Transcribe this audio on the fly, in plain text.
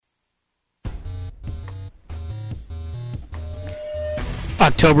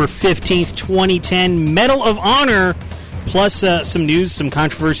October 15th, 2010. Medal of Honor, plus some news, some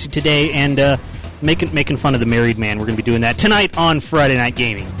controversy today, and making fun of the married man. We're going to be doing that tonight on Friday Night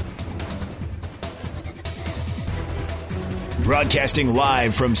Gaming. Broadcasting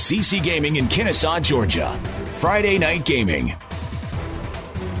live from CC Gaming in Kennesaw, Georgia. Friday Night Gaming.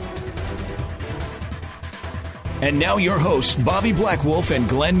 And now your hosts, Bobby Blackwolf and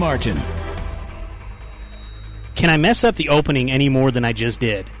Glenn Martin. Can I mess up the opening any more than I just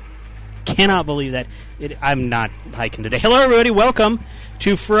did? Cannot believe that. I'm not hiking today. Hello, everybody. Welcome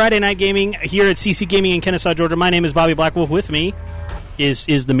to Friday Night Gaming here at CC Gaming in Kennesaw, Georgia. My name is Bobby Blackwolf. With me is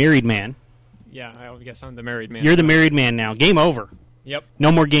the married man. Yeah, I guess I'm the married man. You're the married man now. Game over. Yep.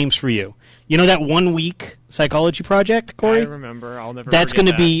 No more games for you. You know that 1 week psychology project, Corey? I remember. I'll never That's forget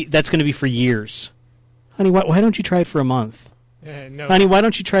going to be that's going to be for years. Honey, why don't you try it for a month? No. Honey, why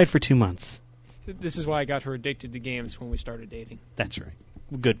don't you try it for 2 months? This is why I got her addicted to games when we started dating. That's right.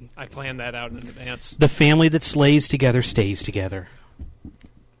 Good. I planned that out in advance. The family that slays together stays together.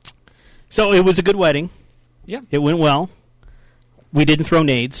 So it was a good wedding. Yeah. It went well. We didn't throw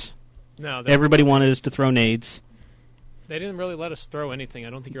nades. No. Everybody wanted us to throw nades. They didn't really let us throw anything. I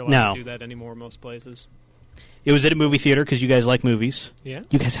don't think you're allowed to do that anymore most places. It was at a movie theater because you guys like movies. Yeah.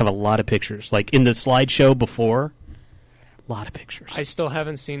 You guys have a lot of pictures. Like in the slideshow before, a lot of pictures. I still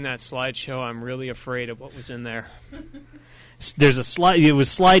haven't seen that slideshow. I'm really afraid of what was in there. There's a slide. It was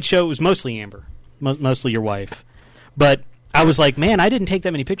slideshow. It was mostly Amber, mostly your wife. But I was like, man, I didn't take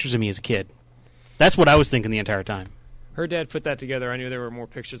that many pictures of me as a kid. That's what I was thinking the entire time. Her dad put that together. I knew there were more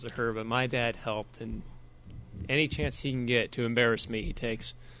pictures of her, but my dad helped, and any chance he can get to embarrass me, he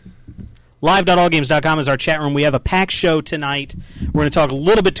takes. Live.allgames.com is our chat room. We have a packed show tonight. We're going to talk a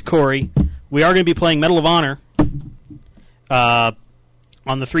little bit to Corey. We are going to be playing Medal of Honor on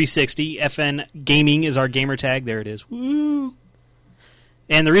the 360. FN Gaming is our gamer tag. There it is. Woo!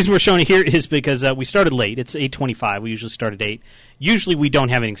 And the reason we're showing it here is because we started late. It's 8:25. We usually start at 8. Usually we don't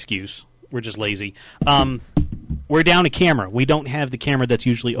have an excuse. We're just lazy. We're down a camera. We don't have the camera that's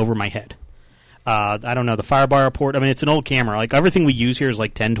usually over my head. I don't know, the Firebar port. I mean, it's an old camera. Like, everything we use here is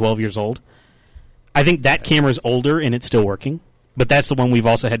like 10, 12 years old. I think that camera's older and it's still working. But that's the one we've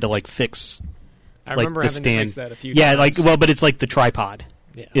also had to, like, fix. I remember having to fix that a few times. Yeah, but it's like the tripod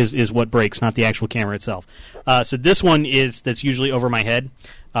is what breaks, not the actual camera itself. So this one that's usually over my head.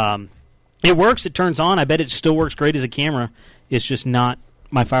 It works. It turns on. I bet it still works great as a camera. It's just not,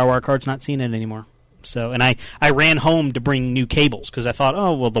 my Firewire card's not seeing it anymore. So, and I ran home to bring new cables because I thought,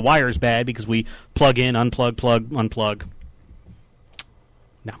 oh, well, the wire's bad because we plug in, unplug, plug, unplug.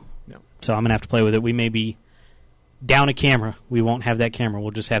 No. So I'm going to have to play with it. We may be down a camera. We won't have that camera.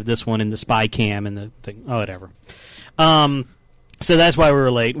 We'll just have this one and the spy cam and the thing. Oh, whatever. So that's why we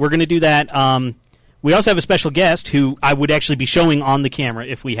were late. We're going to do that. We also have a special guest who I would actually be showing on the camera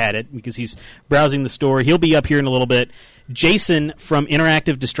if we had it because he's browsing the store. He'll be up here in a little bit. Jason from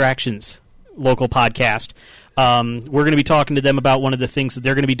Interactive Distractions, local podcast. We're going to be talking to them about one of the things that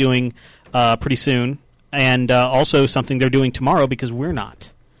they're going to be doing pretty soon, and also something they're doing tomorrow because we're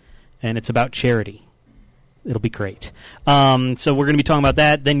not, and it's about charity. It'll be great. So we're going to be talking about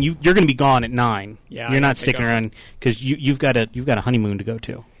that. Then you're going to be gone at 9. Yeah, you're not sticking around because you've got a honeymoon to go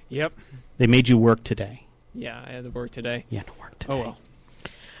to. Yep. They made you work today. Yeah, I had to work today. You had to work today. Oh well.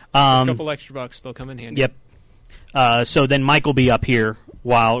 A couple extra bucks, they'll come in handy. Yep. So then Mike will be up here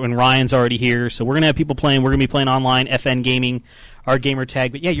and Ryan's already here. So we're going to have people playing. We're going to be playing online, FN Gaming, our gamer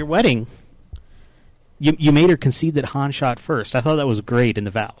tag. But yeah, your wedding, you made her concede that Han shot first. I thought that was great in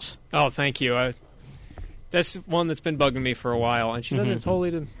the vows. Oh, thank you. That's one that's been bugging me for a while, and she does it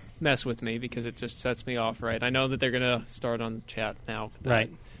totally to mess with me because it just sets me off, right? I know that they're going to start on the chat now.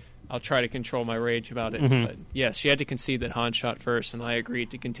 Right. I'll try to control my rage about it. Mm-hmm. But yes, she had to concede that Han shot first, and I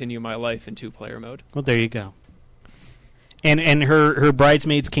agreed to continue my life in two-player mode. Well, there you go. And her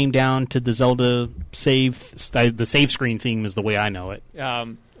bridesmaids came down to the Zelda the save screen theme is the way I know it. I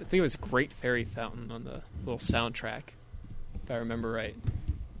think it was Great Fairy Fountain on the little soundtrack, if I remember right.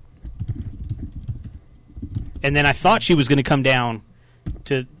 And then I thought she was going to come down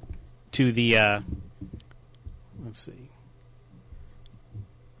to the let's see.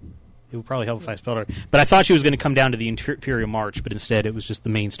 It would probably help if I spelled her. But I thought she was going to come down to the Imperial March, but instead it was just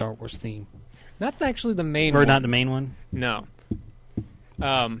the main Star Wars theme. Not actually the main one. Or not the main one? No.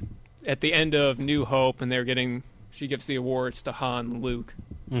 At the end of New Hope, and she gives the awards to Han and Luke.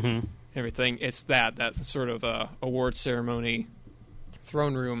 Mm-hmm. Everything. It's that sort of award ceremony,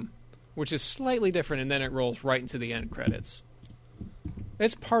 throne room, which is slightly different, and then it rolls right into the end credits.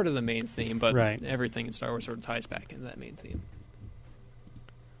 It's part of the main theme, but everything in Star Wars sort of ties back into that main theme.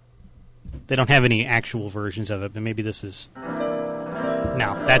 They don't have any actual versions of it, but maybe this is...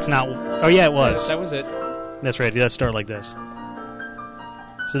 No, that's not. Oh yeah, it was. That was it. That's right. It does start like this.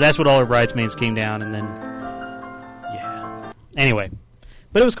 So that's what all our bridesmaids came down, and then yeah. Anyway,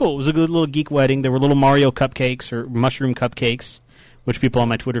 but it was cool. It was a good little geek wedding. There were little Mario cupcakes or mushroom cupcakes, which people on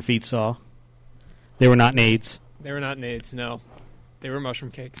my Twitter feed saw. They were not nades. They were not nades. No, they were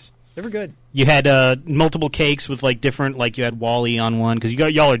mushroom cakes. They were good. You had multiple cakes with like different, like you had Wall-E on one because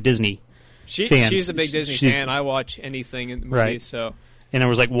y'all are Disney fans. She's a big Disney fan. I watch anything in the movies, right. So. And there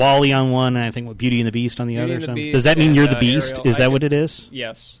was like Wall-E on one, and I think Beauty and the Beast on the other. Does that mean you're the Beast? Ariel. Is that what it is?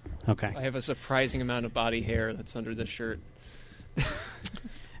 Yes. Okay. I have a surprising amount of body hair that's under this shirt.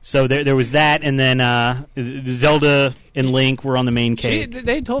 So there was that, and then Zelda and Link were on the main cake.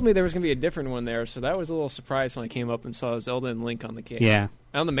 They told me there was going to be a different one there, so that was a little surprise when I came up and saw Zelda and Link on the cake. Yeah.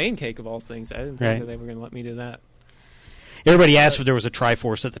 On the main cake of all things. I didn't think that they were going to let me do that. Everybody asked if there was a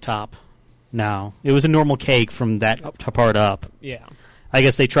Triforce at the top. No. It was a normal cake from that part up. Yeah. I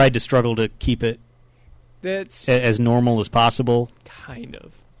guess they tried to struggle to keep it as normal as possible. Kind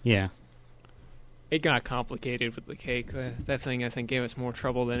of. Yeah. It got complicated with the cake. That thing, I think, gave us more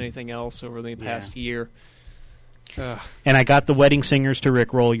trouble than anything else over the past year. And I got the wedding singers to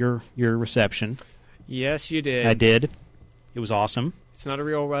rickroll your reception. Yes, you did. I did. It was awesome. It's not a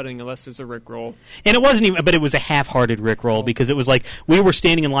real wedding unless it's a rickroll. And it wasn't even, but it was a half-hearted rickroll because it was like we were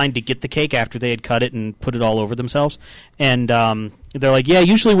standing in line to get the cake after they had cut it and put it all over themselves. And they're like, yeah,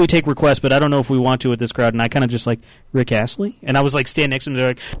 usually we take requests, but I don't know if we want to with this crowd. And I kind of just like, Rick Astley? And I was like, stand next to them. They're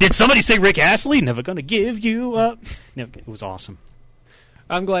like, did somebody say Rick Astley? Never gonna give you up. It was awesome.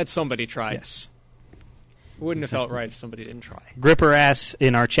 I'm glad somebody tried. Yes. It wouldn't have felt right if somebody didn't try. Gripper asks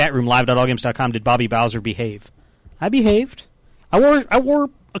in our chat room, live.allgames.com, did Bobby Bowser behave? I behaved. I wore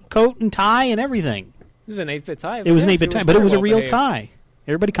a coat and tie and everything. This is an 8-bit tie. It was an 8-bit tie, but it was a real tie.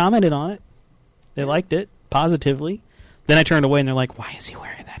 Everybody commented on it. They liked it positively. Then I turned away and they're like, why is he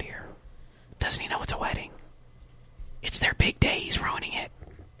wearing that here? Doesn't he know it's a wedding? It's their big day. He's ruining it.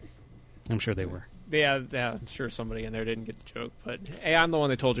 I'm sure they were. Yeah, I'm sure somebody in there didn't get the joke. But hey, I'm the one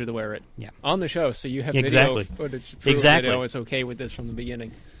that told you to wear it. Yeah. On the show, so you have Exactly. video footage to prove that I was okay with this from the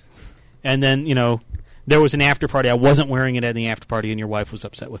beginning. And then, there was an after party. I wasn't wearing it at the after party, and your wife was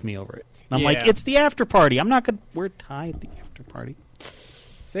upset with me over it. I'm like, it's the after party. I'm not going to wear a tie at the after party.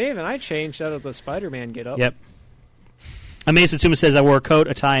 See, even I changed out of the Spider-Man get-up. Yep. Amaze Satsuma says, I wore a coat,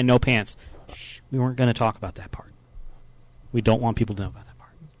 a tie, and no pants. Shh, we weren't going to talk about that part. We don't want people to know about that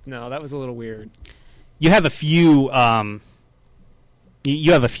part. No, that was a little weird. You have a few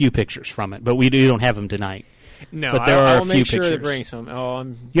pictures from it, but we don't have them tonight. No, but there are I'll a few make sure pictures. to bring some.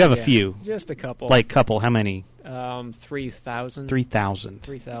 You have a few. Just a couple. Like couple, how many? 3,000. 3,000.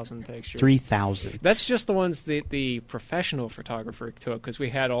 3,000 pictures. 3,000. That's just the ones that the professional photographer took, because we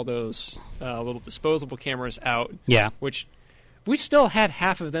had all those little disposable cameras out. Yeah. Which we still had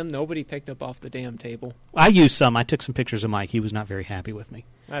half of them. Nobody picked up off the damn table. I used some. I took some pictures of Mike. He was not very happy with me.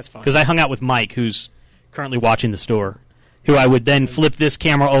 That's fine. Because I hung out with Mike, who's currently watching the store, who I would then flip this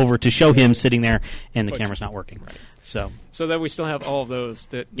camera over to show him sitting there, and the camera's not working. Right. So that we still have all of those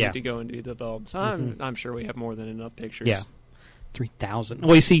that need to go and be developed. So I'm sure we have more than enough pictures. Yeah. 3,000.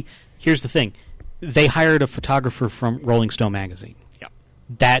 Well, you see, here's the thing. They hired a photographer from Rolling Stone magazine. Yeah.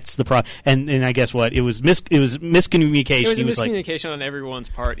 That's the problem. And I guess what? It was miscommunication. It was a miscommunication on everyone's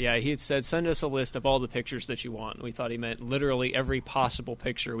part. Yeah, he had said, send us a list of all the pictures that you want. We thought he meant literally every possible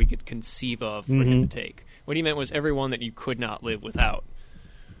picture we could conceive of for him to take. What he meant was every one that you could not live without.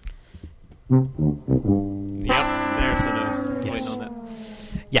 Yep, there's the noise. Yes. Waiting on that.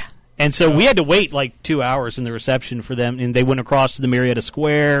 Yeah. And so we had to wait like 2 hours in the reception for them, and they went across to the Marietta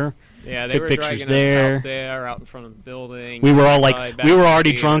Square. Yeah, they took were pictures dragging there. us out there, out in front of the building. We were all we were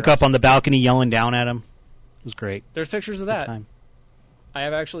already theater. drunk up on the balcony yelling down at them. It was great. There's pictures of that. Time. I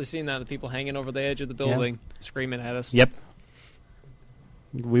have actually seen that, the people hanging over the edge of the building, screaming at us. Yep.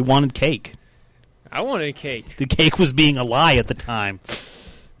 We wanted cake. I wanted cake. The cake was being a lie at the time.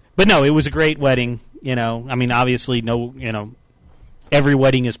 But no, it was a great wedding. I mean, obviously, every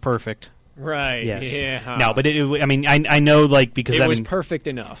wedding is perfect. Right. Yes. Yeah. No, but I know, because it was perfect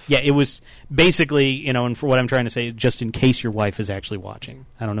enough. Yeah, it was basically, and for what I'm trying to say, just in case your wife is actually watching.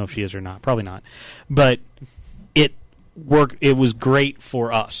 I don't know if she is or not. Probably not. But it worked. It was great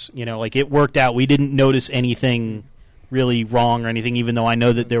for us. It worked out. We didn't notice anything really wrong or anything, even though I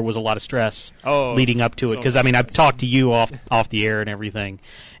know that there was a lot of stress leading up to it. Because, I've talked to you off the air and everything,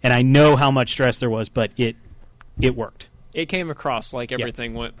 and I know how much stress there was, but it worked. It came across like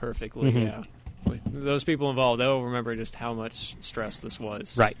everything went perfectly, yeah. Those people involved, they'll remember just how much stress this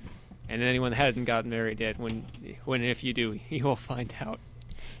was. Right. And anyone that hadn't gotten married yet, when if you do, you will find out.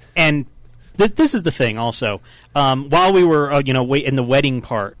 And This is the thing. Also, while we were in the wedding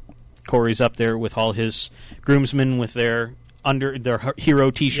part, Corey's up there with all his groomsmen with their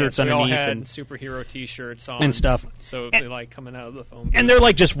hero T-shirts underneath, we all had and superhero T-shirts on and stuff. So they like coming out of the phone booth. And they're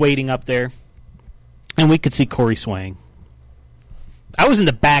like just waiting up there, and we could see Corey swaying. I was in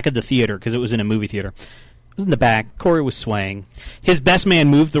the back of the theater because it was in a movie theater. I was in the back. Corey was swaying. His best man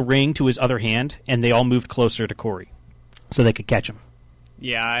moved the ring to his other hand, and they all moved closer to Corey so they could catch him.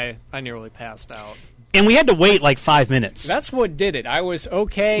 Yeah, I nearly passed out. And we had to wait like 5 minutes. That's what did it. I was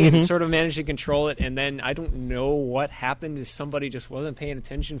okay and sort of managed to control it, and then I don't know what happened. If somebody just wasn't paying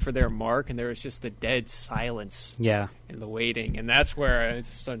attention for their mark, and there was just the dead silence Yeah. in the waiting, and that's where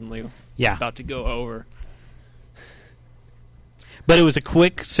it's suddenly about to go over. But it was a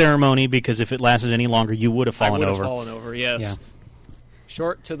quick ceremony because if it lasted any longer, you would have fallen over. I would have fallen over, yes. Yeah.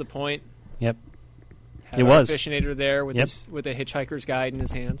 Short to the point. Yep. Had It our was. Officiator there with with a hitchhiker's guide in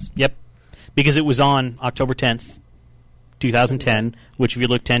his hands. Yep. Because it was on October 10th, 2010, which if you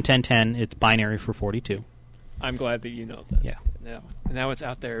look 10-10-10, it's binary for 42. I'm glad that you know that. Yeah. Now it's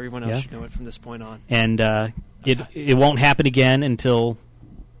out there. Everyone else should know it from this point on. And it won't happen again until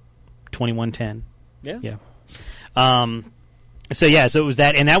 2110. Yeah. So it was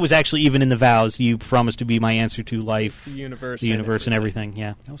that, and that was actually even in the vows. You promised to be my answer to life, the universe, and everything.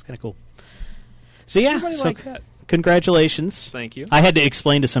 Yeah, that was kind of cool. So like that. Congratulations. Thank you. I had to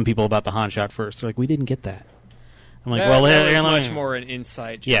explain to some people about the Han shot first. They're like, we didn't get that. I'm like, that was much more an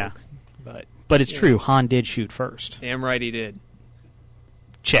inside joke. Yeah, but it's true. Han did shoot first. Damn right he did.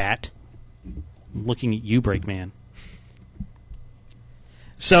 Chat. I'm looking at you, Breakman.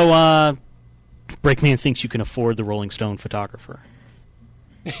 So, Breakman thinks you can afford the Rolling Stone photographer.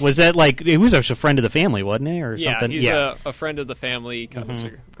 Was that like, he was a friend of the family, wasn't he, or something? He's a friend of the family. Got us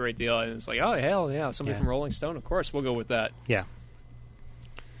a great deal, and it's like, oh hell yeah, somebody from Rolling Stone, of course, we'll go with that. Yeah.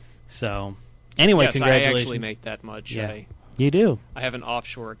 So, anyway, yes, congratulations. I actually make that much. Yeah. You do. I have an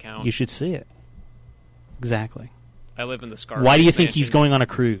offshore account. You should see it. Exactly. I live in the Scarface Why do you think mansion. he's going on a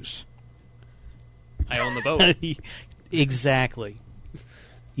cruise? I own the boat. Exactly.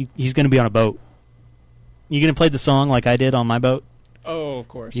 He's going to be on a boat. You going to play the song like I did on my boat? Oh, of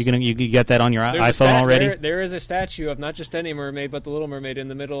course. You got that on your iPhone already? There is a statue of not just any mermaid, but the Little Mermaid in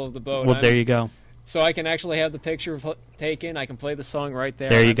the middle of the boat. Well, there you go. So I can actually have the picture taken. I can play the song right there.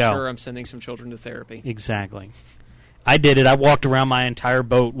 There you go. I'm sure I'm sending some children to therapy. Exactly. I did it. I walked around my entire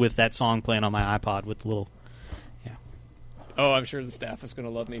boat with that song playing on my iPod with the little... Yeah. Oh, I'm sure the staff is going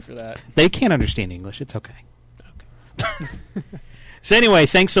to love me for that. They can't understand English. It's okay. So anyway,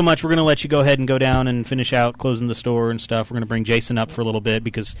 thanks so much. We're going to let you go ahead and go down and finish out closing the store and stuff. We're going to bring Jason up for a little bit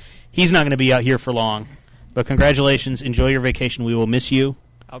because he's not going to be out here for long. But congratulations. Enjoy your vacation. We will miss you.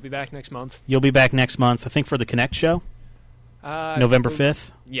 I'll be back next month. You'll be back next month, I think, for the Connect show? November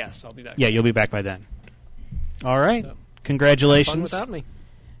 5th? Yes, I'll be back. Yeah, you'll be back by then. All right. So, congratulations. Fun without me.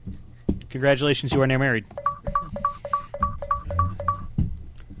 Congratulations, you are now married.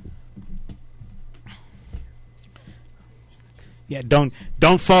 Yeah, don't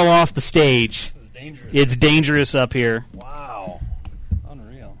fall off the stage. It's dangerous up here. Wow.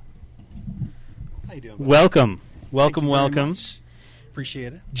 Unreal. How you doing, buddy? Welcome.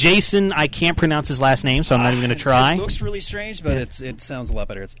 Appreciate it. Jason, I can't pronounce his last name, so I'm not even going to try. It looks really strange, but it sounds a lot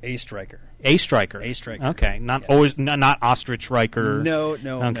better. It's A Striker. A Striker. A Striker. Okay, not Ostrich Riker. No.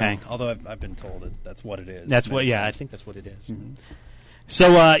 Okay. No. Although I've been told that's what it is. That's what. Yeah, I think that's what it is. Mm-hmm.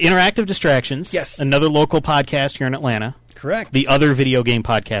 So, Interactive Distractions. Yes. Another local podcast here in Atlanta. Correct. The other video game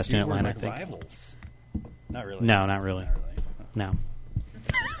podcast in Atlanta, I think. Rivals. Not really. No, not really. No.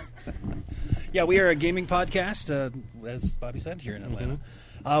 Yeah, we are a gaming podcast, as Bobby said, here in Atlanta.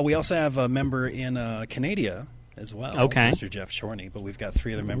 Mm-hmm. We also have a member in Canada as well, Mr. Jeff Shorney, but we've got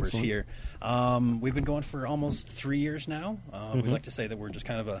 3 other members here. We've been going for almost 3 years now. We like to say that we're just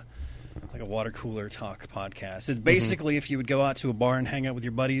kind of a water cooler talk podcast. It's basically if you would go out to a bar and hang out with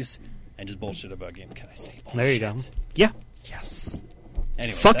your buddies and just bullshit about gaming. Can I say bullshit? There you go. Yeah. Yes.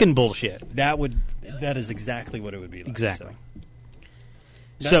 Anyway, fucking bullshit. That is exactly what it would be like. Exactly.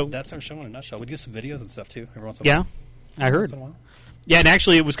 So that's our show in a nutshell. We do some videos and stuff too every once in a while. Yeah, I heard. Yeah, and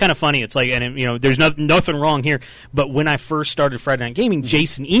actually it was kind of funny. It's like, and there's nothing wrong here. But when I first started Friday Night Gaming,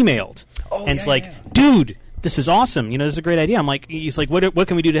 Jason emailed, dude, this is awesome. This is a great idea. I'm like, he's like, what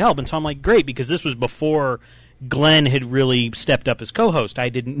can we do to help? And so I'm like, great, because this was before Glenn had really stepped up as co-host. I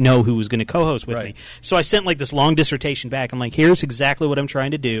didn't know who was going to co-host with me. So I sent this long dissertation back. I'm like, here's exactly what I'm trying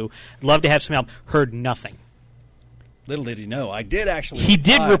to do. I'd love to have some help. Heard nothing. Little did he know. I did actually He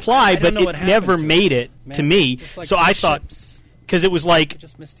did reply, but it never made it to me. So I thought, because it was like we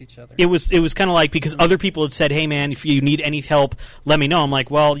just missed each other. It was kind of like because other people had said, "Hey man, if you need any help, let me know." I'm like,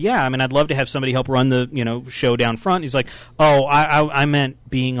 "Well, yeah, I mean, I'd love to have somebody help run the show down front." He's like, "Oh, I meant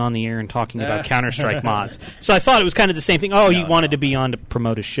being on the air and talking about Counter-Strike mods." So I thought it was kind of the same thing. Oh, you wanted to be on to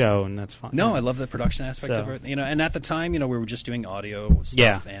promote a show, and that's fine. No, I love the production aspect of it. And at the time, we were just doing audio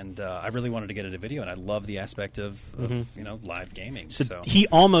stuff, and I really wanted to get into video, and I love the aspect of live gaming. So he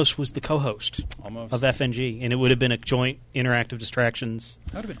almost was the co-host of FNG, and it would have been a joint Interactive Distractions.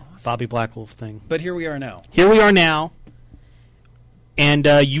 That would have been awesome. Bobby Blackwolf thing. But here we are now. And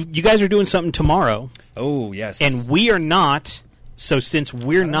you guys are doing something tomorrow. Oh, yes. And we are not. So since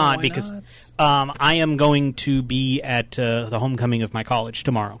we're not, because I am going to be at the homecoming of my college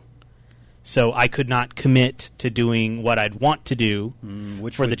tomorrow. So I could not commit to doing what I'd want to do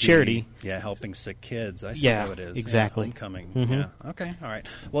for the charity. Helping sick kids. I see how it is. Exactly. Homecoming. Mm-hmm. Yeah. Okay. All right.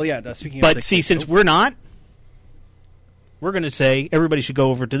 Well, speaking of but sick see, kids, since we're not, we're going to say everybody should go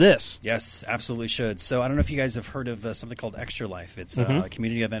over to this. Yes, absolutely should. So I don't know if you guys have heard of something called Extra Life. It's a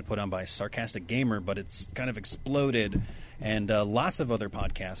community event put on by Sarcastic Gamer, but it's kind of exploded. And lots of other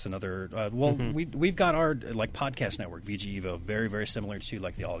podcasts and other we've got our podcast network, VG Evo, very, very similar to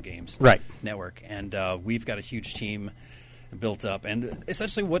the All Games network. And we've got a huge team built up. And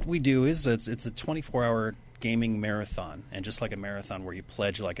essentially what we do is it's a 24-hour gaming marathon. And just like a marathon where you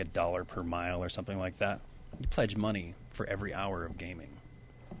pledge $1 per mile or something like that, you pledge money for every hour of gaming.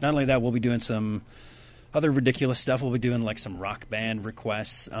 Not only that, we'll be doing some other ridiculous stuff. We'll be doing some rock band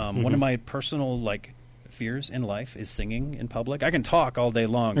requests. One of my personal fears in life is singing in public. I can talk all day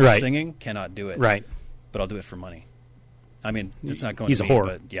long. But singing, cannot do it. Right. But I'll do it for money. I mean, it's not going He's to a me, whore.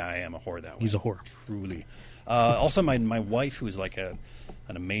 but yeah, I am a whore that way. He's a whore. Truly. Also, my wife, who is an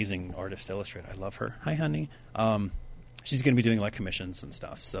amazing artist illustrator. I love her. Hi, honey. She's going to be doing commissions and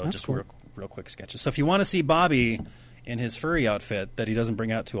stuff. So That's just cool. real quick sketches. So if you want to see Bobby in his furry outfit that he doesn't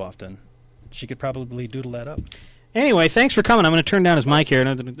bring out too often, she could probably doodle that up. Anyway, thanks for coming. I'm going to turn down his mic here.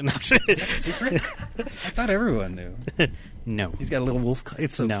 Is that a secret? I thought everyone knew. No. He's got a little wolf.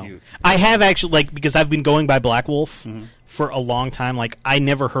 It's so cute. I have actually, because I've been going by Black Wolf for a long time. I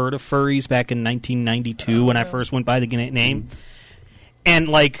never heard of furries back in 1992 when I first went by the name. And,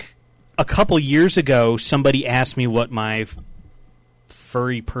 a couple years ago, somebody asked me what my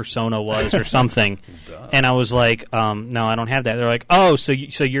furry persona was or something. And I was like, no, I don't have that. They're like, oh, so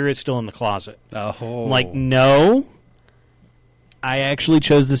you're still in the closet. Oh. I'm like, no. I actually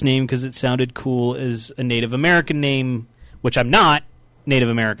chose this name because it sounded cool as a Native American name, which I'm not Native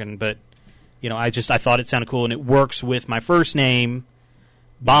American, but I thought it sounded cool, and it works with my first name,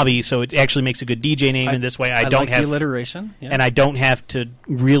 Bobby, so it actually makes a good DJ name. In this way, I don't have the alliteration, and I don't have to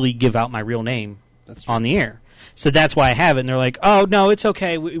really give out my real name on the air. So that's why I have it. And they're like, oh, no, it's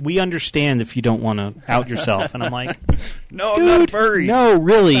okay. We understand if you don't want to out yourself. And I'm like, no, dude, I'm not furry. No,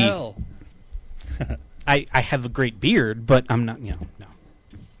 really. Hell. I have a great beard, but I'm not, no.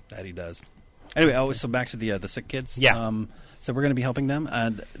 That he does. Anyway, so back to the sick kids. Yeah. So we're going to be helping them.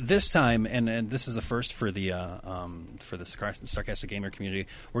 And this time, and this is the first for the Sarcastic Gamer community,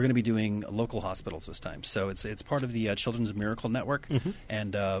 we're going to be doing local hospitals this time. So it's part of the Children's Miracle Network.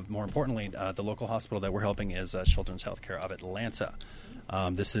 And more importantly, the local hospital that we're helping is Children's Healthcare of Atlanta.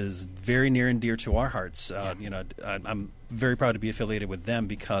 This is very near and dear to our hearts. I'm very proud to be affiliated with them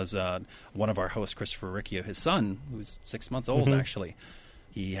because one of our hosts, Christopher Riccio, his son, who's 6 months old actually,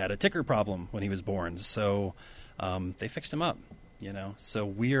 he had a ticker problem when he was born. So they fixed him up, So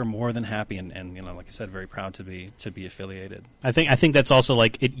we are more than happy and like I said, very proud to be affiliated. I think that's also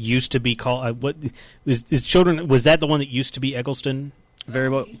it used to be called what is children. Was that the one that used to be Eggleston? Very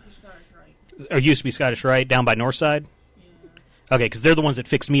well. Used to be Scottish Rite. Or used to be Scottish Rite down by Northside. Yeah. Okay, because they're the ones that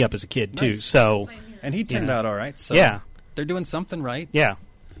fixed me up as a kid too. Nice. So and he turned out all right. So yeah, they're doing something right. Yeah.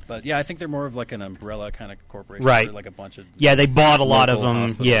 But yeah, I think they're more of an umbrella kind of corporation, right? For a bunch of they bought a lot of them.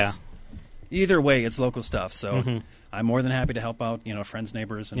 Hospitals. Yeah. Either way, it's local stuff. So I'm more than happy to help out, friends,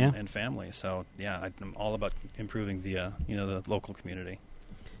 neighbors, and family. So yeah, I'm all about improving the the local community.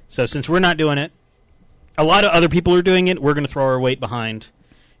 So since we're not doing it, a lot of other people are doing it. We're going to throw our weight behind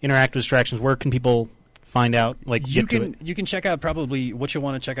Interactive Distractions. Where can people find out? You can check out probably what you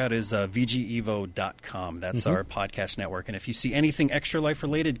want to check out is VGEvo.com. That's our podcast network. And if you see anything Extra Life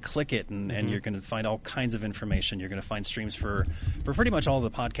related, click it, and you're going to find all kinds of information. You're going to find streams for pretty much all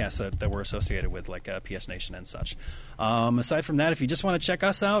the podcasts that we're associated with, like PS Nation and such. Aside from that, if you just want to check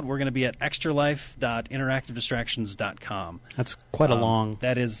us out, we're going to be at extralife.interactivedistractions.com. That's quite a long...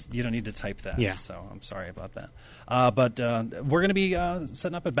 That is, you don't need to type that. Yeah. So I'm sorry about that. But we're going to be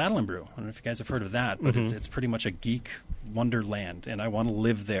setting up at Battle and Brew. I don't know if you guys have heard of that, but it's pretty much a geek wonderland, and I want to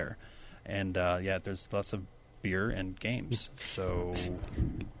live there. And there's lots of beer and games. So,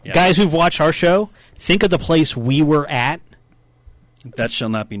 yeah. Guys who've watched our show, think of the place we were at. That shall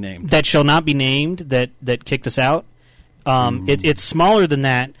not be named. That shall not be named. That kicked us out. It's smaller than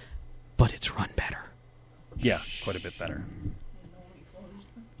that, but it's run better. Yeah, quite a bit better.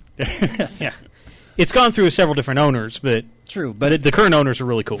 Yeah, it's gone through several different owners, but true. But the current owners are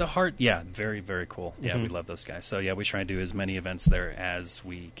really cool. The heart, yeah, very very cool. Yeah, we love those guys. So yeah, we try and do as many events there as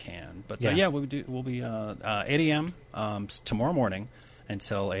we can. But yeah, we'll be 8 a.m. Tomorrow morning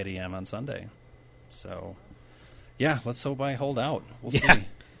until 8 a.m. on Sunday. So yeah, let's hope I hold out. We'll see.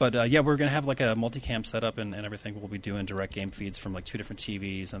 But we're going to have like a multicam setup and everything. We'll be doing direct game feeds from like 2 different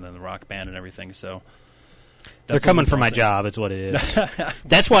TVs and then the Rock Band and everything. So they're coming for my job. It's what it is.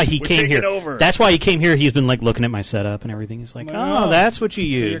 That's why he came here. Over. That's why he came here. He's been like looking at my setup and everything. He's like, "Oh, that's what you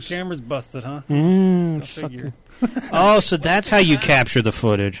use." So your camera's busted, huh? Figure. Oh, so that's how you capture the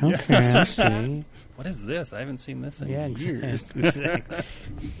footage. Okay, I see. What is this? I haven't seen this in years. Exactly.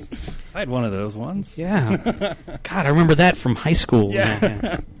 I had one of those ones. Yeah. God, I remember that from high school.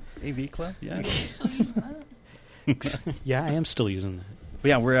 Yeah. AV Club. Yeah. Yeah, I am still using that. But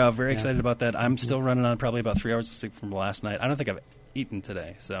yeah, we're very excited about that. I'm still running on probably about 3 hours of sleep from last night. I don't think I've eaten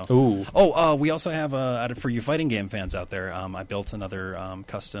today. So. Ooh. Oh, we also have for you fighting game fans out there. I built another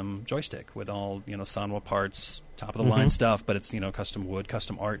custom joystick with all Sanwa parts, top of the line stuff, but it's custom wood,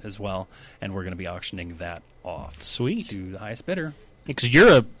 custom art as well, and we're going to be auctioning that off. Sweet. To the highest bidder. Because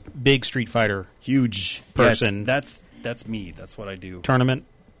you're a big Street Fighter huge person. Yes, that's me. That's what I do. Tournament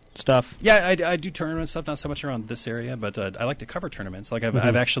stuff. Yeah, I do tournament stuff. Not so much around this area, but I like to cover tournaments. Like I've gone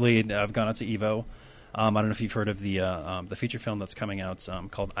out to Evo. I don't know if you've heard of the feature film that's coming out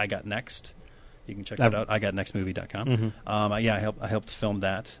called I Got Next. You can check that out. IGotNextMovie.com. I helped film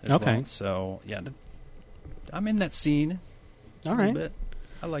that as well. So yeah, I'm in that scene. All right. Bit.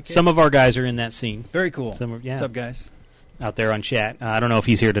 I like it. Some of our guys are in that scene. Very cool. What's up, guys? Out there on chat. I don't know if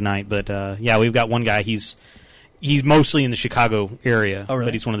he's here tonight, but we've got one guy. He's mostly in the Chicago area, really?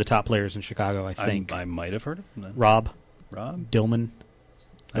 But he's one of the top players in Chicago, I think. I might have heard of him then. Rob I Dillman.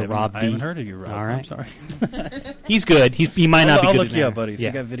 haven't heard of you, Rob. All right. I'm sorry. He's good. He might not be good. I'll look you up, buddy. If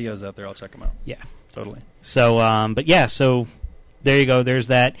you got videos out there, I'll check them out. Yeah. Totally. So, so there you go. There's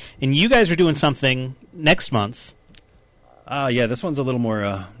that. And you guys are doing something next month. This one's a little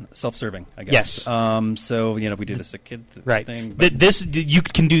more self-serving, I guess. Yes. So, we do the sick kid thing. You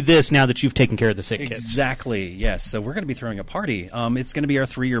can do this now that you've taken care of the sick kids. Exactly, yes. So we're going to be throwing a party. It's going to be our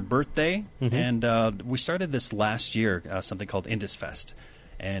 3-year birthday, and we started this last year, something called Indus Fest.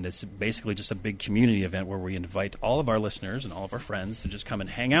 And it's basically just a big community event where we invite all of our listeners and all of our friends to just come and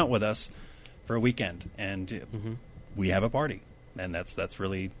hang out with us for a weekend. And we have a party. And that's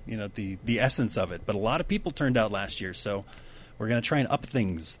really, the essence of it. But a lot of people turned out last year, so we're going to try and up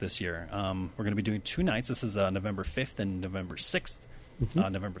things this year. We're going to be doing 2 nights. This is November 5th and November 6th.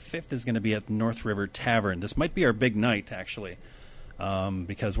 November 5th is going to be at North River Tavern. This might be our big night, actually,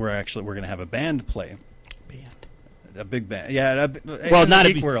 because we're going to have a band play. A big band, yeah. Well, not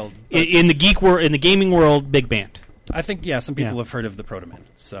in the geek world. In the geek world, in the gaming world, big band. I think some people have heard of the Protomen.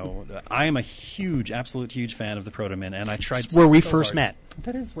 So I am a absolute huge fan of the Protomen, and I tried. That's where we first met.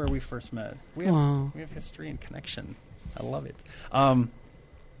 That is where we first met. We have history and connection. I love it.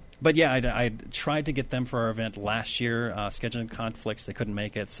 But yeah, I tried to get them for our event last year. Scheduling conflicts, they couldn't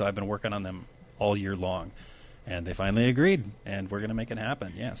make it, so I've been working on them all year long, and they finally agreed, and we're going to make it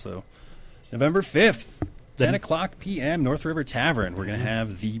happen. Yeah, so November 5th. 10 o'clock p.m., North River Tavern. We're going to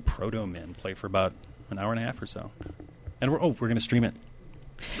have the Protomen play for about an hour and a half or so. And we're going to stream it.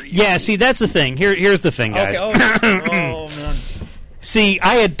 Yeah, see, that's the thing. Here's the thing, guys. Okay. Oh, man. See,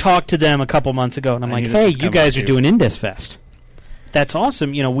 I had talked to them a couple months ago, and I'm like, hey, you guys are doing Indus Fest. That's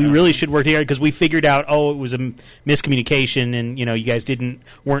awesome. We really should work together because we figured out, it was a miscommunication, and you guys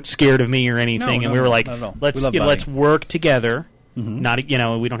weren't scared of me or anything, and we were like, let's work together. Not,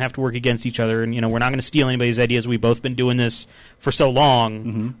 we don't have to work against each other, and we're not going to steal anybody's ideas. We've both been doing this for so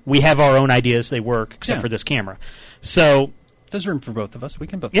long. We have our own ideas; they work, except for this camera. So there's room for both of us. We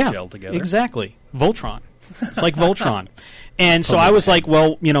can both gel together. Exactly, Voltron. It's like Voltron. And so I was like,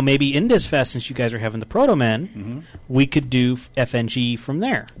 well, maybe Indus Fest, since you guys are having the Protomen, we could do FNG from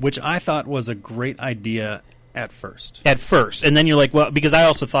there, which I thought was a great idea. At first. And then you're like, well, because I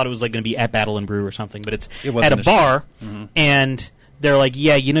also thought it was going to be at Battle and Brew or something, but it's at a bar, and they're like,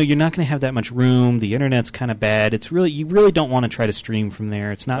 yeah, you're not going to have that much room. The internet's kind of bad. You really don't want to try to stream from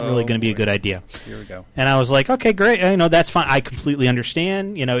there. It's not really going to be a good idea. Here we go. And I was like, okay, great. That's fine. I completely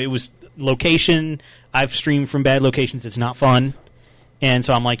understand. It was location. I've streamed from bad locations. It's not fun. And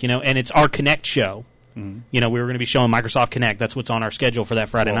so I'm like, and it's our Connect show. Mm-hmm. You know, we were going to be showing Microsoft Kinect. That's what's on our schedule for that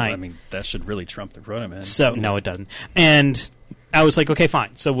Friday night. I mean, that should really trump the Proto-Man. So no, it doesn't. And I was like, okay,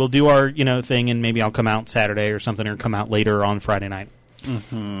 fine. So we'll do our thing, and maybe I'll come out Saturday or something, or come out later on Friday night.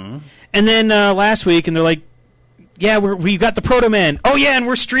 Mm-hmm. And then last week, and they're like, yeah, we got the Proto-Man. Oh yeah, and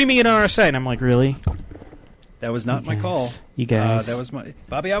we're streaming it on our site. And I'm like, really? That was not my call. You guys. That was my...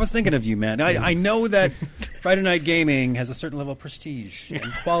 Bobby, I was thinking of you, man. I know that Friday Night Gaming has a certain level of prestige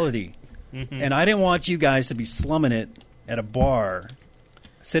and quality. Mm-hmm. And I didn't want you guys to be slumming it at a bar,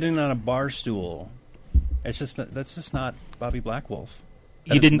 sitting on a bar stool. That's just not Bobby Blackwolf.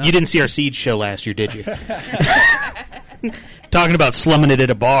 You didn't see our Siege show last year, did you? Talking about slumming it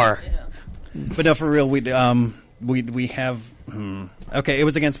at a bar. Yeah. But no, for real, we have... Okay, it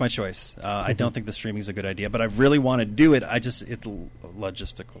was against my choice. I don't think the streaming is a good idea, but I really want to do it.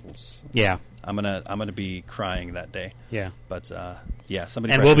 Logisticals. Yeah, I'm gonna be crying that day. Yeah, but yeah,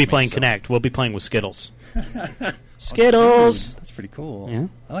 somebody. And we'll be playing Kinect. We'll be playing with Skittles. Skittles. That's pretty cool. Yeah,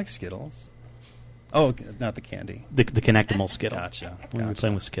 I like Skittles. Oh, not the candy. The Kinectimal Skittle. Gotcha. We'll be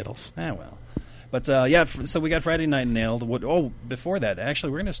playing with Skittles. Well. But yeah, so we got Friday night nailed. Before that,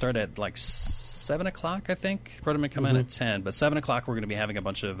 actually, we're going to start at like 7 o'clock, I think. Proto-Man come in at 10. But 7 o'clock, we're going to be having a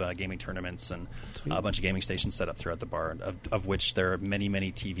bunch of gaming tournaments and a bunch of gaming stations set up throughout the bar, of which there are many,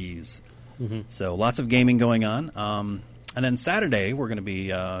 many TVs. Mm-hmm. So lots of gaming going on. And then Saturday, we're going to be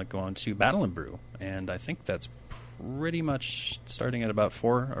going to Battle and Brew. And I think that's pretty much starting at about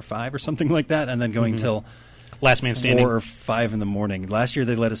 4 or 5 or something like that, and then going till... Last man standing. 4 or 5 in the morning. Last year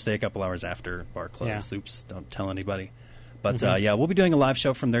they let us stay a couple hours after bar closed. Yeah. Oops, don't tell anybody. But yeah, we'll be doing a live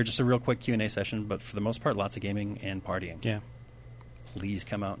show from there, just a real quick Q&A session, but for the most part, lots of gaming and partying. Yeah. Please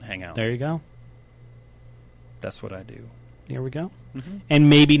come out and hang out. There you go. That's what I do. There we go. Mm-hmm. And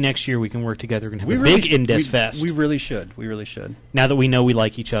maybe next year we can work together and have a big Indes Fest. We really should. We really should. Now that we know we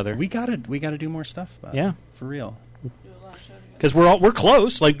like each other. We gotta do more stuff about it. For real. Because we're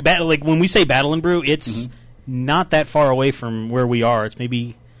close. Like when we say Battle and Brew, it's... Mm-hmm. Not that far away from where we are. It's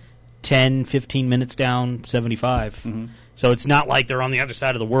maybe 10, 15 minutes down 75. Mm-hmm. So it's not like they're on the other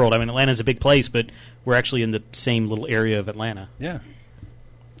side of the world. I mean, Atlanta's a big place, but we're actually in the same little area of Atlanta. Yeah.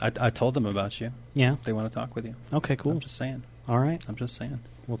 I told them about you. Yeah. They want to talk with you. Okay, cool. I'm just saying. All right. I'm just saying.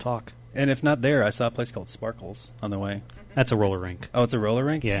 We'll talk. And if not there, I saw a place called Sparkles on the way. That's a roller rink. Oh, it's a roller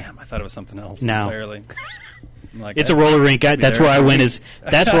rink? Yeah. Damn, I thought it was something else No. entirely. Like, it's a roller rink. That's where I went.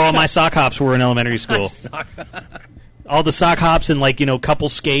 That's where all my sock hops were in elementary school. All the sock hops and couple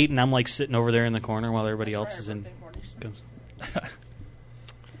skate, and I'm sitting over there in the corner while everybody else is in.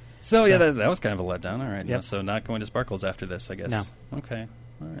 So yeah, that was kind of a letdown. All right, yep. So not going to Sparkles after this, I guess. No. Okay.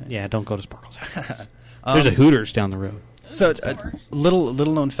 All right. Yeah, don't go to Sparkles after this. There's a Hooters down the road. So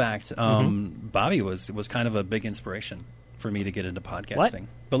little known fact: Bobby was kind of a big inspiration for me to get into podcasting. What?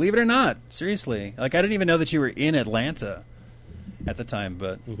 Believe it or not, seriously. I didn't even know that you were in Atlanta at the time,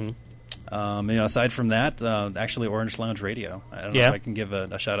 but aside from that, actually Orange Lounge Radio. I don't know if I can give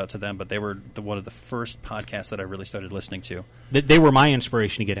a shout out to them, but they were one of the first podcasts that I really started listening to. They were my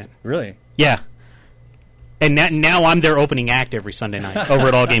inspiration to get in. Really? Yeah. And now I'm their opening act every Sunday night over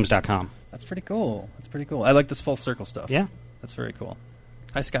at allgames.com. That's pretty cool. I like this full circle stuff. Yeah. That's very cool.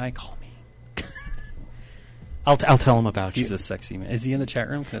 Hi, Sky. Call me. I'll tell him about you. He's a sexy man. Is he in the chat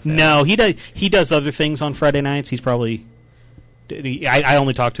room? No, he does other things on Friday nights. He's probably... I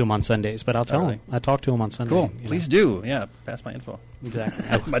only talk to him on Sundays, but I'll tell him. I talk to him on Sunday. Cool. Please do. Yeah, pass my info.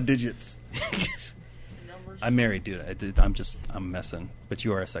 Exactly. My digits. I'm married, dude. I'm messing. But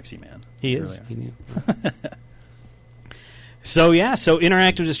you are a sexy man. He is. Really. So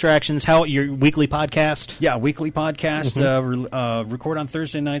interactive distractions. How your weekly podcast? Yeah, weekly podcast. Record on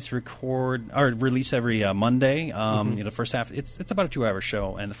Thursday nights. Release every Monday. First half. It's about a 2-hour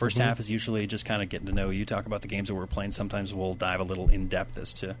show, and the first half is usually just kind of getting to know you, talk about the games that we're playing. Sometimes we'll dive a little in depth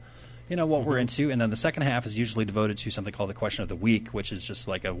as to what we're into, and then the second half is usually devoted to something called the Question of the Week, which is just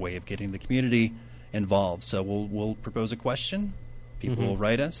like a way of getting the community involved. So we'll propose a question. People will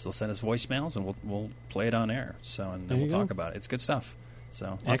write us. They'll send us voicemails, and we'll play it on air. So and then we'll talk about it. It's good stuff.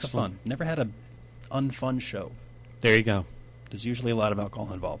 So lots of fun. Never had a unfun show. There you go. There's usually a lot of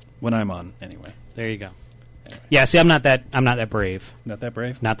alcohol involved when I'm on. Anyway. There you go. Anyway. Yeah. See, I'm not that brave. Not that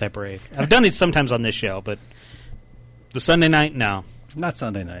brave. Not that brave. I've done it sometimes on this show, but the Sunday night, no. Not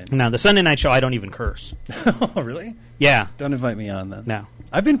Sunday night. No, the Sunday night show, I don't even curse. Oh, really? Yeah. Don't invite me on then. No.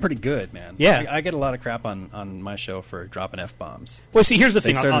 I've been pretty good, man. Yeah. I get a lot of crap on my show for dropping F-bombs. Well, see, here's the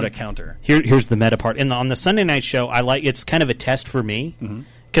thing. They started a counter. Here's the meta part. On the Sunday night show, it's kind of a test for me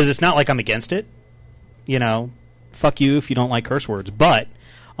because it's not like I'm against it. Fuck you if you don't like curse words. But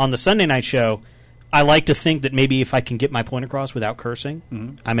on the Sunday night show, I like to think that maybe if I can get my point across without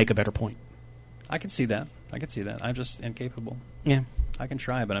cursing, I make a better point. I can see that. I'm just incapable. Yeah. I can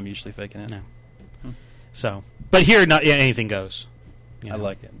try, but I'm usually faking it. No. So, but here, anything goes. I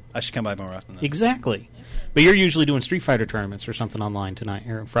like it. I should come by more often. Exactly. But you're usually doing Street Fighter tournaments or something online tonight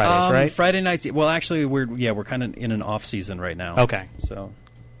or Fridays, right? Friday nights. Well, actually, we're kind of in an off season right now. Okay. So,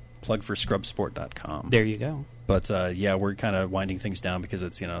 plug for scrubsport.com. There you go. But we're kind of winding things down because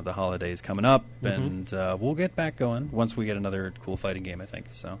it's the holidays coming up, and we'll get back going once we get another cool fighting game. I think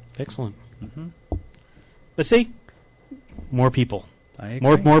so. Excellent. But see, more people, I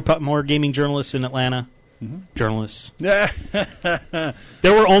agree. more gaming journalists in Atlanta. Journalists. Yeah.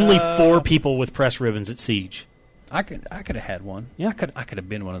 There were only 4 people with press ribbons at Siege. I could have had one. Yeah, I could have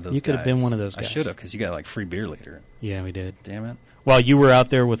been one of those. You could have been one of those guys. I should have, because you got like free beer later. Yeah, we did. Damn it. While you were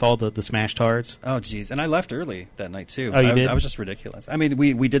out there with all the smash tards. Oh, jeez. And I left early that night, too. Oh, you did? I was just ridiculous. I mean,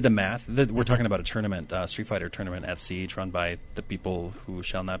 we did the math. We're talking about a tournament, Street Fighter tournament at Siege, run by the people who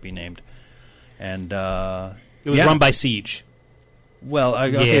shall not be named. And it was run by Siege. Well,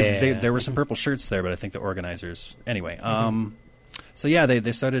 okay, there were some purple shirts there, but I think the organizers... Anyway, so yeah,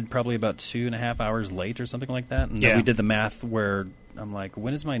 they started probably about 2.5 hours late or something like that. And then we did the math where I'm like,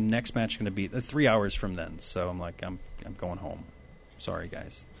 when is my next match going to be? 3 hours from then. So I'm like, I'm going home. Sorry,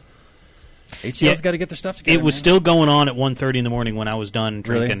 guys. ATL's got to get their stuff together. It was still going on at 1:30 in the morning when I was done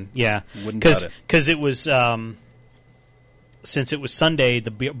drinking. Really? Yeah. Wouldn't doubt it. Because it was... since it was Sunday,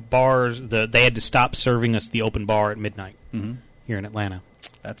 the bars they had to stop serving us the open bar at midnight here in Atlanta.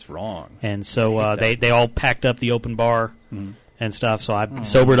 That's wrong. And so they all packed up the open bar and stuff. So I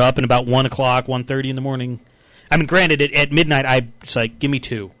sobered up, and about 1 o'clock, 1:30 in the morning. I mean, granted, at midnight, it's like, give me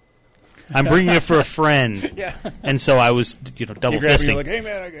 2. I'm bringing it for a friend. Yeah. And so I was, double fisting. You're like, hey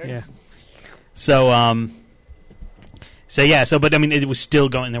man, I get it. Yeah. So, but I mean, it was still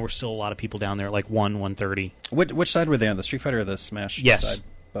going. There were still a lot of people down there, like 1:30. Which side were they on? The Street Fighter or the Smash side?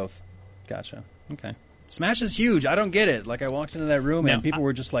 Both. Gotcha. Okay. Smash is huge. I don't get it. Like, I walked into that room and people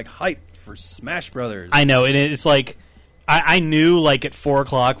were just like hyped for Smash Brothers. I know, and it's like I knew like at 4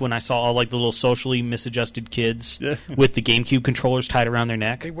 o'clock when I saw all like the little socially misadjusted kids with the GameCube controllers tied around their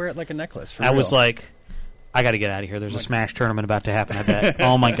neck. They wear it like a necklace. I was like, I got to get out of here. There's a Smash tournament about to happen. I bet.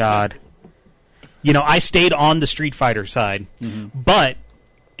 Oh my god. I stayed on the Street Fighter side, but,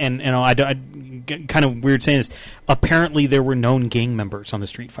 and I kind of weird saying this, apparently there were known gang members on the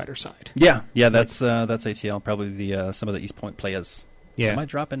Street Fighter side. Yeah, that's ATL, probably some of the East Point players. Yeah. Am I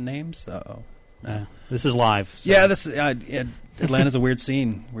dropping names? Uh-oh. No. This is live. So. Yeah, Atlanta's a weird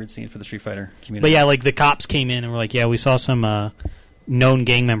scene for the Street Fighter community. But yeah, like the cops came in and were like, yeah, we saw some known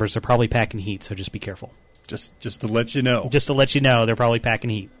gang members. They're probably packing heat, so just be careful. Just to let you know. Just to let you know, they're probably packing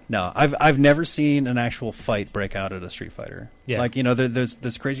heat. No, I've never seen an actual fight break out at a Street Fighter. Yeah. Like,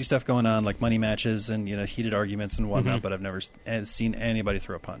 there's crazy stuff going on, like money matches and heated arguments and whatnot. But I've never seen anybody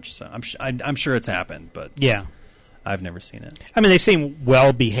throw a punch. So I'm sure it's happened, but yeah, I've never seen it. I mean, they seem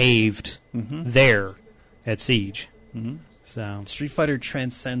well behaved there at Siege. So Street Fighter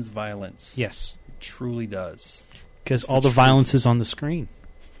transcends violence. Yes, it truly does. Because all the violence is on the screen.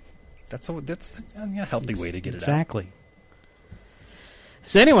 That's a healthy way to get it out. Exactly.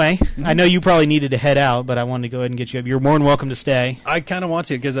 So anyway, I know you probably needed to head out, but I wanted to go ahead and get you up. You're more than welcome to stay. I kind of want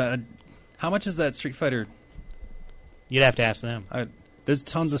to, because how much is that Street Fighter? You'd have to ask them. There's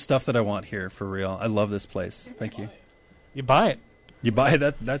tons of stuff that I want here, for real. I love this place. Thank you. You buy it. You buy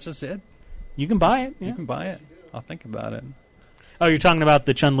it? That's just it? You can buy it. Yeah. You can buy it. I'll think about it. Oh, you're talking about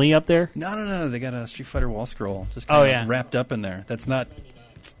the Chun-Li up there? No. They got a Street Fighter wall scroll just kind of wrapped up in there. That's not...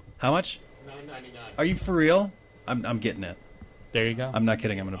 How much? $9.99. Are you for real? I'm getting it. There you go. I'm not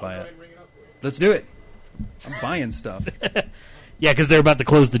kidding. I'm going to buy it. Let's do it. I'm buying stuff. Yeah, because they're about to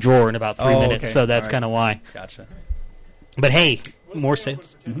close the drawer in about 3 minutes, so that's kind of why. Gotcha. But hey, more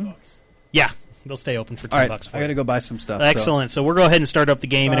sales. Yeah, they'll stay open for $10. All right, I got to go buy some stuff. Excellent. So we'll go ahead and start up the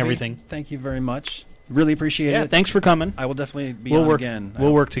game Bobby, and everything. Thank you very much. Really appreciate it. Thanks for coming. I will definitely be on again.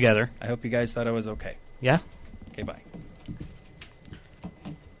 We'll work together. I hope you guys thought I was okay. Yeah? Okay, bye.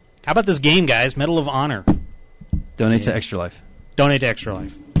 How about this game, guys? Medal of Honor. Donate to Extra Life. Donate to Extra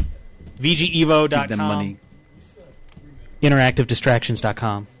Life. VGEvo.com. Give them money.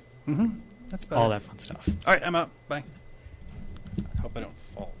 InteractiveDistractions.com. That's better. All that fun stuff. All right, I'm out. Bye. I hope I don't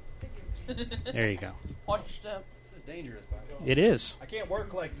fall. There you go. Watch your step. This is dangerous, Bobby. It is. I can't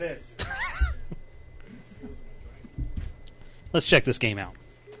work like this. Let's check this game out.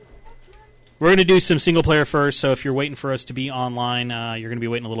 We're going to do some single player first, so if you're waiting for us to be online, you're going to be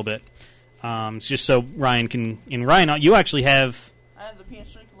waiting a little bit. It's just so Ryan can... And Ryan, you actually have... I have the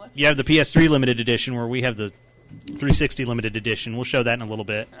PS3 collection. You have the PS3 limited edition, where we have the 360 limited edition. We'll show that in a little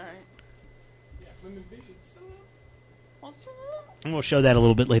bit. All right. And we'll show that a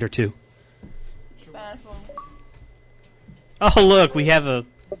little bit later, too. Oh, look, we have a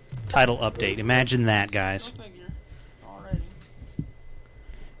title update. Imagine that, guys.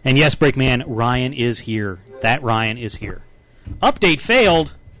 And yes, Breakman, Ryan is here. That Ryan is here. Update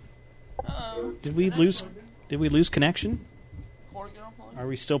failed. Did we lose connection? Are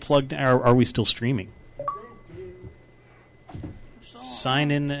we still plugged? Are we still streaming?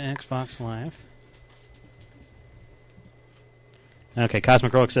 Sign in to Xbox Live. Okay,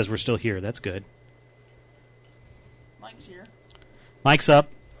 Cosmic Relic says we're still here. That's good. Mike's here. Mike's up.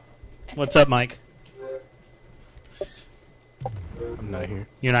 What's up, Mike? I'm not here.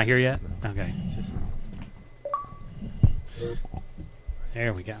 You're not here yet? Okay.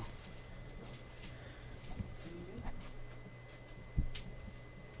 There we go.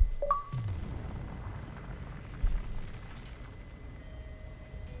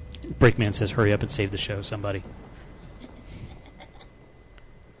 Breakman says, hurry up and save the show, somebody.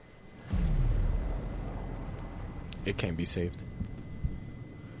 It can't be saved.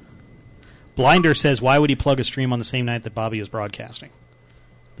 Blinder says, why would he plug a stream on the same night that Bobby is broadcasting?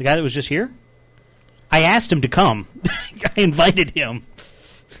 The guy that was just here? I asked him to come. I invited him.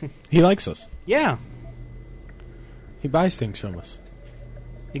 He likes us. Yeah. He buys things from us.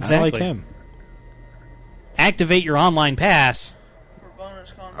 Exactly. I like him. Activate your online pass. For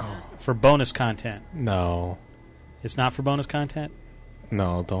bonus content. For bonus content. No. It's not for bonus content?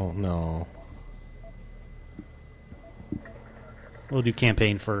 No, don't. No. We'll do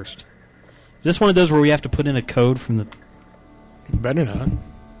campaign first. Is this one of those where we have to put in a code from the... Better not.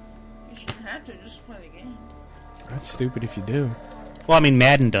 You shouldn't have to, just play the game. That's stupid if you do. Well, I mean,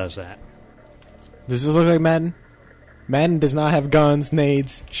 Madden does that. Does this look like Madden? Madden does not have guns,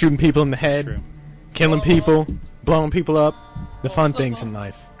 nades, shooting people in the head, True. killing people, blowing people up. The fun things in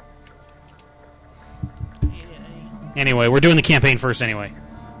life. Anyway, we're doing the campaign first anyway.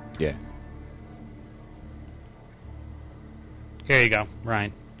 Yeah. Here you go,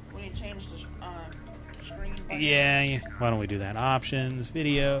 Ryan. We need to change the screen. Yeah. Why don't we do that? Options,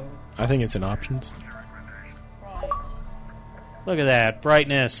 video. I think it's in options. Right. Look at that.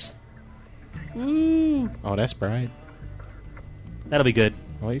 Brightness. Ooh. Oh, that's bright. That'll be good.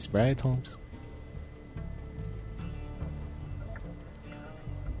 Oh, he's bright, Holmes.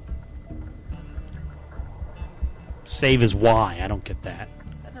 Save is Y. I don't get that.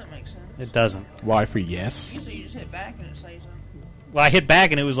 That doesn't make sense. It doesn't. Y for yes? Usually you just hit back and it saves them. Well, I hit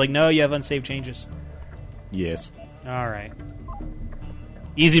back and it was like, no, you have unsaved changes. Yes. All right.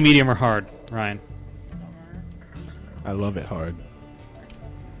 Easy, medium, or hard, Ryan? I love it hard.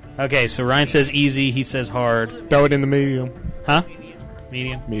 Okay, so Ryan says easy. He says hard. Throw it in the medium. Huh?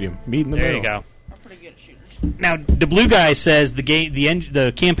 Medium. Medium. Meet in the There middle. you go. I'm pretty good at shooters. Now, the blue guy says the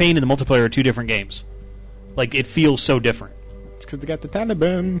campaign and the multiplayer are two different games. Like, it feels so different. It's because they got the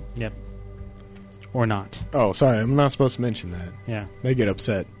Taliban. Yep. Or not. Oh, sorry. I'm not supposed to mention that. Yeah. They get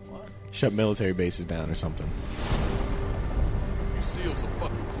upset. Shut military bases down or something. You SEALs are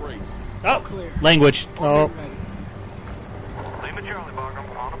fucking crazy. Oh, language. Oh. Lima Charlie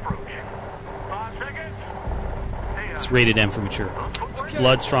Bagram on approach. 5 seconds. It's rated M for mature.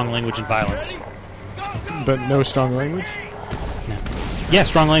 Blood, strong language, and violence. But no strong language? No. Yeah,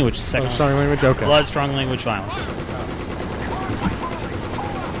 strong language. Second one. Strong language? Okay. Blood, strong language, violence.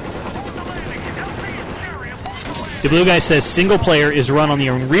 The blue guy says single player is run on the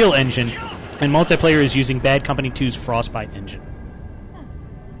Unreal Engine, and multiplayer is using Bad Company 2's Frostbite engine.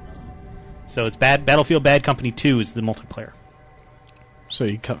 So it's Battlefield Bad Company 2 is the multiplayer. So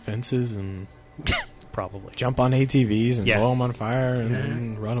you cut fences and Probably. jump on ATVs and Yeah. blow them on fire and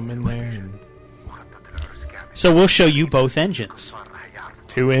then run them in there. And So we'll show you both engines.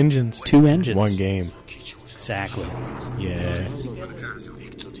 two engines. Two engines. One game. Exactly. Yeah.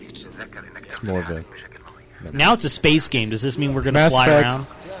 It's more of a... Now it's a space game. Does this mean we're going to Mass fly Effect. around?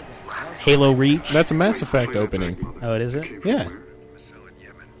 Halo Reach? That's a Mass Effect opening. Oh, it is it? Yeah.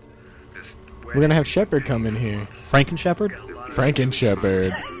 We're going to have Shepard come in here. Franken Shepherd? Franken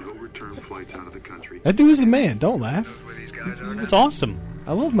Shepard. That dude is the man. Don't laugh. It's awesome.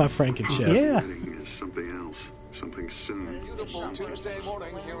 I love my Franken Shepard. Yeah. Something else. Something soon.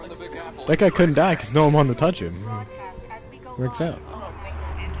 That guy couldn't die because no one wanted to touch him. Works out.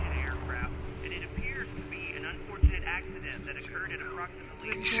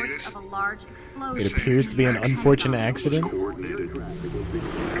 Of a large explosion. It appears to be an unfortunate accident. Coordinated.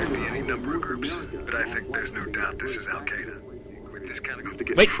 Could be any number of groups, but I think there's no doubt this is Al Qaeda. With this kind of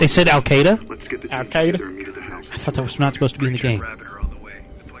Wait, they said Al Qaeda? Let's get the Al Qaeda? I thought that was not supposed to be in the game. I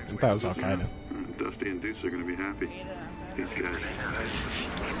thought it was Al Qaeda. Dusty and Deuce are going to be happy. These guys.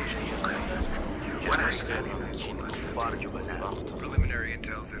 Preliminary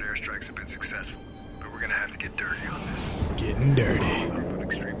intel that airstrikes have been successful. We're gonna have to get dirty on this. Getting dirty.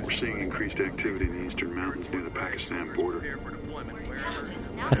 We're seeing increased activity in the eastern mountains near the Pakistan border.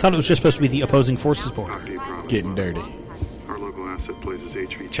 I thought it was just supposed to be the opposing forces board. Getting dirty. Our local asset places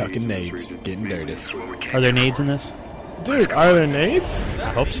HVT. Chucking nades. Getting dirty. Are there nades in this? Dude, are there nades?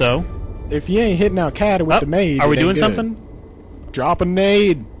 I hope so. If you ain't hitting Al Qaeda with the nade, are we doing good. something? Drop a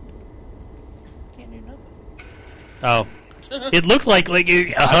nade. Can't do nothing. Oh. It looked like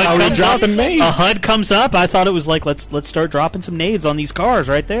a HUD comes up. I thought it was like let's start dropping some nades on these cars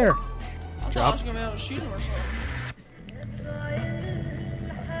right there. I thought I was gonna be able to shoot him or something.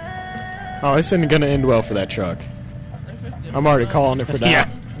 Oh, this isn't gonna end well for that truck. I'm already calling it for that. Yeah.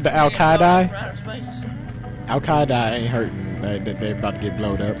 The Al Qaeda. Outer space. Al Qaeda ain't hurting. They're about to get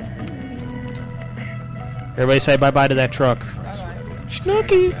blowed up. Everybody say bye-bye to that truck.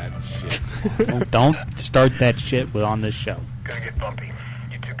 Snooky. Don't start that shit on this show. Gonna get bumpy.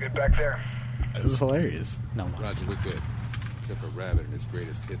 You too good back there? That was hilarious. No. Roger, we're good. Except for Rabbit and his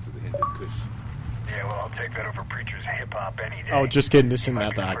greatest hits of the Hindu Kush. Yeah, well, I'll take that over Preacher's hip-hop any day. Oh, just kidding. This isn't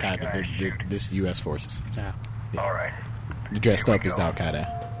Al Qaeda. This U.S. forces. Yeah. All right. You dressed up as Al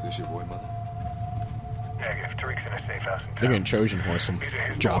Qaeda. Is this your boy, mother? Negative. Tariq's in a safe house in town. They're gonna Trojan horse him,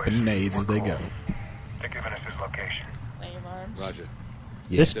 dropping nades as they go. They're giving us his location. Roger.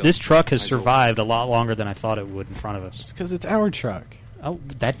 Yeah. This truck has survived a lot longer than I thought it would in front of us. It's because it's our truck. Oh,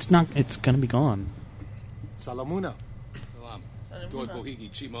 that's not. It's going to be gone. Salamuna. Salam. Dort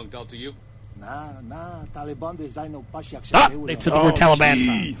Bohigi, Chimong Dal to you? Nah, Taliban design no Pasyak. They said the word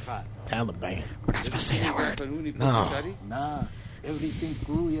Taliban. Taliban. We're not supposed to say that word. No. Nah, everything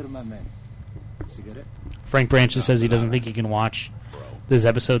cool here, my man. Cigarette? Frank Branches says he doesn't think he can watch this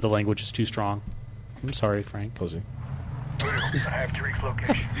episode. The language is too strong. I'm sorry, Frank. Pussy. I have Tariq's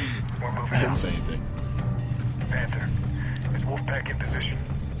location. We're moving I didn't out. say anything. Panther. Is Wolfpack in position?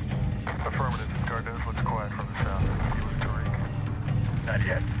 Affirmative. Cardos looks quiet from the south. You with Tariq? Not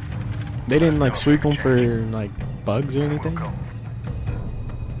yet. They didn't sweep them for bugs or anything.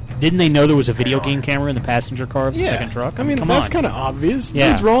 Didn't they know there was a video game camera in the passenger car of the second truck? I mean, come that's on. kind of obvious. Yeah.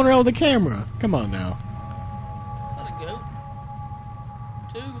 Dude's rolling around with the camera. Come on now. Is that a goat?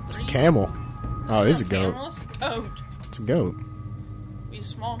 2, 3. It's a camel. Oh, it is a goat. Camel? Goat. It's a goat. Be a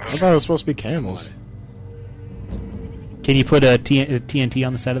small I thought it was supposed to be camels. Can you put a TNT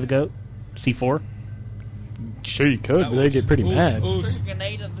on the side of the goat? C4? Sure you could, but they get pretty mad. Put a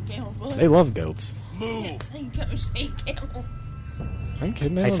grenade on the camel's butt. They love goats. Yeah, think I was saying camel. I'm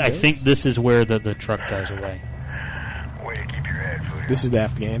kidding. They love I goats. think this is where the truck goes away. Way to keep your head, Fulia. This is the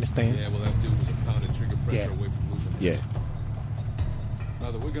Afghanistan. Yeah, well, that dude was a pound of trigger pressure Yeah. away from losing his. Yeah.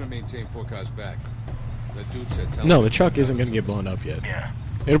 Mother, we're going to maintain 4 cars back. That dude said... No, the truck isn't going to get blown up yet. Yeah.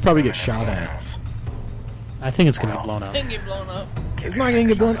 It'll probably get shot at. I think it's going to get blown up. Didn't get blown up. It's not going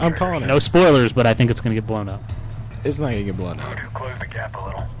to get blown up. I'm calling it. No spoilers, but I think it's going to get blown up. It's not going to get blown up. Close the gap a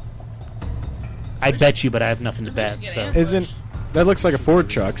little. I bet you, but I have nothing to bet. So Isn't... That looks like a Ford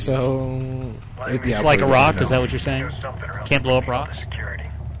truck, so... it's like a rock. Is that what you're saying? Can't blow up rocks.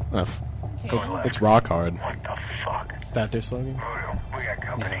 It's rock hard. What the fuck? Is that their slogan? We got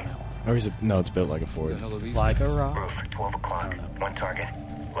company. Or is it... No, it's built like a Ford. Like a rock. Roof, 12 o'clock. One target.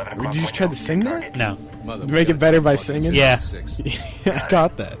 11 Did o'clock. you just try to sing that? No. Mother, You make it better by singing? Yeah. I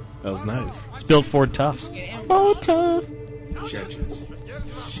got that. That was nice. It's built Ford tough. Ford tough. Chechens.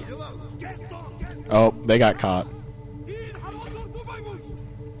 Oh, they got caught.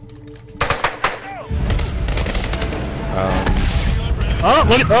 Oh,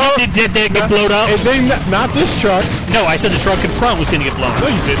 look at did they get blown up? Not this truck. No, I said the truck in front was going to get blown up. No,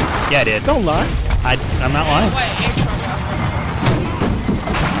 you didn't. Yeah, I did. Don't lie. I'm not lying.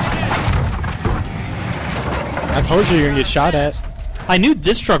 I told you you're going to get shot at. I knew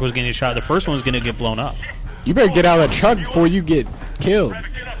this truck was going to get shot. The first one was going to get blown up. You better get out of that truck before you get killed.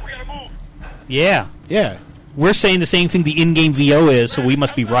 Yeah. Yeah. We're saying the same thing the in-game VO is, so we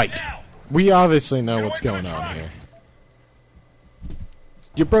must be right. We obviously know what's going on here.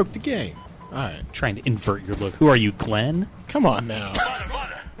 You broke the game. Alright. Trying to invert your look. Who are you, Glenn? Come on now.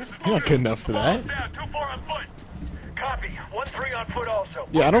 You're not good enough for that. Copy. 1-3 on foot also.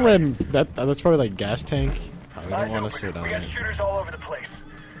 Yeah, I don't really... That's probably like gas tank. Probably don't want to sit on We got it. shooters all over the place.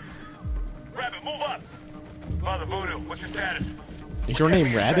 Rabbit, move up. Mother Voodoo, what's your status? Is your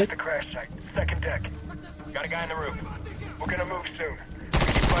name Rabbit? The crash site, second deck. Got a guy in the roof. We're gonna move soon. We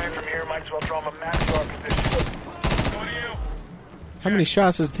keep flying from here. Might as well draw him a map to our position. Go to you. How many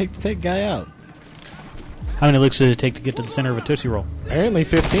shots does it take to take a guy out? How many licks did it take to get to the center of a Tootsie Roll? Apparently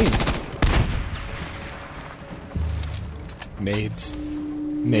 15. Nades.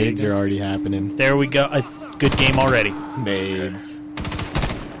 Nades are already happening. There we go. A good game already. Nades.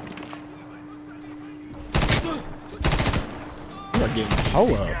 Start getting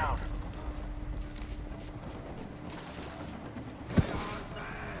toe up.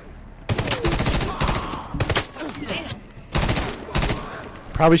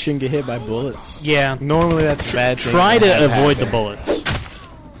 Probably shouldn't get hit by bullets. Yeah. Normally that's a bad thing. Try to avoid the bullets.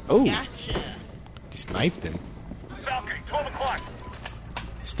 Oh. Gotcha. Just knifed him. Falcon, 12 o'clock.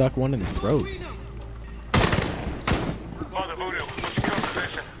 Stuck one in the throat. Mother Voodoo, what's your current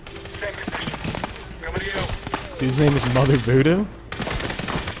position? Same condition. Coming to you. Dude's name is Mother Voodoo?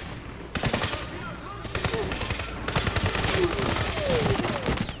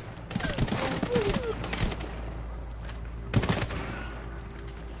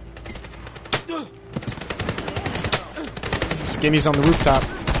 Skinny's on the rooftop.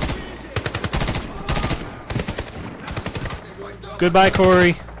 Goodbye,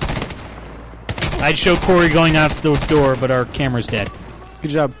 Corey. I'd show Corey going out the door, but our camera's dead. Good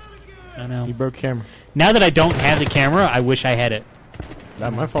job. I know. You broke camera. Now that I don't have the camera, I wish I had it.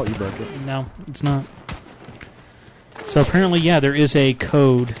 Not my fault you broke it. No, it's not. So apparently, yeah, there is a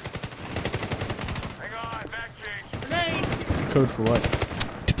code. Hang on, back change. Code for what?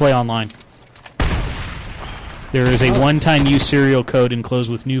 To play online. There is a one-time use serial code enclosed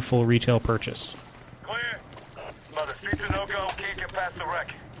with new full retail purchase. Clear. Mother, streets are no-go. Can't get past the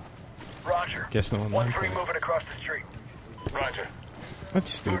wreck. Roger. Guess no one 1-3 moving across the street. Roger. That's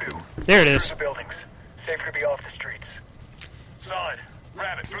stupid. Voodoo. There it is. Through the buildings. Safe to be off the streets. Solid.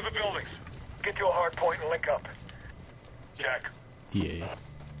 Rabbit, through the buildings. Get to a hard point and link up. Jack. Yeah.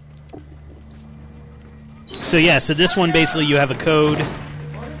 So yeah, so this one basically you have a code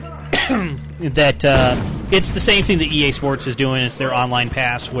that it's the same thing that EA Sports is doing. It's their online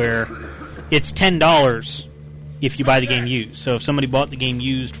pass where it's $10 if you buy the game used. So if somebody bought the game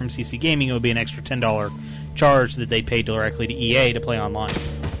used from CC Gaming, it would be an extra $10 charge that they paid directly to EA to play online.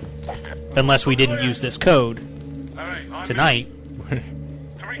 Unless we didn't use this code tonight.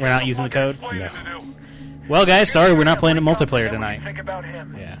 We're not using the code? No. Well, guys, sorry, we're not playing a multiplayer tonight. Think about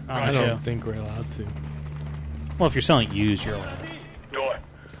him. Yeah. On I the don't show. think we're allowed to. Well, if you're selling it used, you're allowed. Door.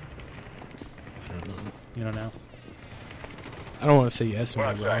 You don't know? I don't want to say yes We're or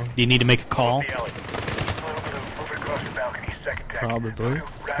outside. wrong. Do you need to make a call? The alley. Moving across the balcony. Second deck. Probably. Voodoo,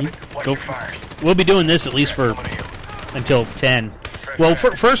 Rabbit, watch Go. your fires. We'll be doing this at least for until 10. Well,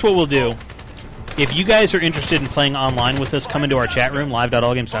 first what we'll do, if you guys are interested in playing online with us, come into our chat room,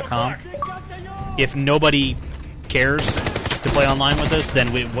 live.allgames.com. If nobody cares to play online with us, then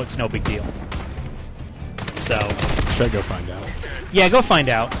what's no big deal. So, Should I go find out? yeah, go find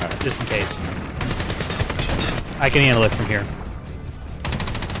out, just in case. I can handle it from here.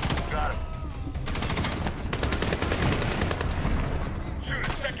 Got him. Shoot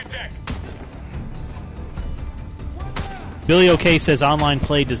it. Second deck. Billy OK says online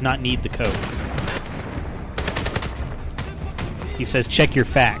play does not need the code. He says check your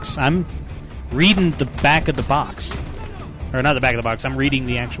facts. I'm reading the back of the box. Or not the back of the box, I'm reading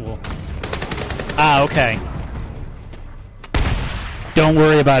the actual... Ah, okay. Don't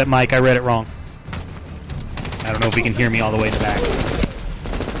worry about it, Mike, I read it wrong. I don't know if you can hear me all the way in the back.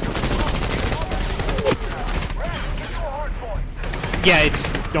 Yeah,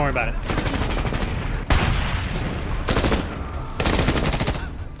 don't worry about it.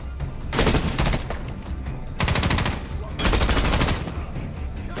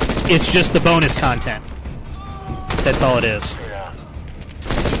 It's just the bonus content. That's all it is.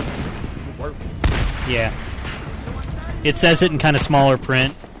 Yeah. It says it in kind of smaller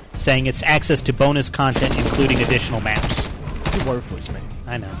print, saying it's access to bonus content, including additional maps. You're worthless, man.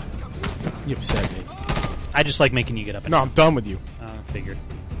 I know. You upset me. I just like making you get up. No, I'm done with you. Figured.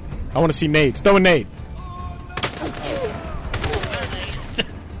 I want to see nades. Throw a nade.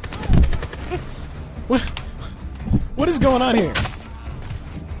 What is going on here?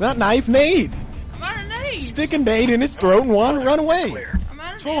 Not knife, nade. I'm out of nades. Stick a nade in its throat and run away. I'm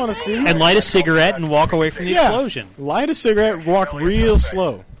out That's of what I want to see. And light a cigarette and walk away from the explosion. Light a cigarette, walk real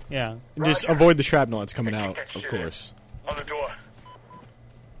slow. Yeah. And just avoid the shrapnel that's coming out, of course. On the door.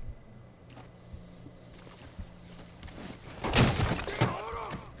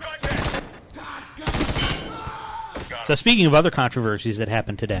 So speaking of other controversies that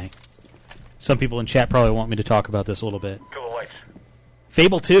happened today, some people in chat probably want me to talk about this a little bit. Kill the lights.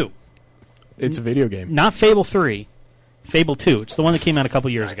 Fable 2. It's a video game. Not Fable 3. Fable 2. It's the one that came out a couple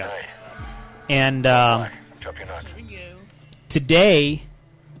years ago. And today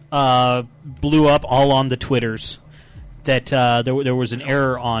blew up all on the Twitters that there was an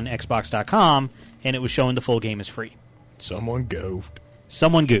error on Xbox.com, and it was showing the full game is free. Someone goofed.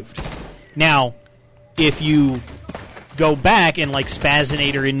 Now, if you go back and like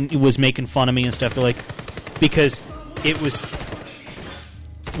Spazinator was making fun of me and stuff, like because it was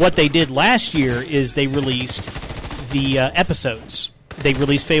what they did last year is they released the episodes. They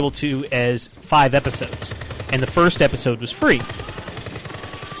released Fable 2 as 5 episodes, and the first episode was free.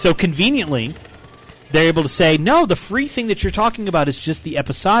 So conveniently, they're able to say, no, the free thing that you're talking about is just the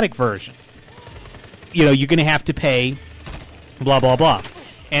episodic version. You know, you're going to have to pay blah, blah, blah.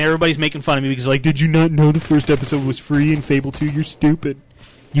 And everybody's making fun of me because like, did you not know the first episode was free in Fable 2? You're stupid.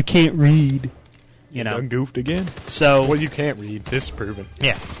 You can't read. You know, done goofed again. So, well, you can't read. Disproven.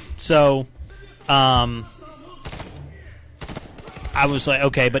 Yeah. So, I was like,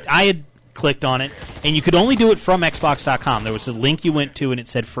 okay, but I had clicked on it, and you could only do it from Xbox.com. There was a link you went to, and it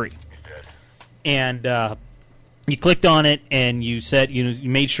said free. And you clicked on it, and you said, you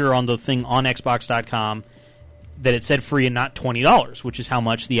made sure on the thing on Xbox.com that it said free and not $20, which is how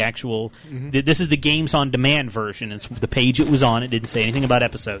much the actual. This is the Games on Demand version. It's the page it was on. It didn't say anything about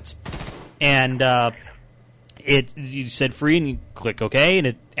episodes. And you said free, and you click OK, and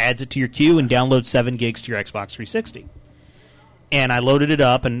it adds it to your queue and downloads 7 gigs to your Xbox 360. And I loaded it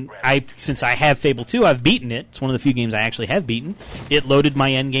up, and since I have Fable 2, I've beaten it. It's one of the few games I actually have beaten. It loaded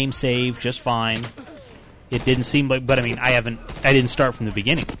my endgame save just fine. It didn't seem like, but I mean, I didn't start from the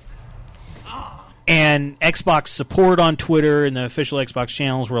beginning. And Xbox support on Twitter and the official Xbox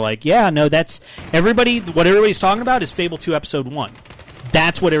channels were like, yeah, no, what everybody's talking about is Fable 2 Episode 1.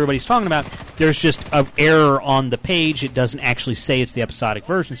 That's what everybody's talking about. There's just an error on the page. It doesn't actually say it's the episodic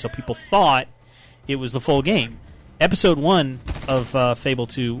version, so people thought it was the full game. Episode 1 of Fable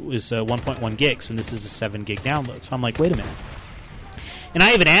 2 is 1.1 gigs, and this is a 7 gig download. So I'm like, wait a minute. And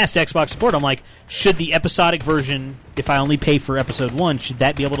I even asked Xbox support, I'm like, should the episodic version, if I only pay for Episode 1, should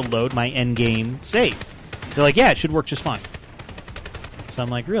that be able to load my endgame save? They're like, yeah, it should work just fine. So I'm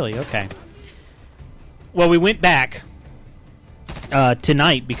like, really? Okay. Well, we went back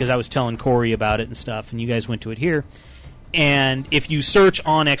tonight because I was telling Corey about it and stuff, and you guys went to it here. And if you search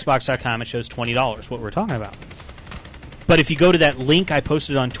on Xbox.com, it shows $20, what we're talking about. But if you go to that link I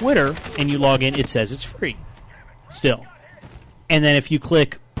posted on Twitter and you log in, it says it's free still. And then if you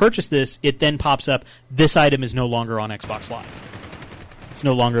click purchase this, it then pops up, this item is no longer on Xbox Live. It's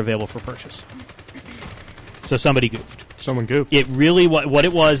no longer available for purchase. So somebody goofed. Someone goofed. It really, what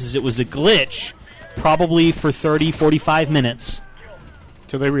it was is it was a glitch probably for 30, 45 minutes.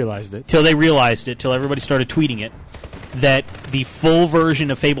 Till they realized it. Till everybody started tweeting it, that the full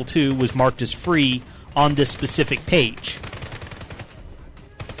version of Fable 2 was marked as free on this specific page.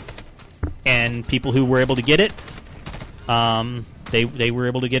 And people who were able to get it, they were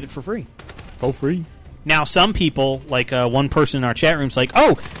able to get it for free. For free. Now, some people, like one person in our chat room, is like,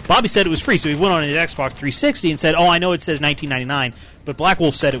 oh, Bobby said it was free, so he went on his Xbox 360 and said, oh, I know it says $19.99, but Black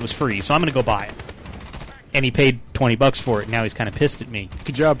Wolf said it was free, so I'm going to go buy it. And he paid $20 for it. Now he's kind of pissed at me.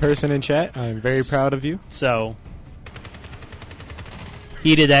 Good job, person in chat. I'm very proud of you. So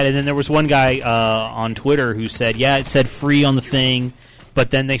he did that, and then there was one guy on Twitter who said, yeah, it said free on the thing,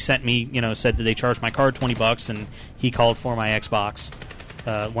 but then they sent me, said that they charged my card $20, and he called for my Xbox,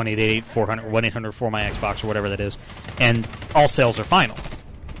 1-888-400, 1-800 for my Xbox, or whatever that is, and all sales are final.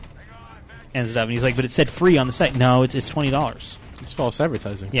 And stuff. And he's like, but it said free on the site. No, it's $20. It's false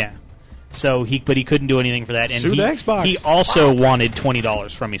advertising. Yeah. So he couldn't do anything for that, and Sue the Xbox. He also wanted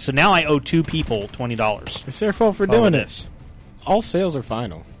 $20 from me. So now I owe 2 people $20. It's their fault for doing this. All sales are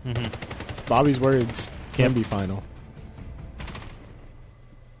final. Mm-hmm. Bobby's words can be final,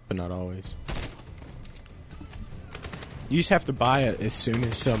 but not always. You just have to buy it as soon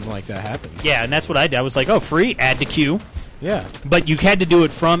as something like that happens. Yeah, and that's what I did. I was like, oh, free, add to queue. Yeah. But you had to do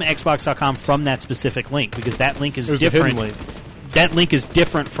it from Xbox.com from that specific link, because that link is different. Link. That link is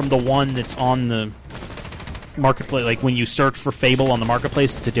different from the one that's on the marketplace. Like when you search for Fable on the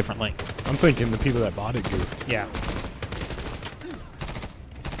marketplace, it's a different link. I'm thinking the people that bought it goofed. Yeah.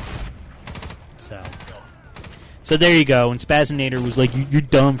 So there you go. And Spazinator was like, "You're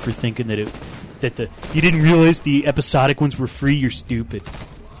dumb for thinking that you didn't realize the episodic ones were free. You're stupid."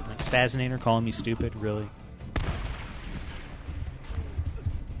 Like, Spazinator calling me stupid, really?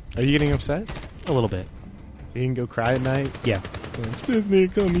 Are you getting upset? A little bit. You can go cry at night? Yeah.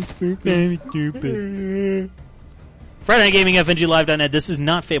 Spazinator calling me stupid. Stupid. Friday Night Gaming, FNGLive.net. This is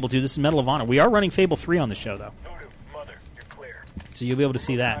not Fable 2. This is Medal of Honor. We are running Fable 3 on the show, though. Mother, you're clear. So you'll be able to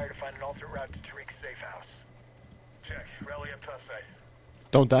see that.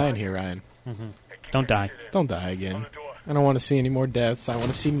 Don't die in here, Ryan. Mm-hmm. Don't die. Don't die again. I don't want to see any more deaths. I want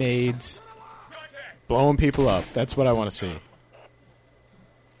to see nades blowing people up. That's what I want to see.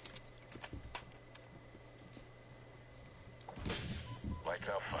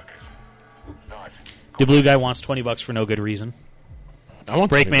 The blue guy wants $20 for no good reason. I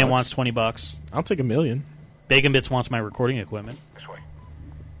want Breakman wants $20. I'll take $1 million. Bacon Bits wants my recording equipment.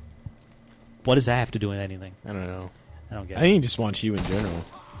 What does that have to do with anything? I don't know. I don't get I it. think he just wants you in general.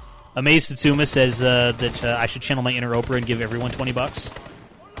 Amaze Satsuma says that I should channel my inner Oprah and give everyone $20.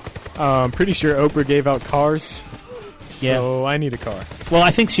 I'm pretty sure Oprah gave out cars. Yeah. So I need a car. Well,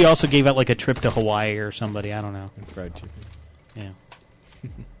 I think she also gave out like a trip to Hawaii or somebody. I don't know. And fried chicken. Yeah.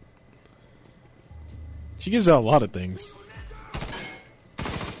 She gives out a lot of things.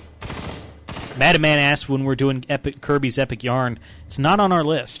 Madam Man asked when we're doing Kirby's Epic Yarn. It's not on our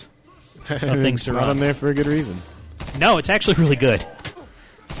list of things It's to not run. on there for a good reason. No, it's actually really good.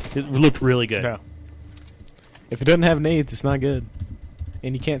 It looked really good. Yeah. If it doesn't have nades, it's not good.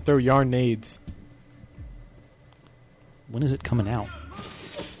 And you can't throw yarn nades. When is it coming out?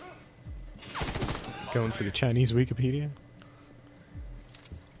 Going to the Chinese Wikipedia?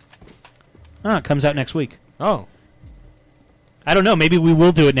 It comes out next week. Oh. I don't know. Maybe we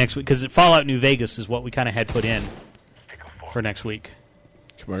will do it next week because Fallout New Vegas is what we kind of had put in for next week.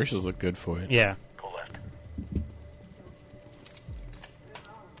 Commercials look good for it. Yeah. Go left.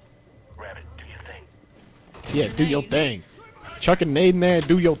 Rabbit, do your thing. Yeah, do your thing. Chuck a nade in there,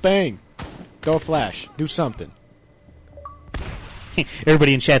 do your thing. Throw a flash. Do something.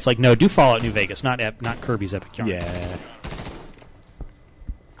 Everybody in chat's like, no, do Fallout New Vegas, not Kirby's Epic Yarn. Yeah.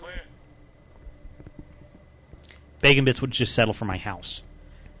 Bacon Bits would just settle for my house.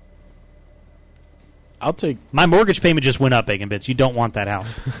 I'll take... My mortgage payment just went up, Bacon Bits. You don't want that house.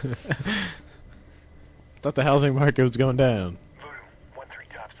 Thought the housing market was going down.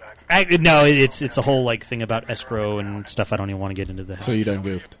 No, it's a whole like thing about escrow and stuff. I don't even want to get into that. So you done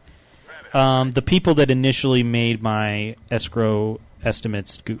goofed? The people that initially made my escrow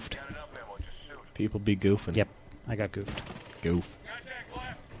estimates goofed. People be goofing. Yep, I got goofed. Goof.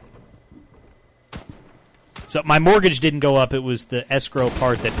 So my mortgage didn't go up. It was the escrow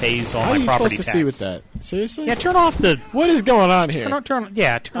part that pays all How my are you property supposed tax. to see with that? Seriously? Yeah, turn off the... What is going on here? Turn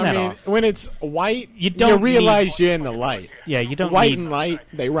that off. When it's white, You don't realize you're in the light. Yeah, you don't White need... and light,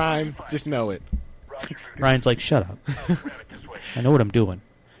 they rhyme. Just know it. Ryan's like, shut up. I know what I'm doing.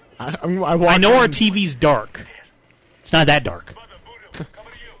 I know our TV's dark. It's not that dark.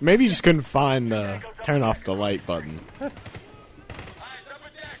 Maybe you just couldn't find the turn off the light button.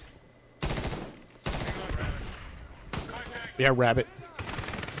 Yeah, Rabbit.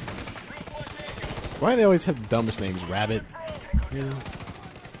 Why do they always have the dumbest names? Rabbit? Yeah.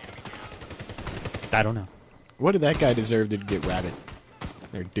 I don't know. What did that guy deserve to get Rabbit?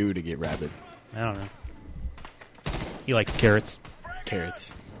 Or do to get Rabbit? I don't know. He liked carrots.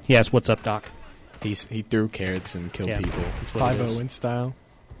 Carrots. He asked, what's up, Doc? He threw carrots and killed people. That's what it is. 5-0 in style.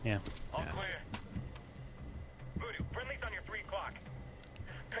 Yeah.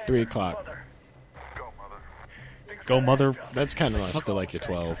 3 o'clock. Go, mother. That's kind of still like your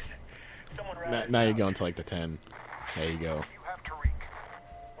 12. Now you're going to like the 10. There you go.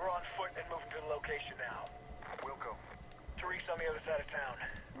 We're on foot and moving to the location now. We'll go. Tariq's on the other side of town.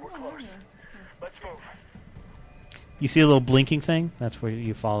 We're close. Let's move. You see a little blinking thing? That's where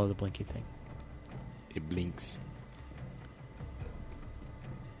you follow the blinking thing. It blinks.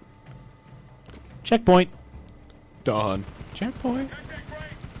 Checkpoint. Dawn. Checkpoint?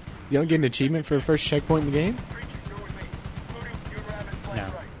 You don't get an achievement for the first checkpoint in the game?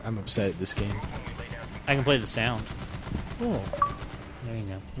 No. I'm upset at this game. I can play the sound. Oh. There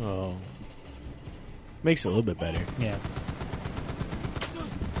you go. Oh. Makes it a little bit better. Yeah.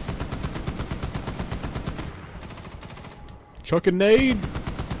 Chuck a nade!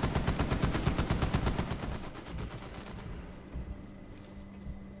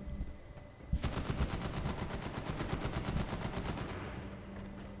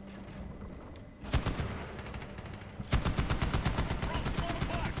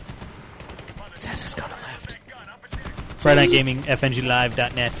 Says go to left. Friday Night Gaming,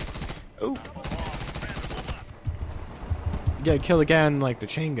 FNGLive.net. Ooh. You gotta kill the guy on, like, the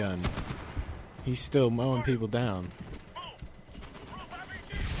chain gun. He's still mowing people down.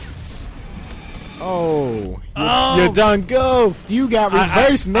 Oh. You're done goofed. You got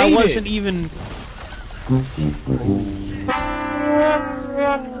reverse naded. I wasn't even...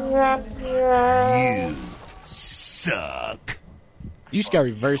 You suck. You just got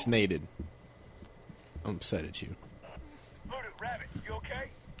reverse naded. I'm upset at you. Rabbit, you okay?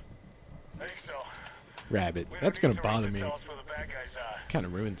 I think so. Rabbit. That's gonna bother me. Kind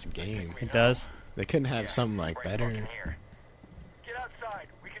of ruins the game. It does? They couldn't have something like better. Get outside.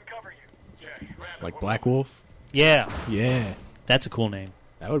 We can cover you. Like Black Wolf? Yeah. Yeah. That's a cool name.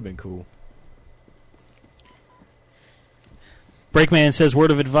 That would have been cool. Breakman says,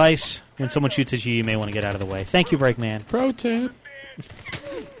 word of advice. When someone shoots at you, you may want to get out of the way. Thank you, Breakman. Pro tip.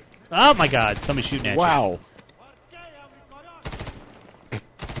 Oh, my God. Somebody's shooting at you. Wow.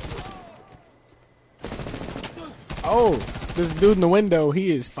 Oh, this dude in the window,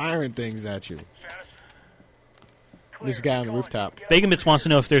 he is firing things at you. This guy on the rooftop. Begamits wants to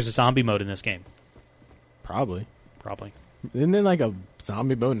know if there's a zombie mode in this game. Probably. Isn't there like a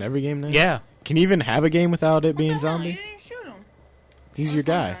zombie mode in every game now? Yeah. Can you even have a game without it being zombie? You didn't shoot him. He's your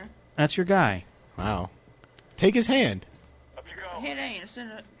guy. That's your guy. Wow. Take his hand. Hit A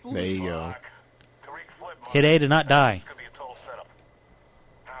instead of... There you go. Hit A to not die.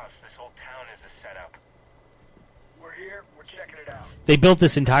 They built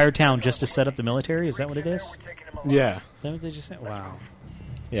this entire town just to set up the military? Is that what it is? Yeah. Is that what they just said? Wow.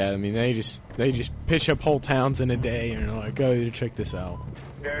 Yeah, I mean, they just pitch up whole towns in a day and they're like, oh, check this out.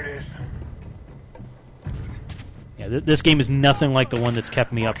 There it is. Yeah, this game is nothing like the one that's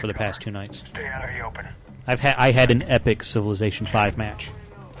kept me up for the past 2 nights. Stay out of the open. I had an epic Civilization 5 match.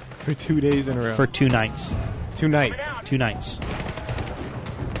 For 2 days in a row? For 2 nights. 2 nights? 2 nights.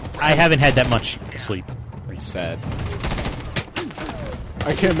 I haven't had that much sleep. Pretty sad.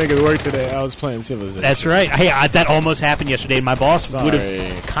 I can't make it work today. I was playing Civilization. That's right. Hey, that almost happened yesterday. My boss would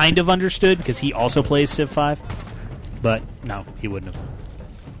have kind of understood because he also plays Civ 5. But no, he wouldn't have.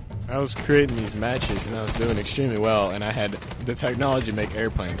 I was creating these matches and I was doing extremely well, and I had the technology to make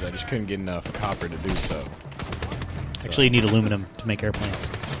airplanes. I just couldn't get enough copper to do so. Actually, you need aluminum to make airplanes.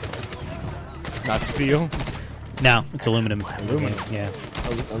 Not steel? No, it's aluminum. Aluminum? Yeah.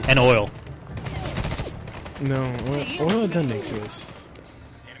 And oil. No, oil doesn't exist.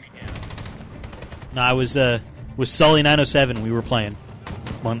 No, I was with Sully 907. We were playing.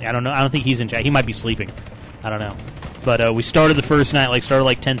 Well, I don't know. I don't think he's in chat. He might be sleeping. I don't know. But we started the first night. Started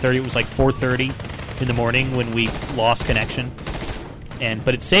like 10:30. It was like 4:30 in the morning when we lost connection.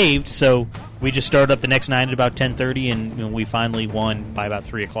 But it saved, so we just started up the next night at about 10:30, and we finally won by about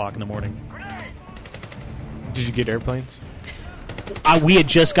 3 o'clock in the morning. Did you get airplanes? We had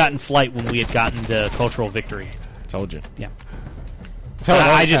just gotten flight when we had gotten the cultural victory. Told you. Yeah.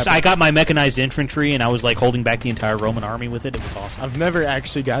 I got my mechanized infantry, and I was like holding back the entire Roman army with it. It was awesome. I've never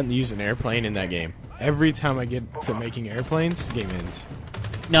actually gotten to use an airplane in that game. Every time I get to making airplanes, the game ends.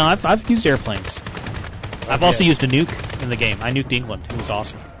 No, I've used airplanes. I've also used a nuke in the game. I nuked England. It was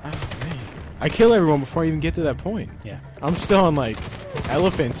awesome. Oh, man. I kill everyone before I even get to that point. Yeah. I'm still on like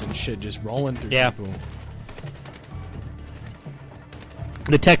elephants and shit, just rolling through people.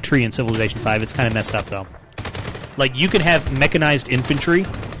 The tech tree in Civilization 5, it's kind of messed up though. Like, you can have mechanized infantry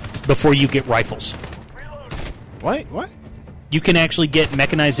before you get rifles. What? You can actually get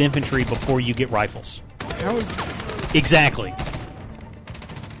mechanized infantry before you get rifles. How is that? Exactly.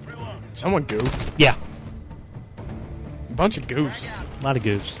 Someone goofed. Yeah. A bunch of goofs. A lot of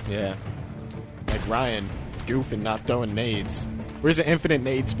goofs. Yeah. Like Ryan goofing, not throwing nades. Where's the infinite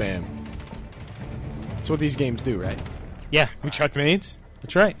nade spam? That's what these games do, right? Yeah. We chuck nades?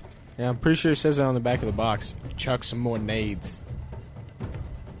 That's right. Yeah, I'm pretty sure it says that on the back of the box. Chuck some more nades.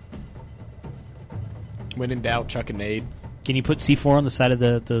 When in doubt, chuck a nade. Can you put C4 on the side of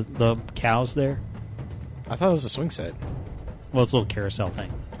the cows there? I thought it was a swing set. Well, it's a little carousel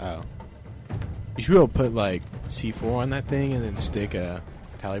thing. Oh. You should be able to put, like, C4 on that thing and then stick a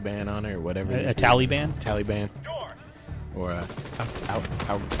Taliban on it or whatever. A Taliban? Taliban. Or a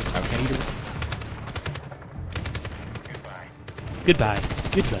Al-Qaeda. Goodbye.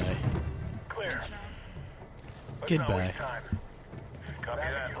 Clear. Goodbye.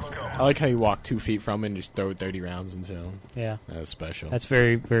 I like how you walk 2 feet from it and just throw 30 rounds into him. Yeah. That's special. That's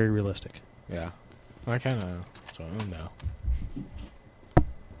very, very realistic. Yeah. I kind of don't know.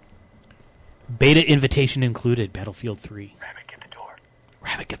 Beta invitation included, Battlefield 3. Rabbit, get the door.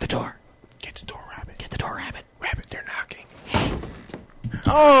 Rabbit, get the door. Get the door, Rabbit. Get the door, Rabbit. Rabbit, they're knocking.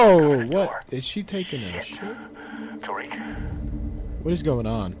 Oh, what? Is she taking a shit? Tariq. What is going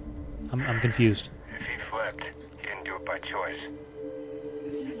on? I'm confused. If he flipped, he didn't do it by choice.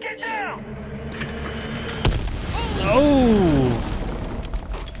 Get down! Oh!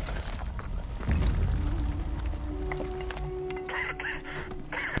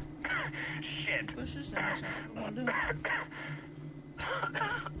 Shit. Push his ass out.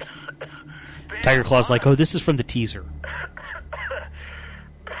 Tiger Claw's like, oh, this is from the teaser.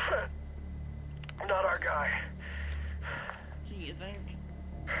 Not our guy. Do you think?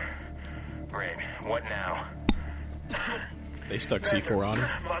 Great. What now? They stuck C4 on him.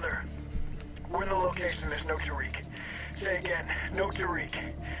 Mother, we're in the location. There's no Tariq. Say again. No Tariq.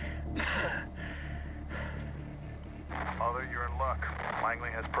 Mother, you're in luck.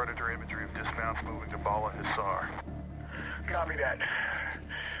 Langley has predator imagery of dismounts moving to Bala Hissar. Copy that.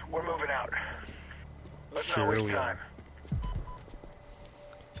 We're moving out. Let's Sure not waste we time.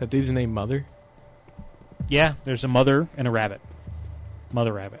 Is that dude's name Mother? Yeah, there's a mother and a rabbit.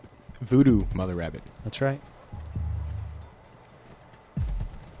 Mother rabbit. Voodoo Mother Rabbit. That's right.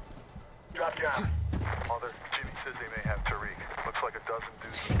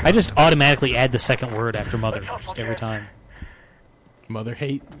 I just automatically add the second word after mother just every time. Mother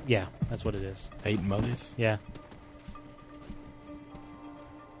hate? Yeah, that's what it is. Hate mothers? Yeah.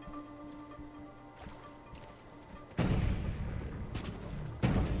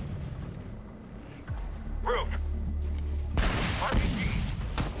 Roof. RPG.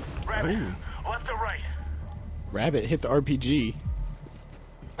 Rabbit. Ooh. Left or right? Rabbit hit the RPG.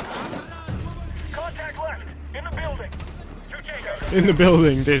 Contact left. In the building. In the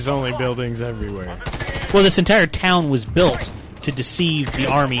building. There's only buildings everywhere. Well, this entire town was built to deceive the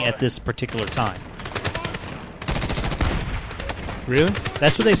army at this particular time. Really?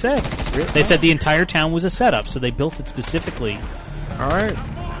 That's what they said. Really? They said the entire town was a setup, so they built it specifically. All right.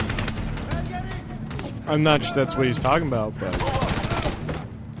 I'm not sure that's what he's talking about, but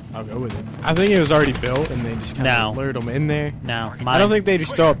I'll go with it. I think it was already built, and they just kind of lured them in there. No. I don't think they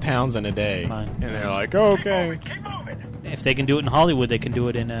just throw up towns in a day. And they're like, oh, okay. If they can do it in Hollywood, they can do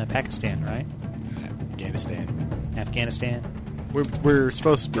it in Pakistan, right? Afghanistan. We're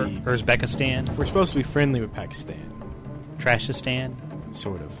supposed to be... Uzbekistan. We're supposed to be friendly with Pakistan. Trashistan.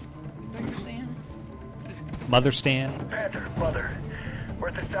 Sort of. Motherstan. Panther, Mother. We're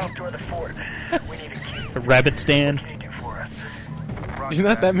at the south door of the fort. We need a key. Rabbitstan. What can you do for us? There's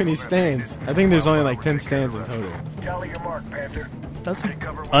not that many stands. I think there's only like 10 stands in total. Tally your mark, Panther. Doesn't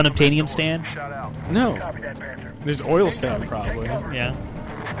Unobtainium stand? No. There's oil stand, probably. Yeah.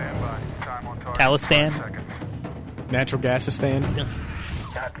 Talistan? Natural gas stand?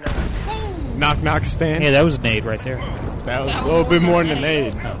 Knock knock stand? Yeah, that was a nade right there. That was a little bit more than a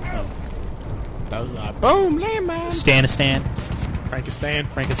nade. That was like, boom, landmine. Stanistan. Frankistan.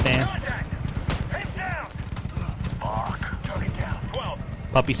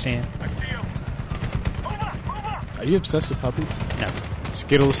 Puppy stand. Are you obsessed with puppies? No.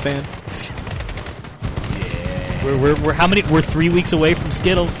 Skittles stand? We're how many? We're 3 weeks away from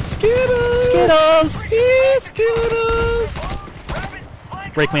Skittles. Skittles! Yeah, Skittles!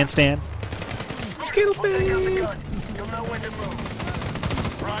 Brakeman stand. Skittles stand!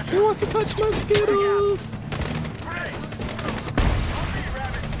 Who wants to touch my Skittles?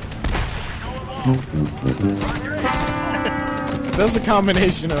 That's a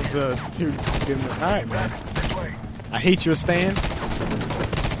combination of the two. Alright, man. I hate you a stand.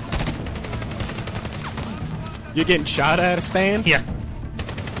 You're getting shot at a stand? Yeah.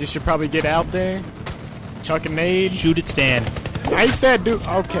 You should probably get out there. Chuck a nade. Shoot it, stand. Hate that dude.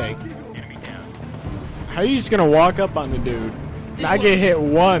 Okay. How are you just gonna walk up on the dude? And I get hit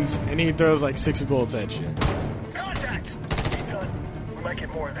once, and he throws like 60 bullets at you. Contact! We might get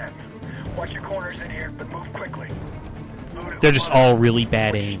more of that. Watch your corners in here, but move quickly. They're just all really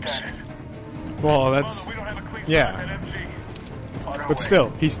bad aims. Well, that's... Yeah. But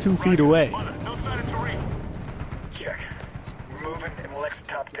still, he's 2 feet away. Check. We're moving, and we'll exit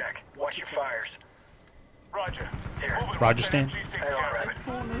top deck. Watch your fires. Roger. Here. Roger stand. Hang on,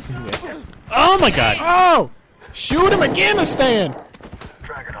 Rabbit. Oh my god! Oh! Shoot him again, a stand!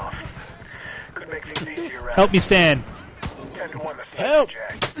 Drag it off. Could make things easier, Rabbit. Help me stand. 10-1 the Help!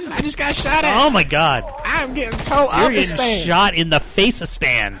 Jack. I just got shot at! Oh my god! I'm getting towed You're up a getting stand! shot in the face of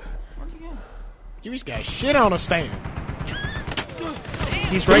stand. You just got shit on a stand.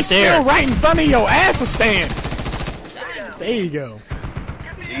 He's right He's there. still right in front of your ass, a stand. There you go.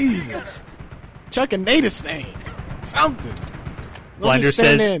 Jesus. Chuck a nade a stand. Something. Blinder just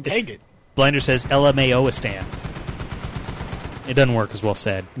stand says there and take it. Blinder says LMAO a stand. It doesn't work as well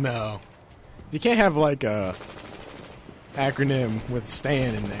said. No. You can't have like a acronym with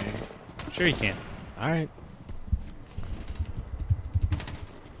stand in there. Sure you can. Alright.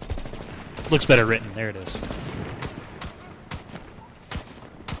 Looks better written. There it is.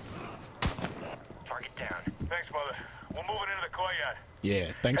 Target down. Thanks, Mother. We're moving into the courtyard.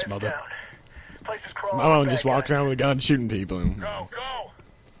 Yeah, thanks, Mother. Down. Place is crawling. My mom just walked around with a gun shooting people. Go, go!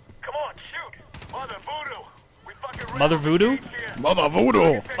 Come on, shoot! Mother Voodoo! We fucking Mother Voodoo? Mother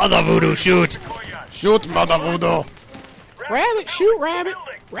Voodoo! Mother Voodoo, shoot! Shoot, Mother Voodoo! Rabbit, shoot, Rabbit!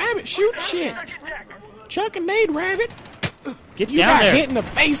 Rabbit, shoot shit! Chuck a nade, Rabbit! Get You down got there. hit in the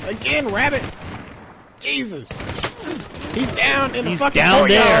face again, Rabbit! Jesus! He's down in the He's fucking down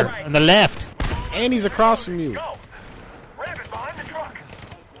courtyard. there on the left. And he's across from you. Rabbit behind the truck!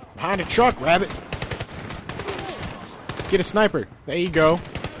 Behind the truck, Rabbit. Get a sniper. There you go.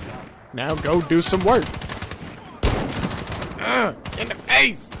 Now go do some work. In the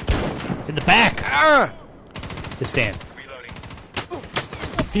face. In the back. The stand.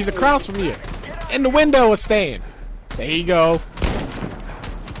 He's across from you. In the window, a stand. There you go.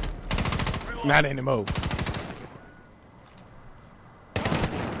 Not anymore.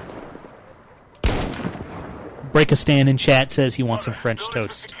 Break a Stand in chat says he wants some French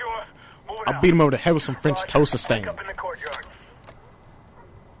toast. I'll beat him over the head with some French toast stand.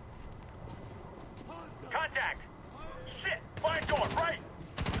 Contact! Shit! Blind door, right!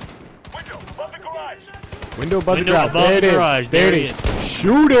 Window, above the garage! Window above the garage. There it is. Garage. There it is.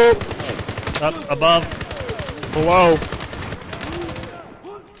 Shoot it! Up, above. Below.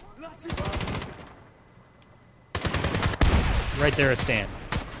 Right there, a stand.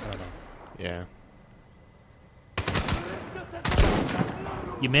 Yeah.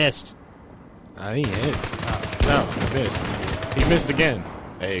 You missed. I didn't hit. No, I missed. He missed again.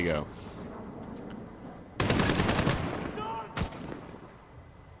 There you go.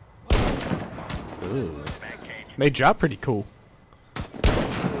 Ooh. They drop pretty cool.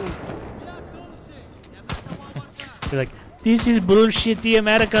 You're like, this is bullshit, the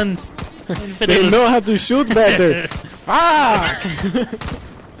Americans. They know how to shoot better. Fuck!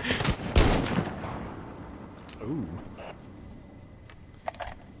 Ooh.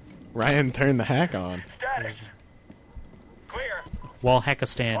 Ryan turned the hack on. Status. Clear. Wall hack a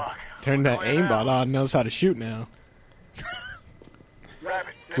stand. Turned that aimbot on, knows how to shoot now.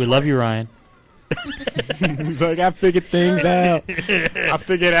 We love you, Ryan. He's like, I figured things out. I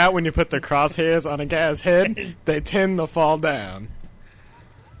figured out when you put the crosshairs on a guy's head, they tend to fall down.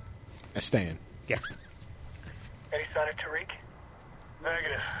 I stand. Yeah. Any sign of Tariq?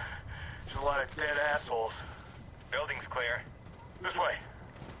 Negative. There's a lot of dead assholes. Building's clear. This way.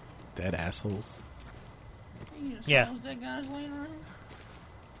 Dead assholes? Yeah. That guy's laying around.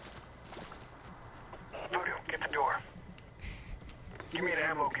 Voodoo, get the door. Give me an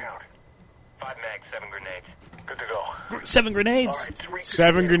ammo count. 5 mags, 7 grenades. Good to go. 7 grenades. Right,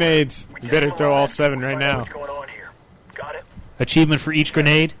 7 grenades. You better throw all 7 right now. What's going on here? Got it? Achievement for each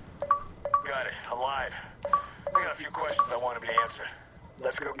grenade. Got it. Alive. I got a few questions I want him to answer.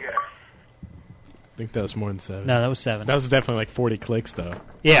 Let's go get him. I think that was more than 7. No, that was 7. That was definitely like 40 clicks, though.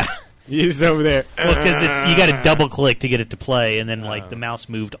 Yeah. He's over there. Well, because you got to double click to get it to play, and then like the mouse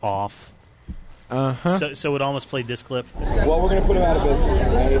moved off. So it almost played this clip. Well, we're going to put him out of business.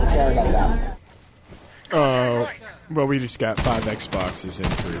 Sorry about that. Oh, well, we just got 5 Xboxes in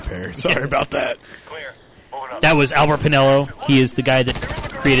for repair. Sorry about that. That was Albert Pinello. He is the guy that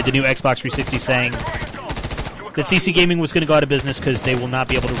created the new Xbox 360, saying that CC Gaming was going to go out of business because they will not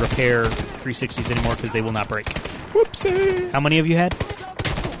be able to repair 360s anymore because they will not break. Whoopsie. How many have you had?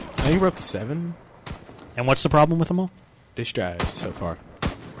 I think we're up to 7. And what's the problem with them all? Disk drives so far.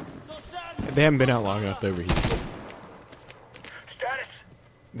 They haven't been out long enough to overheat.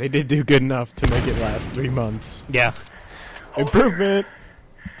 They did do good enough to make it last 3 months. Yeah. Improvement.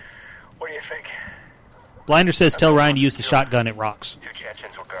 What do you think? Blinder says tell Ryan to use the shotgun, it rocks. 2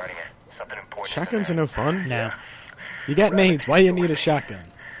 Chechens were guarding it. Something important. Shotguns are no fun. No. You got nades. Why you need a shotgun?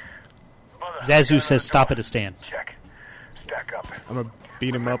 Zazu says stop at a stand. Check. Stack up. I'm going to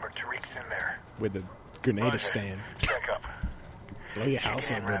beat him up Tariq's in there. with a grenade stand. Check up. Blow your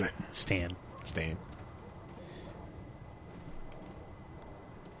house up with it. Stand. Stand.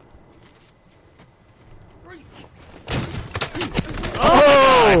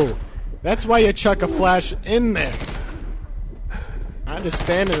 Oh! That's why you chuck a flash in there. I just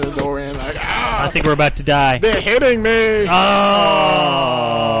stand in the door and like, ah! I think we're about to die. They're hitting me! You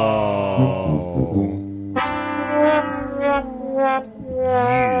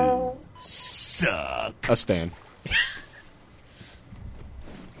suck. A stand.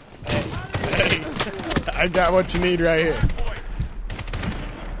 I got what you need right here.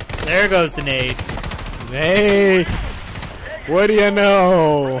 There goes the nade. Hey! What do you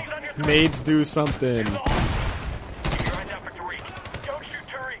know? Nades do something.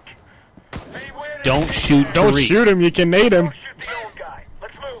 Don't shoot Tariq. Don't shoot him, you can nade him.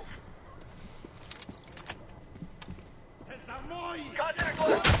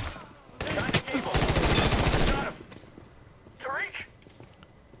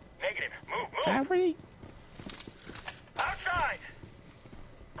 Tariq? Outside!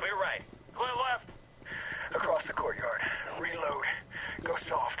 Clear right. Clear left. Across the courtyard. Reload. Go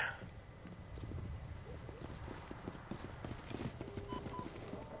soft.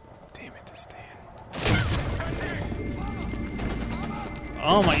 Damn it, this stand.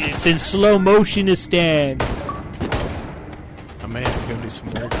 Oh my, it's in slow motion to stand. I may have to go do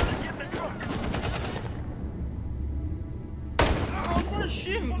some work. I was going to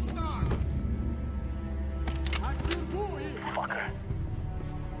shoot.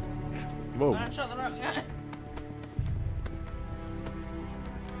 Whoa. I shot the right guy.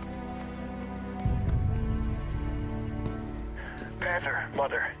 Panther,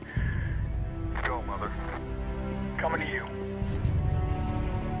 Mother. Go, Mother. Coming to you.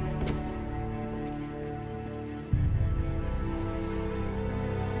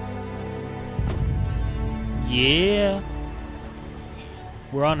 Yeah.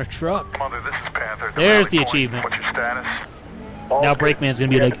 We're on a truck. Mother, this is Panther. There's the achievement. What's your status? Now Brakeman's going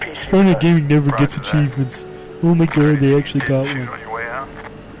to be like, Funny Gaming never gets achievements. Oh my god, they actually got one.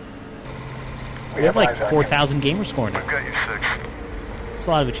 We have like 4,000 gamer score now. We've got you 6. That's a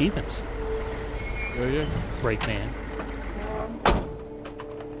lot of achievements. Oh, yeah. Brakeman.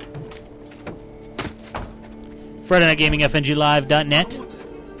 Friday Night Gaming, FNGLive.net.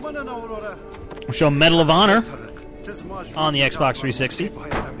 We'll show Medal of Honor on the Xbox 360.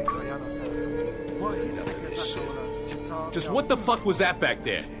 Just what the fuck was that back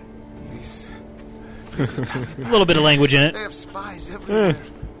there? A little bit of language in it. They have spies everywhere.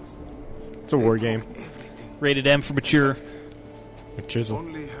 It's a war game. Rated M for mature. With chisel.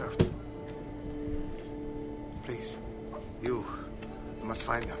 Only hurt. Please, you must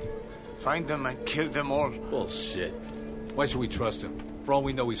find them. Find them and kill them all. Bullshit. Why should we trust him? For all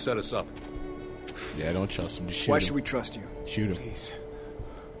we know, he set us up. Yeah, don't trust him. Just shoot Why him. should we trust you? Shoot him. Please.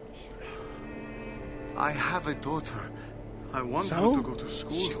 I have a daughter. I want her to go to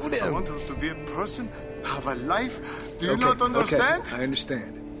school. Shoot him. I want her to be a person, have a life. Do you not understand? Okay, I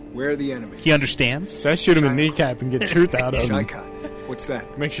understand. Where are the enemies? He understands. So I shoot him in the kneecap and get truth out of him. Shy-Cut. What's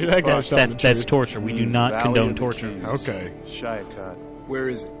that? Make sure that guy's telling the truth. That's torture. We do not condone torture. Okay. Shy-Cut. Where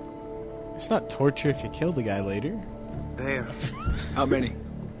is it? It's not torture if you kill the guy later. There. How many?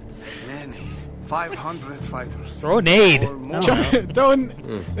 Many. 500 fighters. Throw a nade. Or more.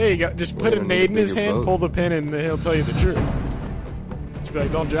 There you go. Just put a nade in his hand, pull the pin, and he'll tell you the truth. Just be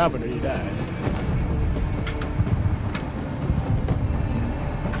like, don't drop it or you die.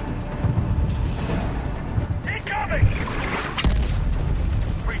 Incoming!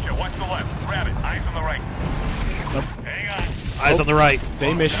 Preacher, watch the left. Grab it. Eyes on the right. Nope. Hang on. Eyes on the right.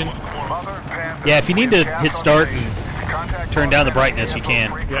 Day mission. Yeah, if you need to hit start and turn down the brightness, you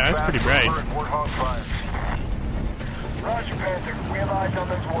can. Yeah, that's pretty bright. Roger, Panther. We have eyes on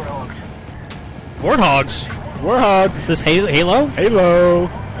those warthogs. Warthogs? Warthog. Is this Halo? Halo.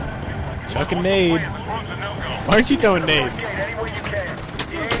 Chuck a nade. Why aren't you throwing nades?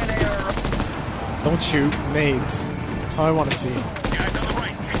 Don't shoot. Nades. That's all I want to see. Guys on the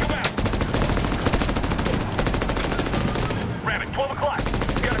right. Take them out. Grab it. 12 o'clock.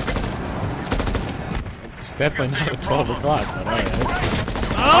 It's definitely not at 12 o'clock, but alright.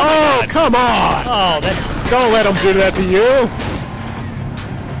 Oh, come on! Oh, that's... Don't let him do that to you!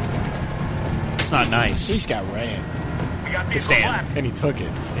 It's not nice. He just got rammed. To stand. And he took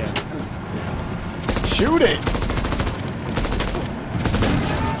it. Yeah. Shoot it!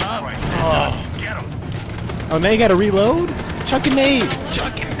 Oh. Oh, now you gotta reload? Chuck a nade!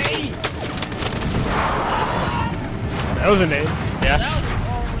 Chuck a nade! That was a nade. Yeah.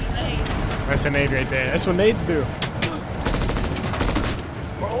 That's a nade right there. That's what nades do.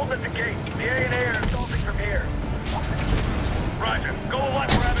 We're holding at the gate. The A&A are assaulting from here. Roger. Go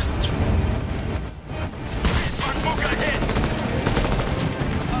left, Rabbit. Our got hit.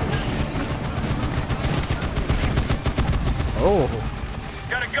 Oh.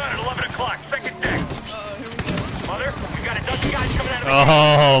 Got a gun at 11 o'clock. Second deck. Mother, we got a dozen guys coming out of the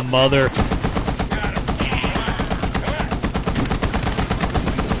Oh, mother.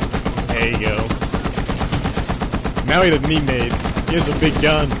 There you go. Now he doesn't need nades. He has a big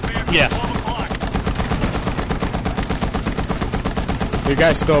gun. Yeah. Your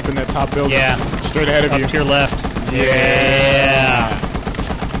guy's still up in that top building. Yeah. Straight ahead of you. Up to your left. Yeah.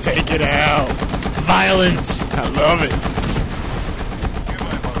 Take it out. Violence. I love it.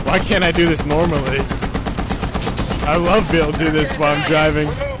 Why can't I do this normally? I love being able to do this while I'm driving.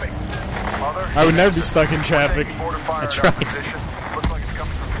 I would never be stuck in traffic. That's right.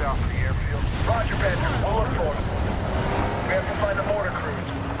 Roger, Panther. We'll look for him. We have to find the mortar crews.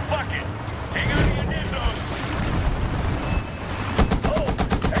 Fuck it. Hang on to your nizos. Oh,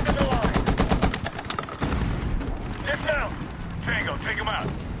 end of the line. Dismount. Tango, take him out.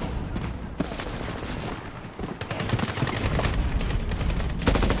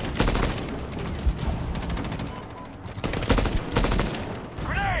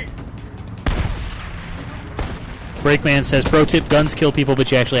 Brakeman says, pro tip, guns kill people,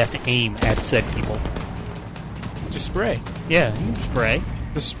 but you actually have to aim at said people. Just spray. Yeah, you can spray.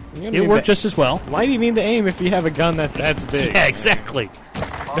 It worked just as well. Why do you need to aim if you have a gun that's big? Yeah, exactly.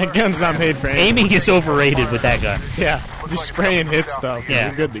 That gun's not made for aiming. Aiming is overrated with that gun. Yeah, just spray and hit stuff. Yeah.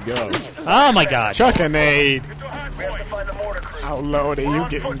 You're good to go. Oh my god. Chuck a nade. We have to find the mortar crews. How low are you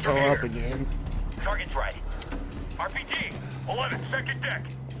getting towed up again? Target's right. RPG, 11, second deck.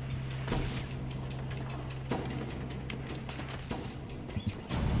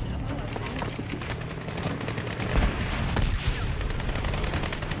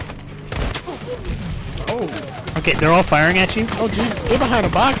 Oh. Okay, they're all firing at you? Oh, jeez. They're behind a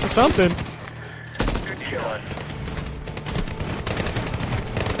box or something. Good killing.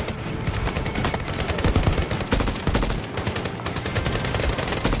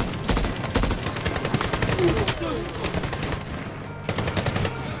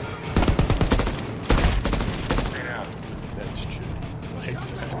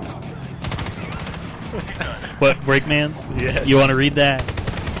 What, Breakmans? Yes. You want to read that?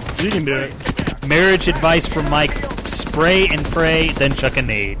 You can do it. Marriage advice from Mike. Spray and pray, then chuck a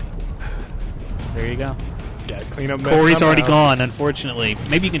nade. There you go. Gotta clean up. Corey's already gone, unfortunately.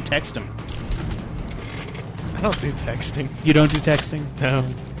 Maybe you can text him. I don't do texting. You don't do texting? No.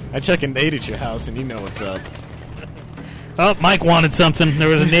 I chuck a nade at your house and you know what's up. Oh, Mike wanted something. There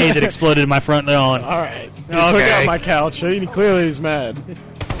was a nade that exploded in my front lawn. All right. He Okay. took out my couch. Clearly he's mad.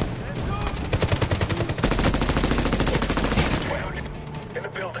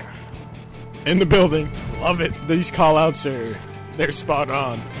 In the building. Love it. These call-outs they're spot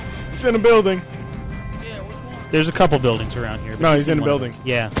on. He's in a building. There's a couple buildings around here. No, he's in a building.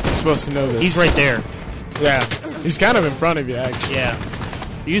 Yeah. You're supposed to know this. He's right there. Yeah. He's kind of in front of you, actually. Yeah.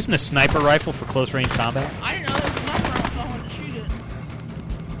 You're using a sniper rifle for close-range combat? I didn't know there was a sniper rifle, so I wanted to shoot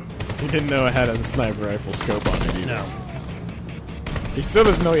it. He didn't know it had a sniper rifle scope on it either. No. He still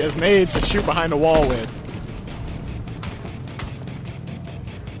doesn't know he has nades to shoot behind a wall with.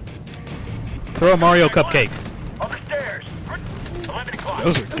 Throw a Mario cupcake.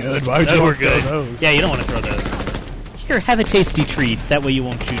 Those are good. Why would you want to throw those? Yeah, you don't want to throw those. Here, have a tasty treat. That way you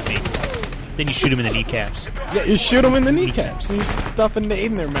won't shoot me. Then you shoot him in the kneecaps. Yeah, you shoot them in the kneecaps, and you stuff a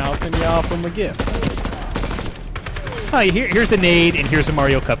nade in their mouth, and you offer them a gift. Oh, here's a nade, and here's a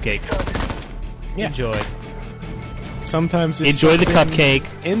Mario cupcake. Yeah. Enjoy. Sometimes just enjoy the cupcake.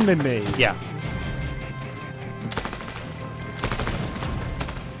 In the nade. Yeah.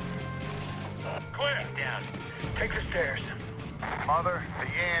 Clear. Down. Take the stairs. Mother, the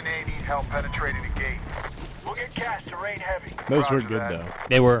ENA need help penetrating the gate. We'll get gas to rain heavy. Those were good, though.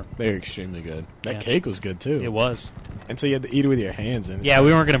 They were. They were extremely good. That cake was good, too. It was. Until you had to eat it with your hands. And yeah,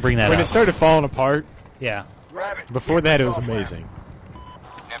 we weren't going to bring that when up. When it started falling apart. Yeah. Before that, it was amazing.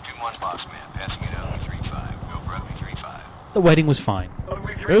 Neptune 1 Boxman, passing it out 3-5. Go for up 3-5. The wedding was fine.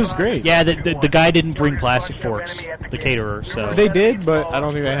 It was great. Yeah, the guy didn't bring plastic forks, the caterer. So they did, but I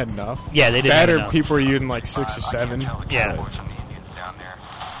don't think they had enough. Yeah, they didn't. That have or enough. people were using like 6 or 7. Yeah.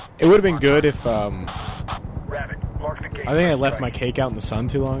 It would have been good if I think I left my cake out in the sun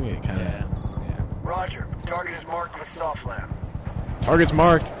too long. It kind of. Yeah. Roger. Target is marked with soft lamp. Target's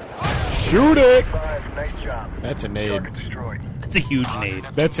marked. Shoot it. Nice job. That's a nade. That's a huge nade.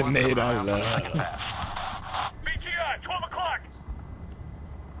 That's a nade I love. BTI, 12 o'clock.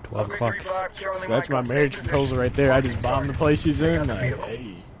 12 o'clock. So that's my marriage proposal right there. I just bombed the place she's in. Like,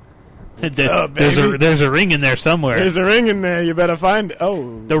 hey. There's a ring in there somewhere. There's a ring in there. You better find it.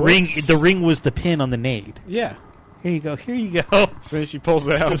 Oh, the ring was the pin on the nade. Yeah. Here you go. Here you go. So she pulls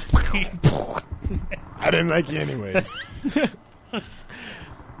it out. I didn't like you anyways.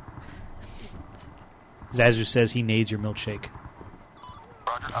 Zazu says he nades your milkshake.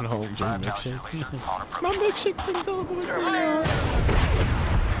 No, Jimmy milkshake. My milkshake brings all the boys right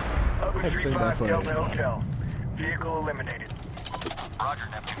I'd say that for you. Vehicle eliminated.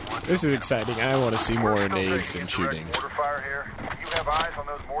 This is exciting. I want to see more nades and shooting. Mortar fire here. You have eyes on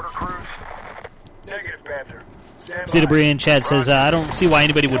those mortar crews? Negative, Panther. Zitabrian Chad says, I don't see why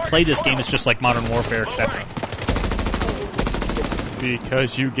anybody would play this game. It's just like Modern Warfare, etc.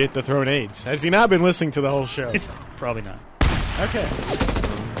 Because you get to throw nades. Has he not been listening to the whole show? Probably not. Okay.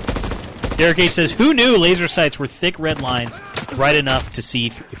 Derek H says, who knew laser sights were thick red lines bright enough to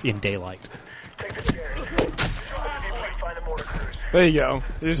see in daylight? There you go.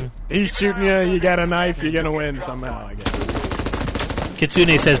 He's shooting you. You got a knife. You're going to win somehow, I guess.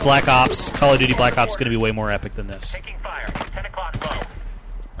 Kitsune says Black Ops, Call of Duty Black Ops is going to be way more epic than this. I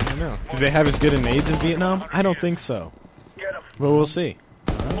don't know. Did they have as good a nades in Vietnam? I don't think so. But we'll see.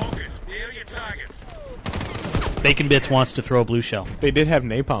 Bacon Bits wants to throw a blue shell. They did have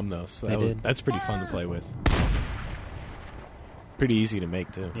napalm, though, so did. That's pretty fun to play with. Pretty easy to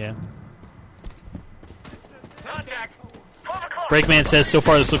make, too. Yeah. Breakman says, so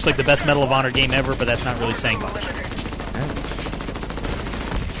far this looks like the best Medal of Honor game ever, but that's not really saying much.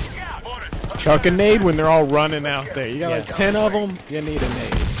 Chuck a nade when they're all running out there. You got like 10 of them, you need a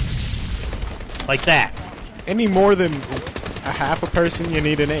nade. Like that. Any more than a half a person, you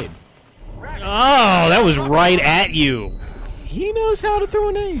need a nade. Oh, that was right at you. He knows how to throw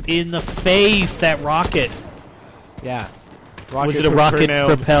a nade. In the face, that rocket. Yeah. Was it a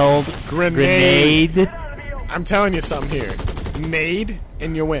rocket-propelled grenade? I'm telling you something here. Nade,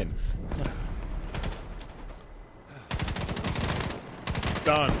 and you win.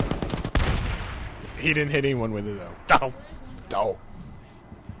 Done. He didn't hit anyone with it, though. Oh.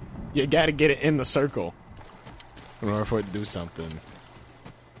 You gotta get it in the circle in order for it to do something.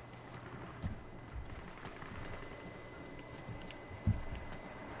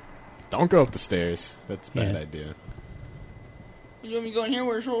 Don't go up the stairs. That's a bad idea. You want me to go in here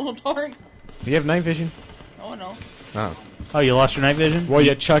where it's a little dark? Do you have night vision? Oh, no. Oh, you lost your night vision? Well,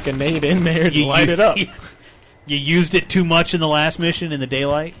 you chuck a nade in there to light it up. You used it too much in the last mission in the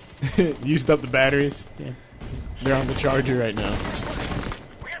daylight? Used up the batteries? Yeah. They're on the charger right now.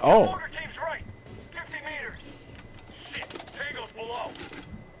 Oh.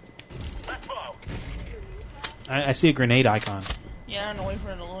 I see a grenade icon. Yeah, I'm gonna wait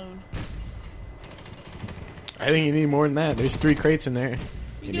for it to load. I think you need more than that. There's 3 crates in there.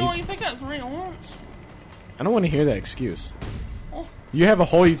 You can only pick up 3 at once. I don't want to hear that excuse. Oh. You have a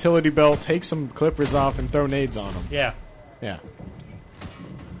whole utility belt, take some clippers off, and throw nades on them. Yeah. Yeah.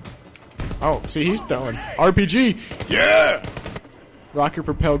 Oh, see, he's throwing RPG. Yeah!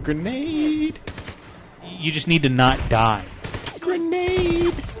 Rocket-propelled grenade. You just need to not die.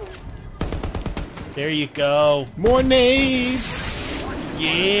 Grenade. There you go. More nades.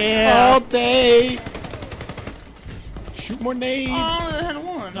 Yeah. All day. Shoot more nades. Oh, I had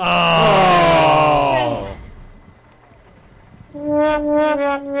one. Oh.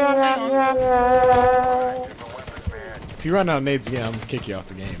 If you run out of nades again, I'm going to kick you off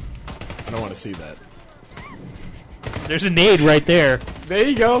the game. I don't want to see that. There's a nade right there. There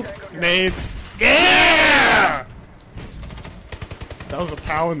you go. Nades. Yeah! That was a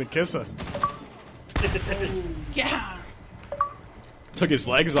pow in the kisser. Yeah. Took his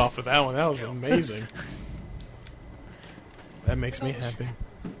legs off with that one. That was amazing. That makes me happy.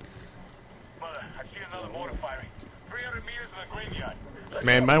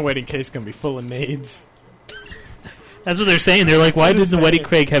 Man, my wedding cake is going to be full of nades. That's what they're saying. They're like, why didn't the wedding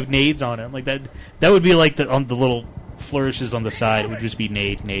cake have nades on it? Like that would be like on the little flourishes on the side. It would just be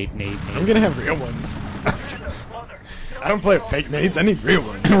nade. I'm going to have real ones. I don't play with fake nades. I need real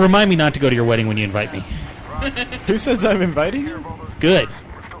ones. Remind me not to go to your wedding when you invite me. Who says I'm inviting you? Good.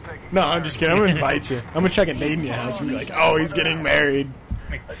 No, I'm just kidding. I'm going to invite you. I'm going to check a nade in your house and be like, oh, he's getting married.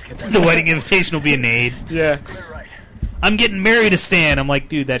 The wedding invitation will be a nade. Yeah. I'm getting married to Stan. I'm like,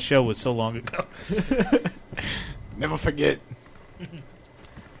 dude, that show was so long ago. Never forget.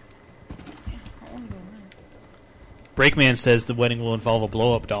 Breakman says the wedding will involve a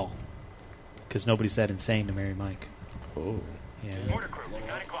blow-up doll. Because nobody's that insane to marry Mike. Oh. Yeah.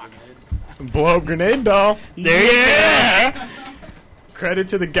 Blow-up grenade doll. There you go. Credit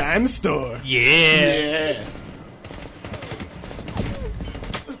to the guy in the store. Yeah.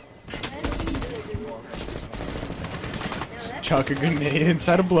 Chuck a grenade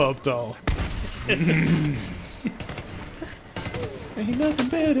inside a blow-up doll. Ain't nothing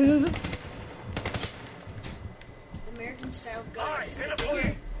better. American style guns. The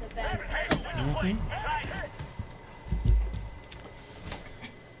bigger, the better.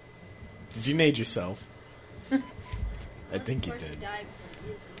 Did you nade yourself? I think you did.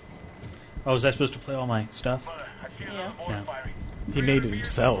 Oh, was I supposed to play all my stuff? Yeah. He naded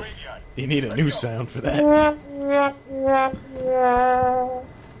himself. You need a new sound for that.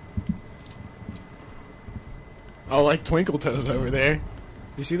 Oh, like Twinkle Toes over there.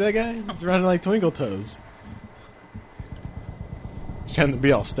 You see that guy? He's running like Twinkle Toes. He's trying to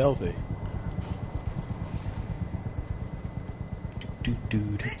be all stealthy.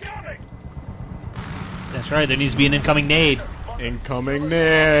 That's right, there needs to be an incoming nade. Incoming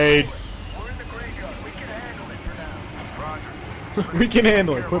nade. We can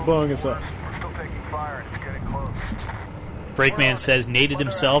handle it. Quit blowing us up. Breakman says naded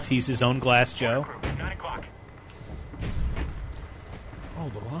himself. He's his own Glass Joe. Oh,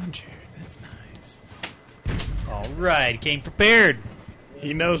 the lawn chair. That's nice. All right, came prepared.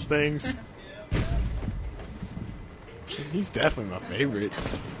 He knows things. He's definitely my favorite.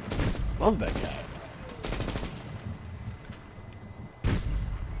 Love that guy.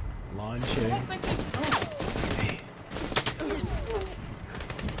 Lawn chair.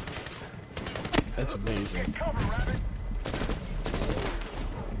 That's amazing.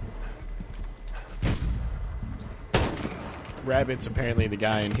 Rabbit's apparently the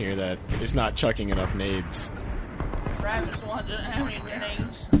guy in here that is not chucking enough nades. Rabbit's the one that doesn't have any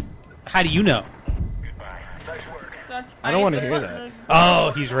grenades. How do you know? I don't want to hear that.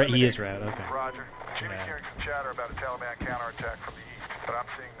 Oh, he's right. He is right. Okay. Roger. Jimmy's hearing some chatter about a Taliban counterattack from the east, but I'm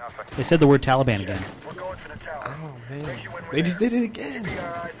seeing nothing. They said the word Taliban again. We're going for the tower. Oh, man. They just did it again.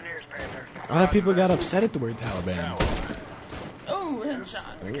 A lot of people got upset at the word Taliban. Oh,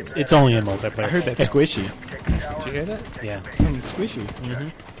 headshot. It's only in multiplayer. I heard that squishy. Did you hear that? Yeah. Squishy. Mm-hmm.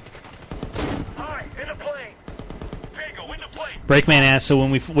 Breakman asks, so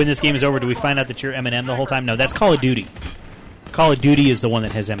when this game is over, do we find out that you're Eminem the whole time? No, that's Call of Duty. Call of Duty is the one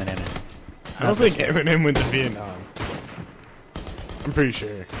that has Eminem in it. I don't think Eminem went to Vietnam. I'm pretty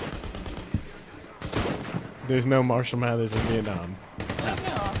sure. There's no Marshall Mathers in Vietnam. No.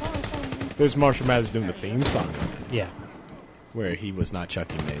 There's Marshall Mathers doing the theme song. Yeah. Where he was not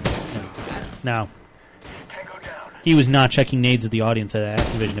chucking nades. No. He was not chucking nades at the audience at the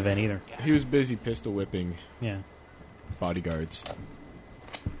Activision event either. He was busy pistol whipping. Yeah. Bodyguards.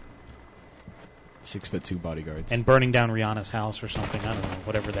 6'2" bodyguards. And burning down Rihanna's house or something. I don't know.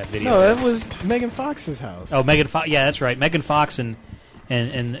 Whatever that video No, is. that was Megan Fox's house. Oh, Megan Fox. Yeah, that's right. Megan Fox and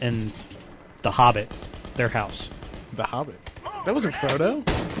The Hobbit. Their house. The Hobbit? That wasn't Frodo?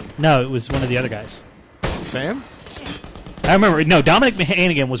 No, it was one of the other guys. Sam? I remember. No, Dominic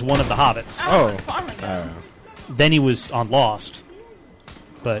Hannigan was one of the Hobbits. Oh. Then he was on Lost.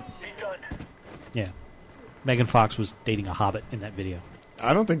 But, yeah. Megan Fox was dating a Hobbit in that video.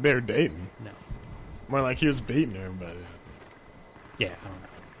 I don't think they were dating. No. More like he was beating her, but... Yeah, I don't know.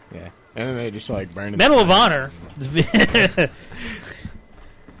 Yeah. And then they just, like, burned Medal of Honor.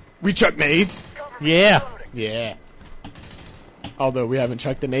 We chuck nades? Yeah. Yeah. Although we haven't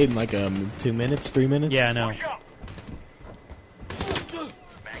chucked a nade in, like, 2 minutes, 3 minutes? Yeah, I know.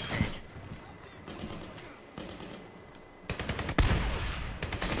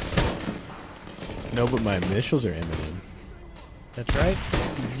 No, but my initials are Eminem. That's right.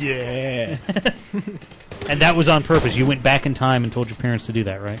 Yeah. And that was on purpose. You went back in time and told your parents to do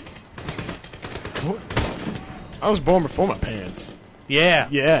that, right? What? I was born before my parents. Yeah.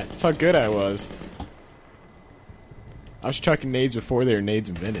 Yeah, that's how good I was. I was chucking nades before they were nades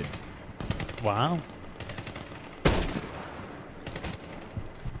invented. Wow.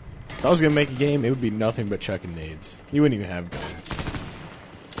 If I was going to make a game, it would be nothing but chucking nades. You wouldn't even have guns.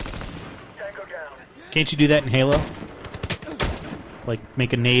 Can't you do that in Halo? Like,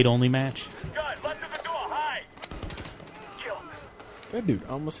 make a nade-only match? That dude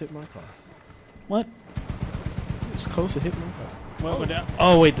almost hit my car. What? It was close to hitting my car.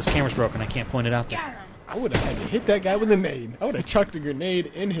 Oh, wait, this camera's broken. I can't point it out there. I would have had to hit that guy with a nade. I would have chucked a grenade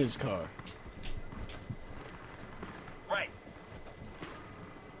in his car. Right.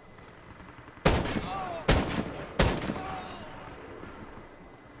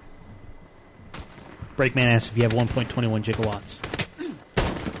 Breakman asks if you have 1.21 gigawatts.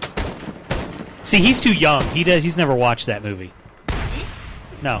 See, he's too young. He's never watched that movie.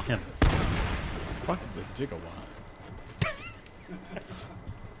 No, him. Fuck the gigawatt.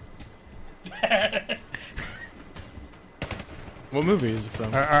 What movie is it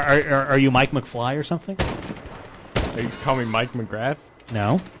from? Are you Mike McFly or something? Are you calling me Mike McGrath?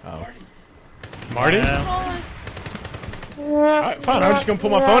 No. Oh. Marty? Alright, fine, I'm just going to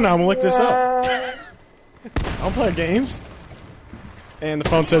pull my phone out and look this up. I don't play games. And the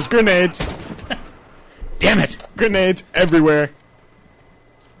phone says grenades. Damn it! Grenades everywhere.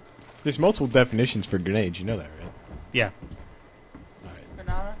 There's multiple definitions for grenades, you know that, right? Yeah.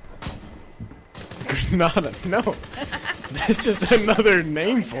 Granada? Granada, no. That's just another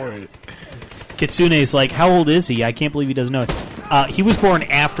name for it. Kitsune's like, how old is he? I can't believe he doesn't know it. He was born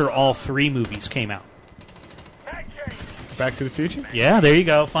after all 3 movies came out. Back to the Future? Yeah, there you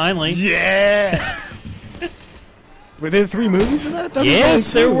go, finally. Yeah! Were there 3 movies in that?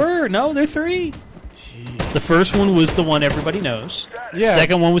 Yes, there were. No, there are 3. The first one was the one everybody knows. Yeah.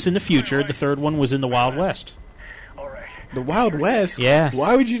 Second one was in the future. The third one was in the Wild West. The Wild West? Yeah.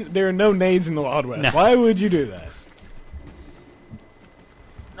 Why would you... There are no nades in the Wild West. No. Why would you do that?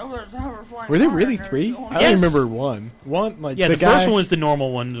 Were there really 3? I don't remember one. Like yeah, the first one was the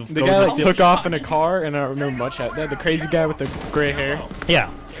normal one. The guy that took off in a car, and I don't remember much of that. The crazy guy with the gray hair. Yeah.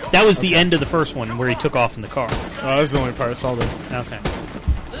 That was the end of the first one, where he took off in the car. Oh, that's the only part I saw. Okay. Didn't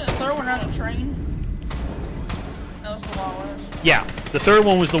the third one on the train? That was the Wild West. Yeah. The third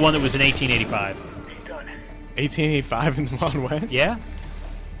one was the one that was in 1885. 1885 in the Wild West? Yeah.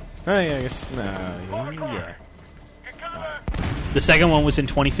 Oh, yeah, I guess. No, yeah. The second one was in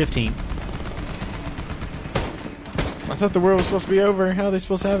 2015. I thought the world was supposed to be over. How are they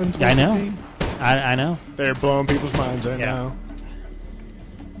supposed to have it in 2015? I know. They're blowing people's minds right now.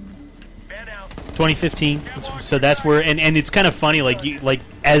 2015. So that's where, and it's kind of funny, like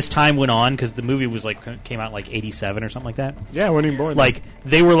as time went on, because the movie was came out in 87 or something like that. Yeah, I wasn't even born. Like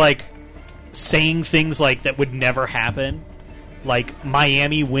they were saying things that would never happen. Like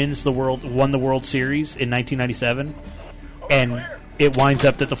Miami won the World Series in 1997, and it winds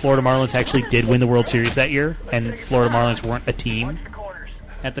up that the Florida Marlins actually did win the World Series that year, and Florida Marlins weren't a team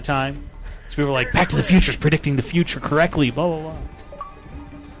at the time. So people were like, Back to the Future's predicting the future correctly, blah, blah, blah.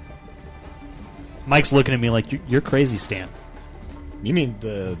 Mike's looking at me like, you're crazy, Stan. You mean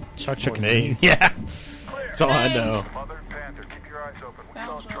the Chuck grenades? Yeah. That's all I know.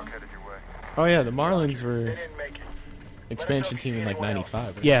 Oh, yeah, the Marlins were expansion team in, like,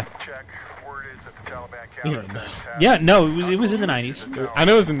 95. Right? Yeah. Yeah, no, it was in the 90s. I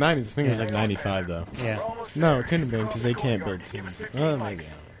know it was in the 90s. I think it was, like, 95, though. Yeah. No, it couldn't have been, because they can't build teams. Oh, maybe.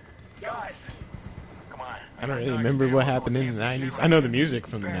 I don't really remember what happened in the 90s. I know the music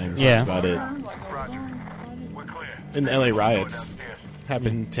from the 90s. Yeah. That's about it. And the LA riots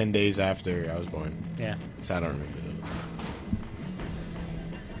happened 10 days after I was born. Yeah. So I don't remember those.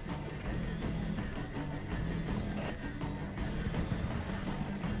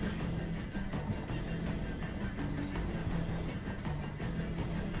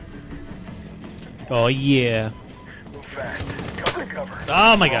 Oh, yeah.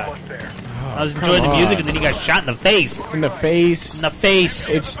 Oh, my God. I was enjoying the music, and then you got shot in the face. In the face. In the face.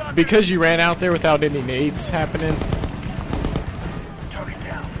 It's because you ran out there without any nades happening.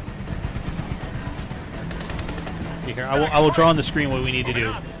 See here, I will draw on the screen what we need to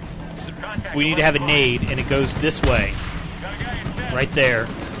do. So we need to have a nade, and it goes this way. Right there.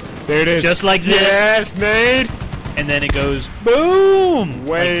 There it is. Just like this. Yes, nade. And then it goes boom.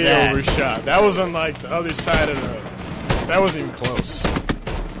 Way like overshot. That was on like the other side of the... That wasn't even close.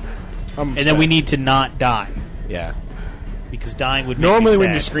 And then we need to not die. Yeah. Because dying would make Normally me sad.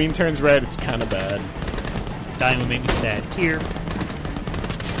 when your screen turns red, it's kind of bad. Dying would make me sad. Tear.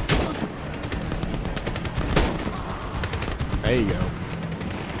 There you go.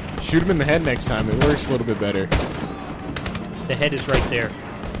 Shoot him in the head next time. It works a little bit better. The head is right there.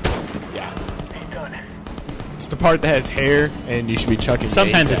 Yeah. It's the part that has hair, and you should be chucking.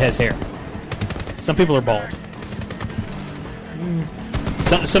 Sometimes it has hair. Some people are bald.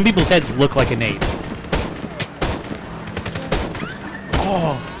 Some people's heads look like a nade.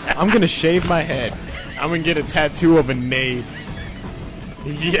 Oh, I'm going to shave my head. I'm going to get a tattoo of a nade.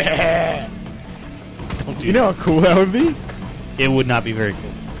 Yeah. You know how cool that would be? It would not be very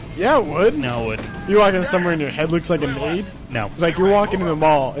cool. Yeah, it would. No, it wouldn't. You walk in somewhere and your head looks like a nade? No. Like you're walking in the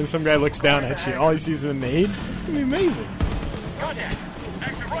mall and some guy looks down at you and all he sees is a nade? It's going to be amazing.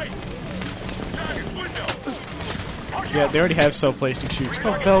 Yeah, they already have self-placing shoots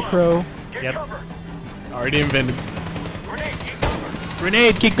called Velcro. Yep. Already invented.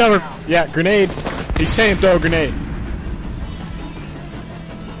 Grenade, keep cover. Yeah, grenade. He's saying throw a grenade.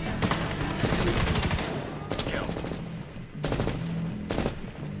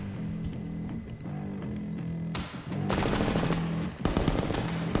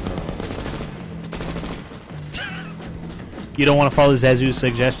 You don't want to follow Zazu's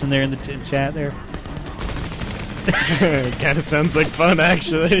suggestion there in the chat there? It kind of sounds like fun,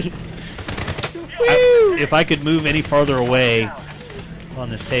 actually. If I could move any farther away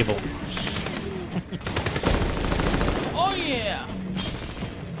on this table. Oh, yeah.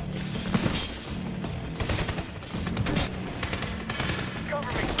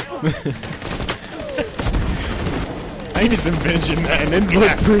 I just envisioned that, and it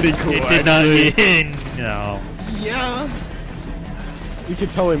looked pretty cool. It did actually. not. No. Yeah. You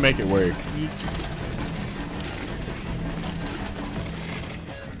could totally make it work.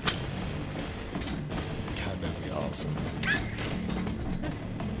 God, that'd be awesome.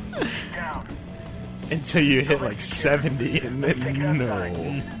 Until you hit like 70 and then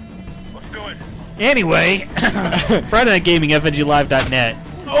no. Anyway, Friday Night Gaming, FNGLive.net.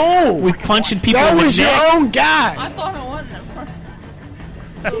 Oh! We punching people that in the was neck. your own guy! I thought it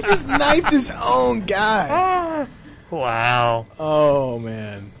wasn't. He just knifed his own guy. Wow. Oh,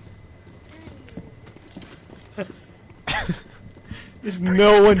 man. There's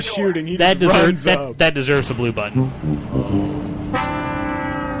no one shooting. He just runs up. That deserves a blue button.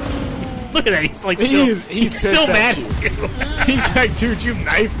 Look at that. He's like he's still mad at you. He's like, dude, you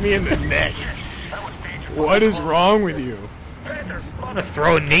knifed me in the neck. What is wrong with you? I'm going to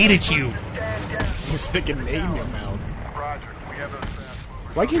throw a nade at you. You stick a nade in your mouth.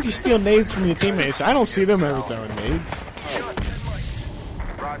 Why can't you steal nades from your teammates? I don't see them ever throwing nades.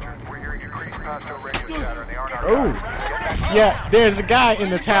 Oh. Yeah, there's a guy in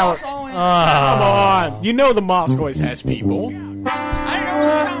the tower. Come on. You know the mosque always has people. I didn't know where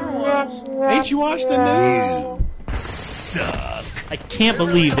the tower was. Ain't you watched the news? Suck. I can't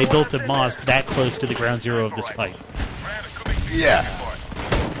believe they built a mosque that close to the ground zero of this fight. Yeah.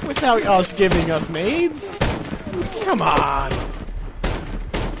 Without us giving us nades? Come on.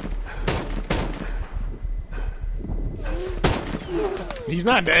 He's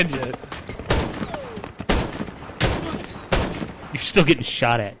not dead yet. You're still getting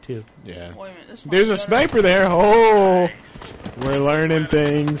shot at, too. Yeah. Wait a minute, this There's a sniper there. Oh, we're learning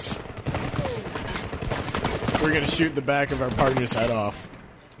things. We're going to shoot the back of our partner's head off.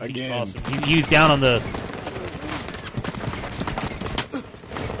 Again. Awesome. He's down on the...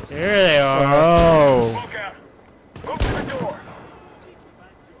 There they are. Oh. Move to the door.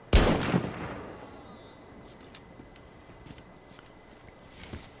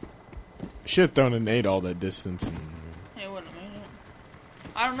 Should have thrown a nade all that distance. It wouldn't have made it.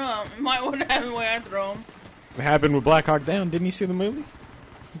 I don't know. It might would have the way I throw him. It happened with Black Hawk Down. Didn't you see the movie?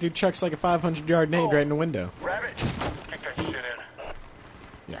 Dude chucks like a 500-yard nade right in the window. Rabbit, kick that shit in.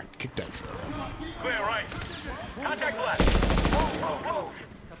 Yeah, kick that shit in. Clear right. Contact left. Move.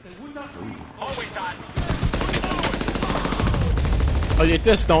 Always hot. Oh, you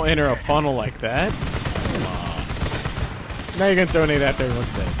just don't enter a funnel like that. Now you're going to throw a nade after everyone's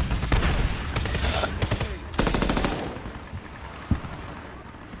dead.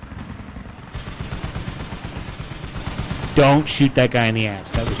 Don't shoot that guy in the ass.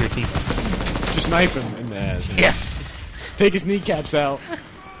 That was your team. Just snipe him in the ass. Yeah. Take his kneecaps out.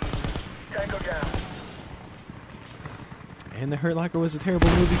 Tango down. And The Hurt Locker was a terrible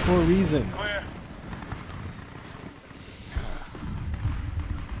movie for a reason. Clear.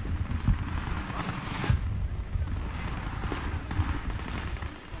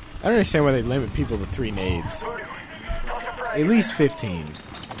 I don't understand why they limit people to 3 nades. At least 15.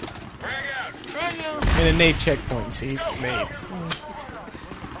 And a nade checkpoint, see? Nades.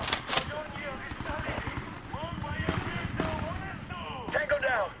 Tango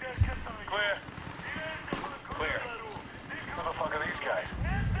down. Clear. Clear. Who the fuck are these guys?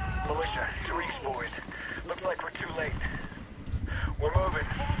 Militia. Tariq's boys. Looks like we're too late. We're moving.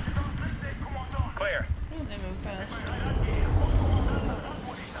 Clear. They move fast.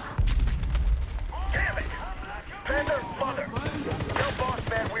 Damn it! Panther, mother! Tell boss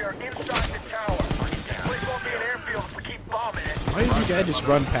man we are inside the tower. This place won't be an airfield if we keep bombing it. Why did you guys just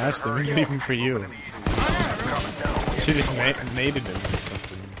run past him and leave him for you? Should just naded him or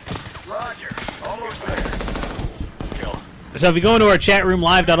something. Roger. Almost there. Kill. So if you go into our chat room,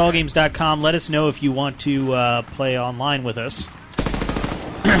 live.allgames.com, let us know if you want to play online with us.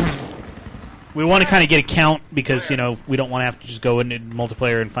 We want to kind of get a count because, you know, we don't want to have to just go into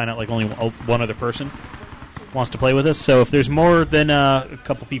multiplayer and find out like only one other person wants to play with us. So if there's more than a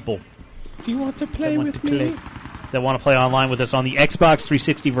couple people do you want to play with me? That want to play online with us on the Xbox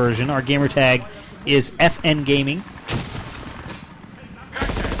 360 version, our gamer tag is FN Gaming.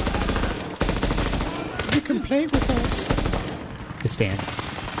 You can play with us. Good stand.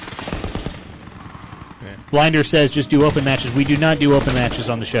 Yeah. Blinder says just do open matches. We do not do open matches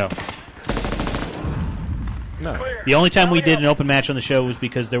on the show. No. The only time we did an open match on the show was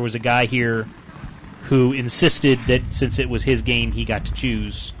because there was a guy here who insisted that since it was his game, he got to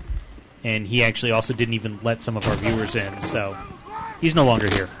choose. And he actually also didn't even let some of our viewers in, so he's no longer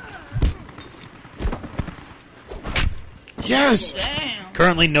here. Yes! Damn.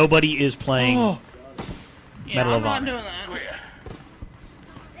 Currently, nobody is playing Medal of I'm not Honor. doing that.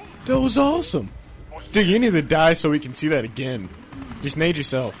 That was awesome. Dude, you need to die so we can see that again. Just nade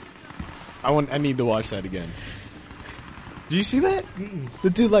yourself. I need to watch that again. Did you see that? The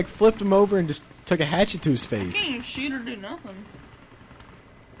dude like flipped him over and just took a hatchet to his face. You can't even shoot or do nothing.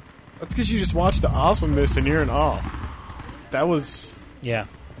 That's because you just watched the awesomeness and you're in awe. That was... Yeah.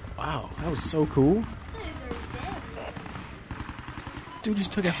 Wow, that was so cool. Dude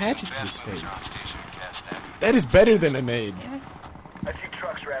just took a hatchet to his face. That is better than a nade. I see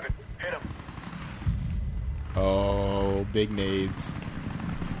trucks, Rabbit. Hit them. Oh, big nades.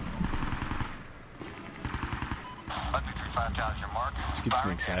 This gets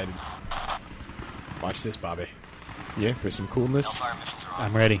me excited. Watch this, Bobby. Yeah, for some coolness.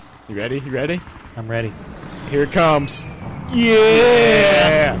 I'm ready. You ready? You ready? I'm ready. Here it comes.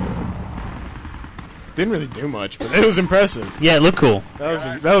 Yeah! Didn't really do much, but it was impressive. Yeah, it looked cool.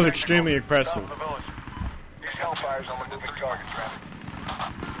 That was extremely impressive. These hellfires on the moving targets, Rabbit.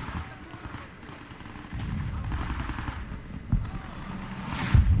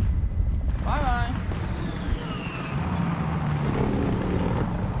 Bye-bye.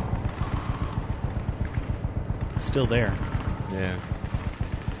 It's still there. Yeah.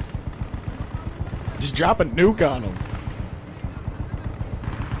 Just drop a nuke on them.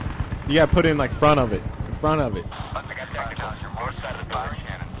 You gotta put it in like front of it. In front of it.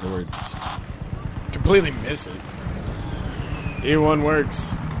 Or completely miss it. Either one works.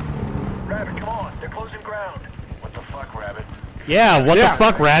 Rabbit, come on. They're closing ground. What the fuck, Rabbit? Yeah, what the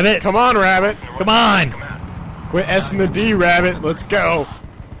fuck, Rabbit? Come on, Rabbit. Come on. Quit S and the D, Rabbit. Let's go.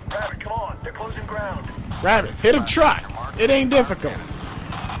 Rabbit, come on. They're closing ground. Rabbit, hit a truck. It ain't difficult.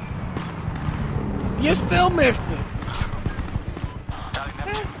 You still miffed it.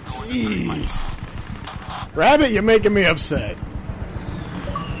 Jeez. Rabbit, you're making me upset.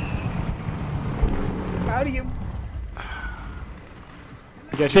 How do you...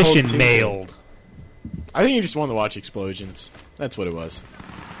 Fishing mailed. I think you just wanted to watch explosions. That's what it was.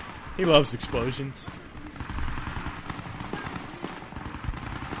 He loves explosions.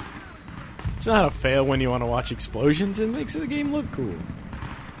 It's not a fail when you want to watch explosions. It makes the game look cool.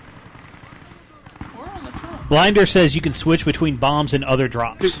 We're on the truck. Blinder says you can switch between bombs and other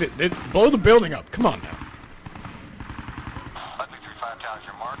drops. Blow the building up. Come on now. Ugly 3-5 Towers,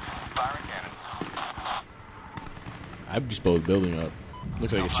 your mark. Firing cannon. I'd just blow the building up.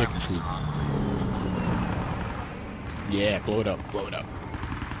 Looks like a chicken coop. Yeah, blow it up. Blow it up.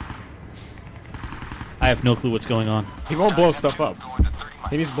 I have no clue what's going on. He won't blow stuff up.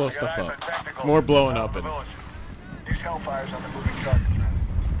 He needs to blow stuff up. More blowing up. And... Use Hellfires on the moving target.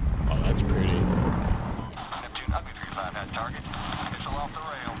 Oh, that's pretty. Neptune, Ugly 3-5 has target. Missile off the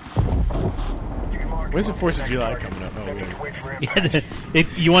rail. When's the 4th of July coming up? Oh, yeah,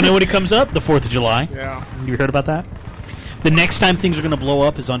 you want to know when it comes up? The 4th of July. Yeah. You heard about that? The next time things are going to blow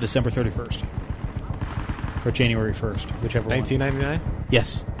up is on December 31st. Or January 1st, whichever 1999? one.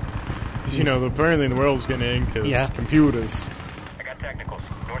 Yes. Because, you know, apparently the world's going to end because computers. I got technicals.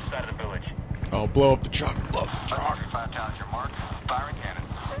 North side of the village. Oh, blow up the truck. Blow up the truck. 5 Towers, your mark. Firing cannon.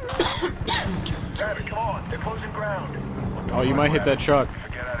 Rabbit, come on. They're closing ground. Oh, you might hit that truck.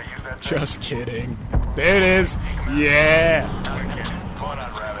 Forget how to use that. Just kidding. There it is. Yeah. Come on,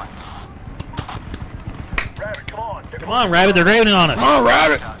 Rabbit. Rabbit, come on. Come on, Rabbit. They're graving on us. Come on,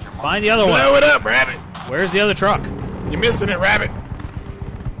 Rabbit. Find the other one. Blow it up, Rabbit. Where's the other truck? You're missing it, Rabbit.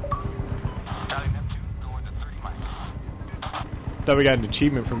 Thought we got an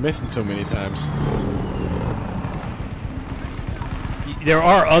achievement for missing so many times. There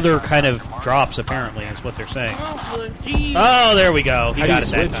are other kind of drops, apparently, is what they're saying. Oh, there we go. He got it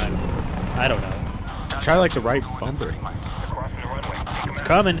that time. I don't know. Try like the right bumper. It's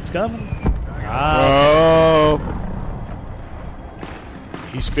coming. It's coming. Oh.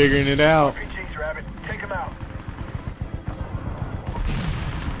 He's figuring it out. RPGs, Rabbit. Take him out.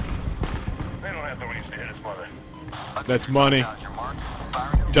 They don't have the reach to hit his mother. That's money.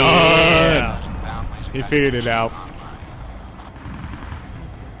 Done. Yeah. He figured it out.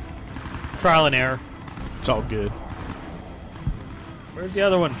 Trial and error. It's all good. Where's the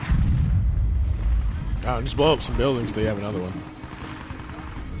other one? Oh, just blow up some buildings till you have another one.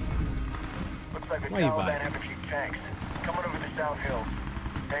 Looks like the Why you Taliban vibing? have a few tanks. Coming over the South Hill.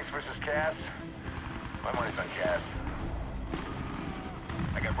 Tanks versus Cass. My money's on Cass.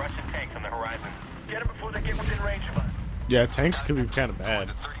 I got Russian tanks on the horizon. Get them before they get within range of us. Yeah, tanks could be kind of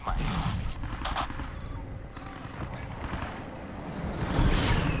bad.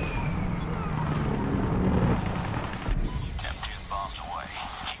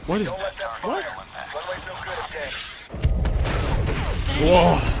 What is... What?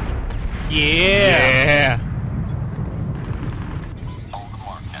 Whoa. Yeah.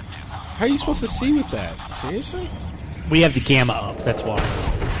 How are you supposed to see with that? Seriously? We have the gamma up, that's why.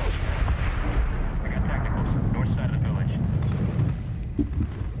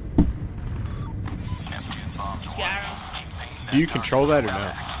 Do you control that or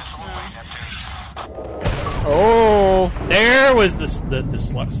no? Oh, there was the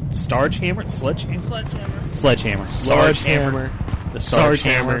Starge Hammer, Sledgehammer. The Sarge Hammer.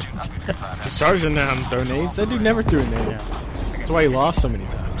 The sergeant now throw nades. That dude never threw a nade. Yeah. That's why he lost so many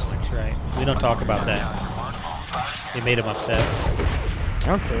times. That's right. We don't talk about that. They made him upset. I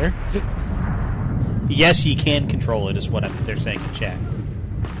don't care. Yes, you can control it, is what they're saying in chat.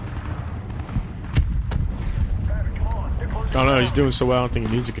 Oh no, he's doing so well. I don't think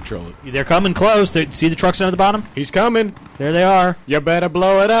he needs to control it. They're coming close. See the trucks down at the bottom? He's coming. There they are. You better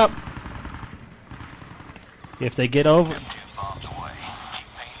blow it up. If they get over.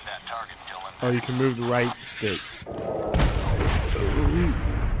 Oh, you can move the right stick. Ooh.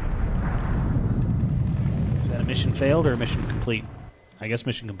 Is that a mission failed or a mission complete? I guess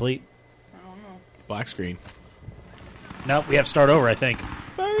mission complete. I don't know. Black screen. Nope, we have to start over, I think.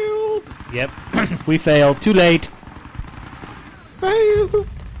 Failed. Yep. We failed. Too late. Failed.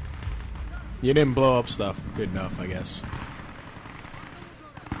 You didn't blow up stuff good enough, I guess.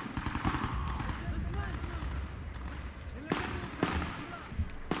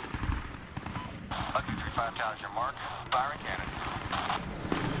 Lucky 3-5 Towers, your mark. Firing cannon.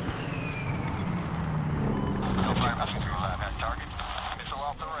 No fire, Lucky 3-5 has target. Missile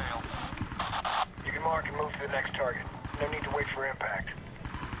off the rail. You can mark and move to the next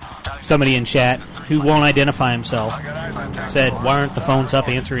somebody in chat who won't identify himself said, "Why aren't the phones up?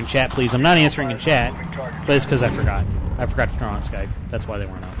 Answer in chat, please." I'm not answering in chat, but it's because I forgot. I forgot to turn on Skype. That's why they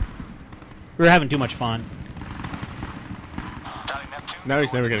weren't up. We were having too much fun. Now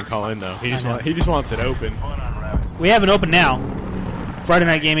he's never going to call in, though. He just wants it open. We have it open now. Friday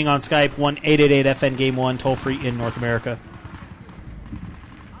Night Gaming on Skype, 1-888-FN-GAME-1, toll-free in North America.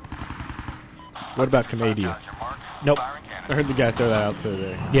 What about Canada? Nope. I heard the guy throw that out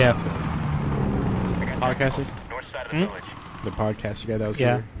today. Yeah. Podcasting? The podcast guy that was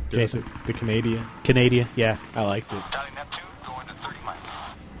yeah. here? Jason. The Canadian? Canadian, yeah. I liked it.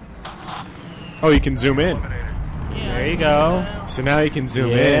 Oh, you can zoom in. Yeah. There you go. So now he can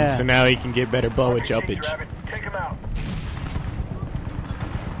zoom in, so now he can get better blowage-uppage. Take him out.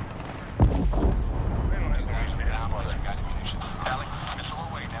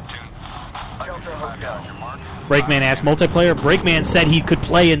 Breakman asked multiplayer. Breakman said he could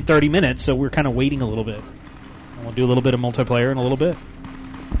play in 30 minutes, so we're kind of waiting a little bit. And we'll do a little bit of multiplayer in a little bit.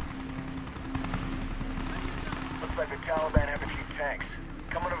 Looks like the Taliban have a few tanks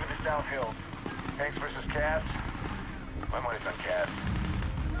coming over the South Hills. Tanks versus Cass. My money's on Cass.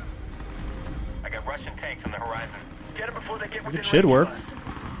 I got Russian tanks on the horizon. Get them before they get within It should work.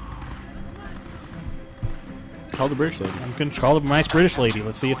 Call the British lady. I'm going to call the nice British lady.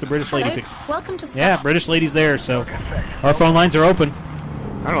 Let's see if the British lady picks. Welcome to Yeah, British lady's there, so our phone lines are open.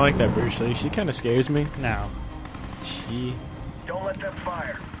 I don't like that British lady. She kind of scares me. No. Don't let them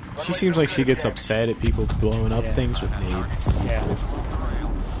fire. She seems like she gets upset at people blowing up things with nades. Yeah.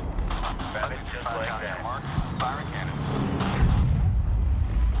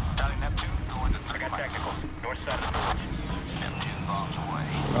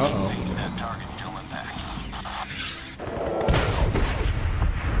 Uh-oh.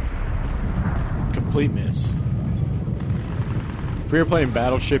 Complete miss. If we were playing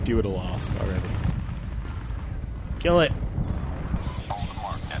Battleship, you would have lost already. Kill it.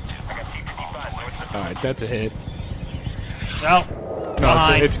 Alright, that's a hit. No. No,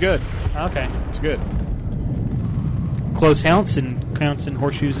 it's good. Okay. It's good. Close counts and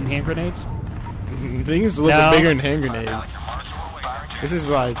horseshoes and hand grenades? The thing is a little bit bigger than hand grenades. This is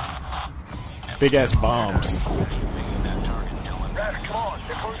like big-ass bombs.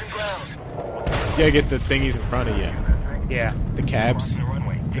 You gotta get the thingies in front of you. Yeah. The cabs.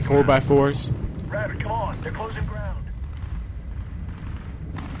 The 4x4s. Rabbit, come on. They're closing ground.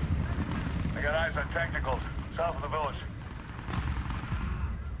 I got eyes on technicals south of the village.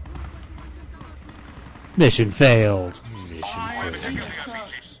 Mission failed.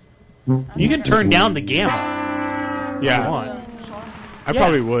 You can turn down the gamma. Yeah. If you want. I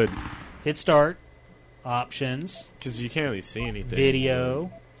probably would. Hit start. Options. Because you can't really see anything.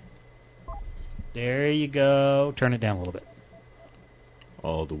 Video. There you go. Turn it down a little bit.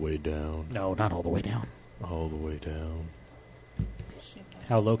 All the way down. No, not all the way down. All the way down.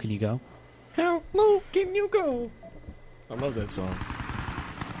 How low can you go? How low can you go? I love that song.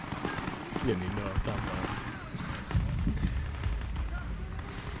 You didn't even know what I'm talking about.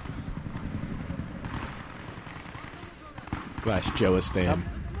 Glass Joe-istan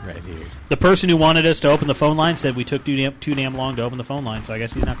right here. The person who wanted us to open the phone line said we took too damn long to open the phone line, so I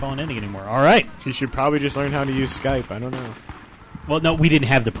guess he's not calling in anymore. All right. He should probably just learn how to use Skype. I don't know. Well, no, we didn't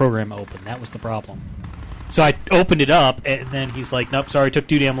have the program open. That was the problem. So I opened it up, and then he's like, nope, sorry, it took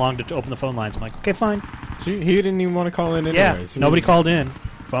too damn long to open the phone lines. I'm like, okay, fine. So he didn't even want to call in anyways. Yeah, nobody called in.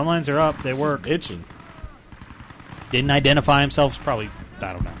 Phone lines are up. They work. Itching. Didn't identify himself. Probably,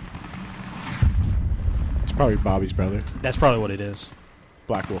 I don't know. It's probably Bobby's brother. That's probably what it is.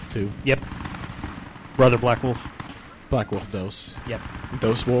 Black Wolf 2. Yep. Brother Black Wolf. Black Wolf Dose. Yep.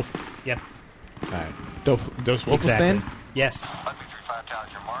 Dose Wolf. Yep. Alright. Dose Wolf Exactly. Yes.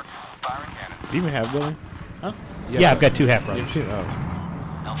 Do you even have Billy? Huh? Yeah, I've got two half brothers. You have two? Oh.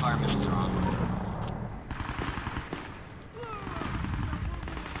 Hellfire missile drone.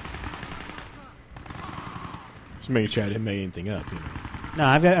 Just making sure I didn't make anything up. You know. No,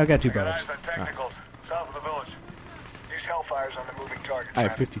 I've got two brothers. Eyes on technicals south of the village. Use Hellfires on the moving target. I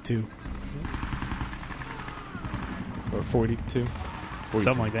have 52. Or 42. 42.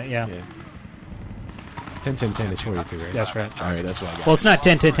 Something like that, yeah. 10-10-10 is 42, right? That's right. Alright, that's what I got. Well, it's not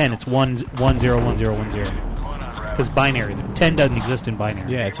 10-10-10. It's 1-0-1-0-1-0. Because binary. 10 doesn't exist in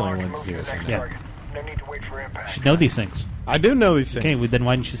binary. Yeah, it's only 1 0. So yeah. No need to wait for impact. You should know these things. I do know these things. Okay, well, then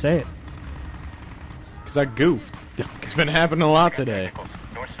why didn't you say it? Because I goofed. It's been happening a lot today.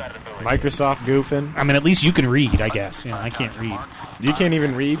 Microsoft goofing. I mean, at least you can read, I guess. You know, I can't read. You can't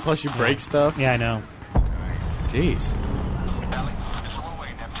even read, plus you break stuff? Yeah, I know. Jeez.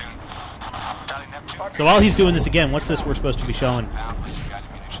 So while he's doing this again, what's this we're supposed to be showing?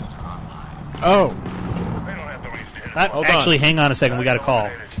 Oh. Actually, hang on a second. We got a call.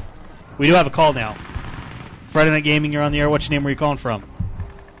 We do have a call now. Friday Night Gaming, you're on the air. What's your name? Where are you calling from?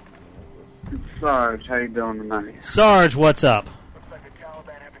 Sarge, how you doing tonight? Sarge, what's up?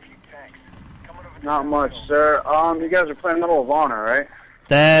 Not much, sir. You guys are playing Medal of Honor, right?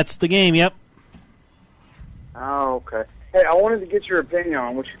 That's the game, yep. Oh, okay. Hey, I wanted to get your opinion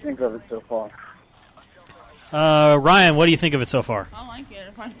on what you think of it so far. Ryan, what do you think of it so far? I like it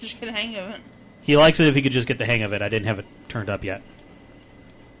if I just get a hang of it. He likes it if he could just get the hang of it. I didn't have it turned up yet.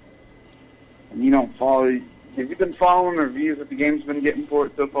 And you don't follow... Have you been following the reviews that the game's been getting for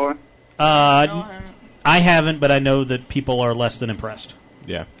it so far? No, I haven't, but I know that people are less than impressed.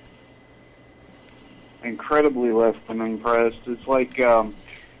 Yeah. Incredibly less than impressed. It's like,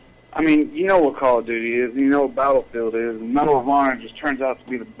 I mean, you know what Call of Duty is, you know what Battlefield is, and Medal of Honor just turns out to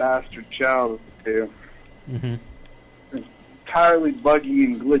be the bastard child of the two. Mm-hmm. It's entirely buggy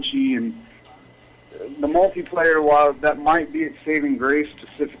and glitchy, and the multiplayer, while that might be its saving grace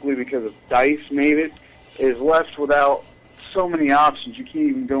specifically because of DICE made it, is left without so many options. You can't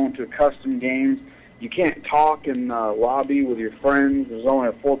even go into custom games. You can't talk in the lobby with your friends. There's only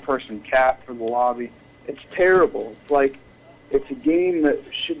a 4-person cap for the lobby. It's terrible. It's like it's a game that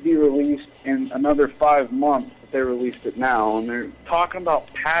should be released in another 5 months, but they released it now, and they're talking about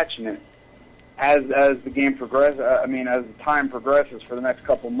patching it as the game progresses. I mean, as the time progresses for the next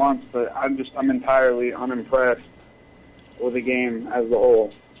couple months. But I'm entirely unimpressed with the game as a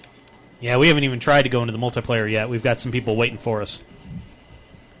whole. Yeah, we haven't even tried to go into the multiplayer yet. We've got some people waiting for us.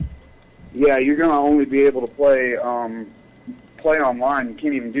 Yeah, you're going to only be able to play online. You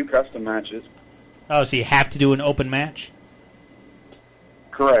can't even do custom matches. Oh, so you have to do an open match?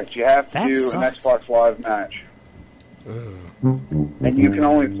 Correct. You have to do an Xbox Live match. And you can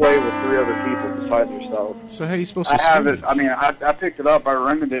only play with 3 other people besides yourself. So how are you supposed to I have it. I mean, I picked it up. I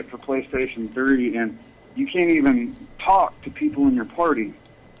rented it for PlayStation 3, and you can't even talk to people in your party.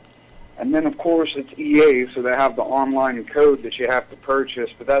 And then, of course, it's EA, so they have the online code that you have to purchase,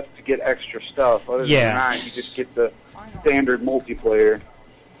 but that's to get extra stuff. Other than that, you just get the standard multiplayer.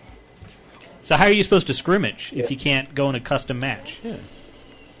 So how are you supposed to scrimmage if you can't go in a custom match? Yeah.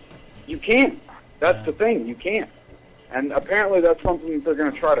 You can't. That's the thing. You can't. And apparently that's something that they're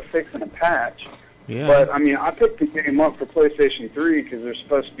going to try to fix in a patch. Yeah. But, I mean, I picked the game up for PlayStation 3 because there's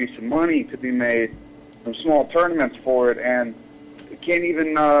supposed to be some money to be made from small tournaments for it, and you can't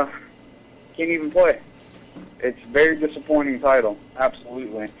even play. It's a very disappointing title,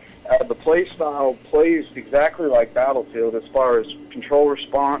 absolutely. The play style plays exactly like Battlefield as far as control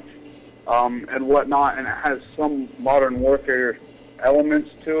response and whatnot, and it has some Modern Warfare elements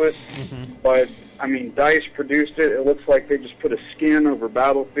to it. Mm-hmm. But, I mean, DICE produced it. It looks like they just put a skin over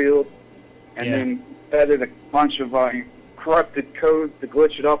Battlefield and then added a bunch of corrupted code to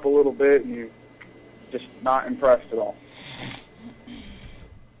glitch it up a little bit, and just not impressed at all.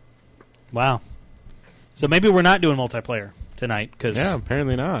 Wow. So maybe we're not doing multiplayer tonight. Yeah,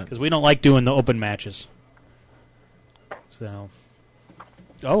 apparently not. Because we don't like doing the open matches. So,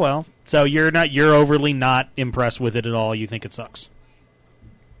 oh well. So you're overly not impressed with it at all. You think it sucks.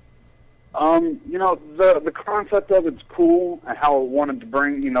 You know, the concept of it's cool, and how it wanted to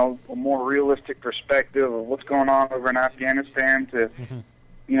bring, you know, a more realistic perspective of what's going on over in Afghanistan to,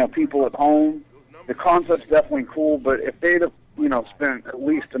 you know, people at home. The concept's definitely cool, but if they'd have, you know, spent at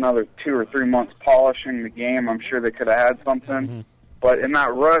least another 2 or 3 months polishing the game, I'm sure they could have had something. But in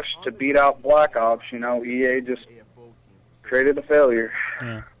that rush to beat out Black Ops, you know, EA just created a failure.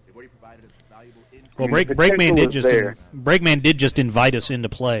 Yeah. Well, Breakman did just invite us into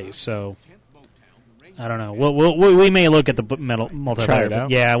play, so I don't know. We may look at the multiplayer. Try it out.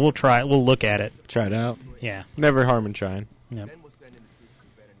 Yeah, we'll try it. We'll look at it. Try it out. Yeah. Never harm in trying. Yep.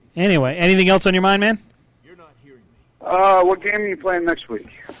 Anyway, anything else on your mind, man? What game are you playing next week?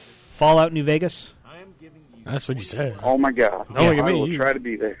 Fallout New Vegas. That's what you said. Oh, my God. Oh, look at I me. will try to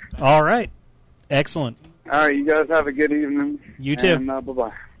be there. All right. Excellent. All right, you guys have a good evening. You too. And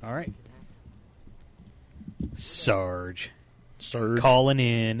bye-bye. All right. Sarge. Calling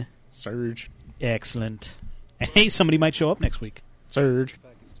in. Surge. Excellent. And hey, somebody might show up next week. Surge.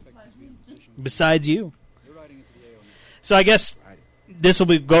 Besides you. So I guess this will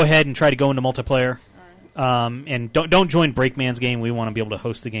be go ahead and try to go into multiplayer. And don't join Breakman's game. We want to be able to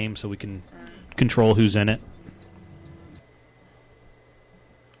host the game so we can control who's in it.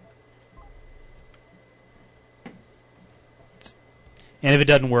 And if it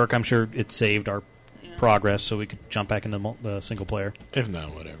doesn't work, I'm sure it saved our progress so we could jump back into the single player. If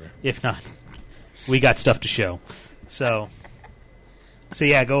not, whatever. If not, we got stuff to show. So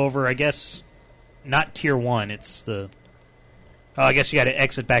yeah, go over, I guess, not tier 1. It's the Oh, I guess you got to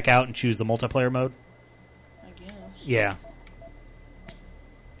exit back out and choose the multiplayer mode. I guess. Yeah.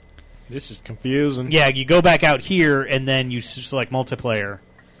 This is confusing. Yeah, you go back out here and then you select multiplayer.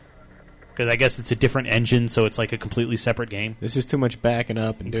 Because I guess it's a different engine, so it's like a completely separate game. This is too much backing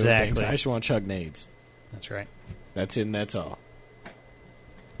up and doing Exactly. things. I just want to chug nades. That's right. That's it and that's all.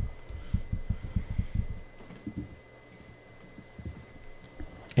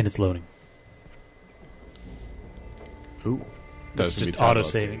 And it's loading. Ooh. That's just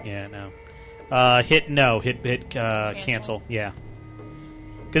auto-saving. Yeah, no. Hit cancel. Yeah.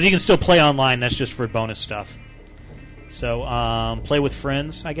 Because you can still play online. That's just for bonus stuff. So, play with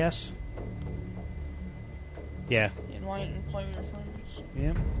friends, I guess. Yeah. Invite and play with your friends.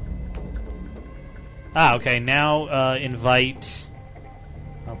 Yeah. Ah, okay. Now, invite...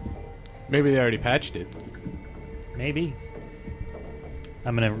 Oh. Maybe they already patched it. Maybe.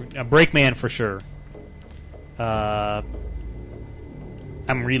 I'm going to... Breakman for sure.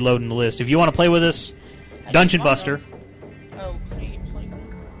 I'm reloading the list. If you want to play with us, Dungeon Buster. Oh, can you play?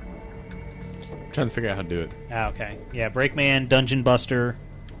 I'm trying to figure out how to do it. Ah, okay. Yeah, Breakman, Dungeon Buster.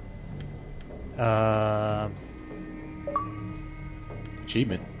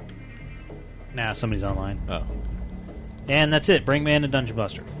 Achievement. Nah, somebody's online. Oh. And that's it. Breakman and Dungeon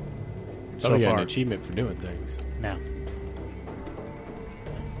Buster. So you got far. an achievement for doing things. No.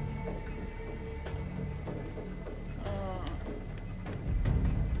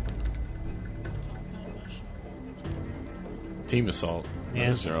 Team Assault. Yeah.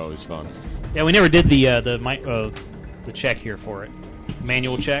 Those are always fun. Yeah, we never did the check here for it.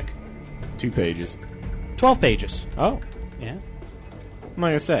 Manual check. 2 pages. 12 pages. Oh. Yeah.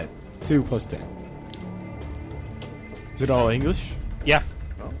 Like I said, 2 plus 10. Is it all English? Yeah.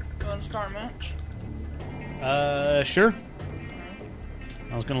 You want to start a match? Sure.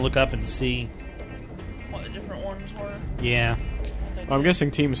 I was going to look up and see. What the different ones were? Yeah. Well, I'm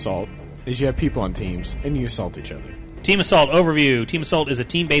guessing Team Assault is you have people on teams and you assault each other. Team Assault overview. Team Assault is a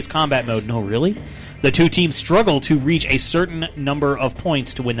team-based combat mode. No, really? The 2 teams struggle to reach a certain number of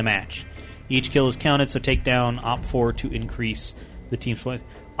points to win the match. Each kill is counted, so take down Op4 to increase the team's points.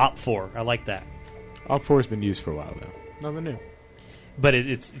 Op4, I like that. Op4 has been used for a while, though. Nothing new. But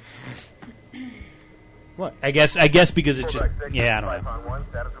it's... What? I guess because it's just... Yeah, I don't know.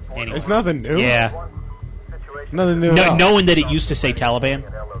 Anyway. It's nothing new. Yeah. Nothing new. Knowing that it used to say Taliban.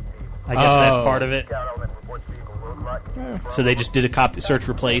 I guess that's part of it. So they just did a search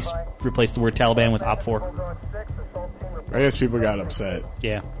replace the word Taliban with Op4. I guess people got upset.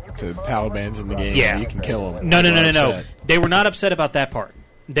 Yeah. The Taliban's in the game. Yeah. You can kill them. No. They were not upset about that part.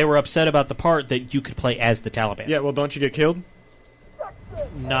 They were upset about the part that you could play as the Taliban. Yeah, well, don't you get killed?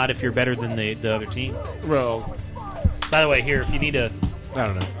 Not if you're better than the other team. Well. By the way, here, if you need a... I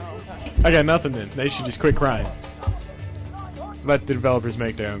don't know. I got nothing then. They should just quit crying. Let the developers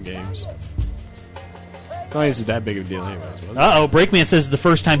make their own games. It's not even that big of a deal anyways. Uh-oh, Breakman says it's the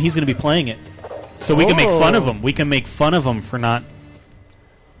first time he's going to be playing it. So we can make fun of him. We can make fun of him for not...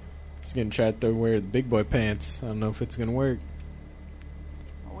 He's going to try to wear the big boy pants. I don't know if it's going to work.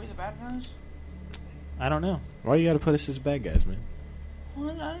 Are we the bad guys? I don't know. Why you got to put us as bad guys, man? Well,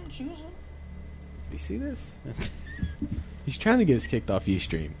 I didn't choose them. Do you see this? He's trying to get us kicked off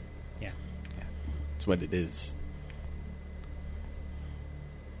Ustream. Yeah. That's what it is.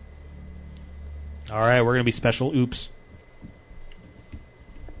 All right, we're going to be special oops.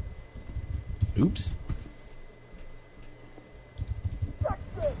 Oops?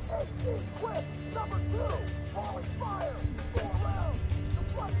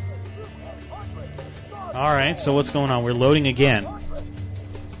 All right, so what's going on? We're loading again.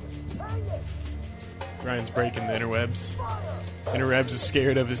 Ryan's breaking the interwebs. Interwebs is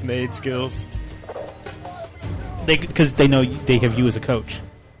scared of his nade skills. Because they know they have you as a coach.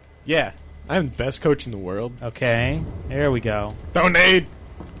 Yeah. I'm the best coach in the world. Okay, there we go. Don't nade!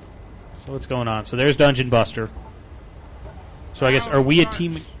 So what's going on? So there's Dungeon Buster. So I guess, are we a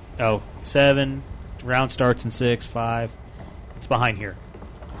team... Oh, 7. Round starts in 6, 5. It's behind here.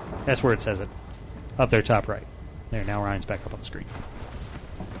 That's where it says it. Up there, top right. There, now Ryan's back up on the screen.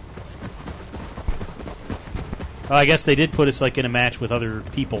 Oh, I guess they did put us like in a match with other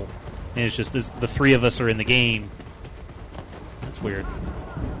people. And it's just the 3 of us are in the game. That's weird.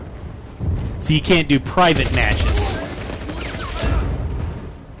 So you can't do private matches.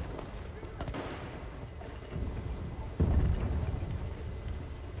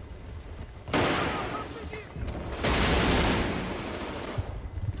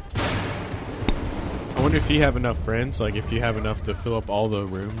 I wonder if you have enough friends, like if you have enough to fill up all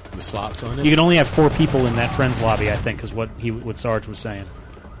the slots on it. You can only have 4 people in that friends lobby, I think, is what Sarge was saying.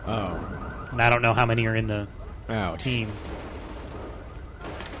 Oh. And I don't know how many are in the team.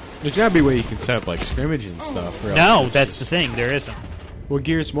 There's gotta be a way you can set up like scrimmage and stuff. No, that's the thing. There isn't. Well,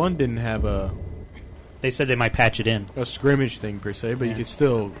 Gears 1 didn't have a... They said they might patch it in. A scrimmage thing, per se, but you could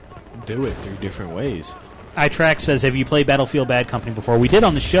still do it through different ways. iTrack says, have you played Battlefield Bad Company before? We did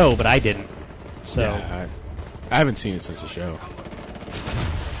on the show, but I didn't. So yeah, I haven't seen it since the show.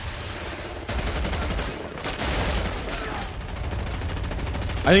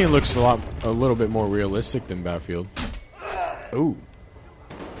 I think it looks a little bit more realistic than Battlefield. Ooh.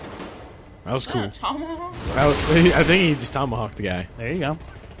 That was cool. I think he just tomahawked the guy. There you go.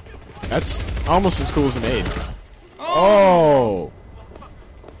 That's almost as cool as an aid. Oh!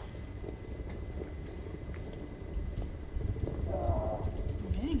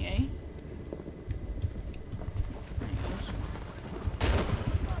 Dang, eh?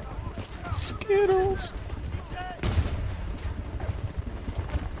 Skittles.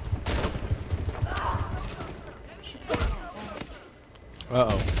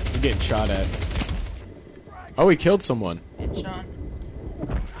 Uh-oh. You're getting shot at. Oh, he killed someone. Headshot.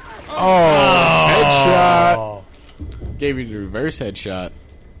 Oh! Headshot! Gave you the reverse headshot.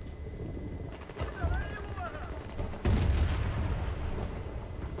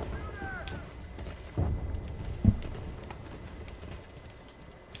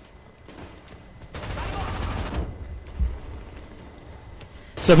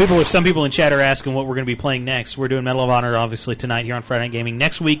 So some people in chat are asking what we're going to be playing next. We're doing Medal of Honor, obviously, tonight here on Friday Night Gaming.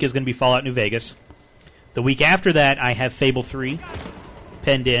 Next week is going to be Fallout New Vegas. The week after that, I have Fable 3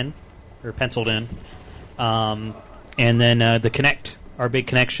 penned in, or penciled in. And then the Connect, our big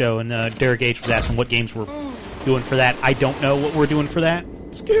Connect show. And Derek H. was asking what games we're doing for that. I don't know what we're doing for that.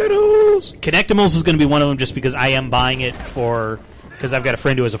 Skittles! Connectimals is going to be one of them just because I am buying it because I've got a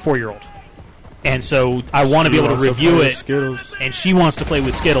friend who has a 4-year-old. And so I want to be able to review it, and she wants to play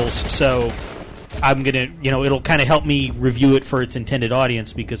with Skittles, so I'm going to, it'll kind of help me review it for its intended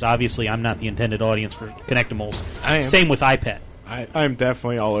audience, because obviously I'm not the intended audience for Connectimals. Same with iPad. I'm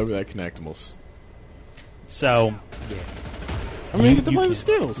definitely all over that Connectimals. So, yeah. I'm going to get to play with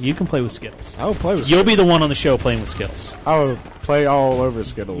Skittles. You can play with Skittles. I will play with You'll Skittles. be the one on the show playing with Skittles. I will play all over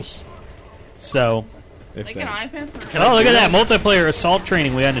Skittles. So... Like an iPad? Oh, look at that. Multiplayer assault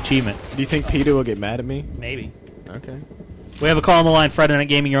training. We got an achievement. Do you think Peter will get mad at me? Maybe. Okay. We have a call on the line. Friday Night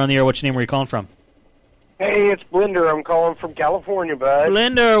Gaming, you're on the air. What's your name? Where are you calling from? Hey, it's Blender. I'm calling from California, bud.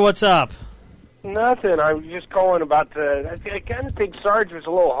 Blender, what's up? Nothing. I was just calling about I kind of think Sarge was a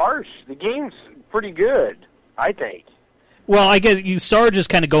little harsh. The game's pretty good, I think. Well, I guess Sarge is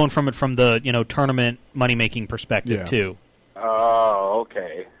kind of going from the tournament money-making perspective, too. Oh,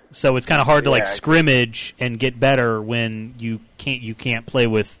 okay. So it's kind of hard to scrimmage and get better when you can't play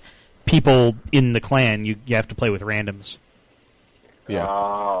with people in the clan. You have to play with randoms. Yeah.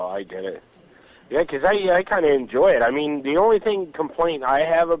 Oh, I get it. Yeah, because I kind of enjoy it. I mean, the only complaint I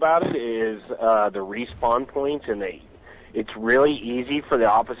have about it is the respawn points, and it's really easy for the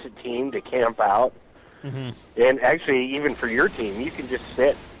opposite team to camp out. Mm-hmm. And actually, even for your team, you can just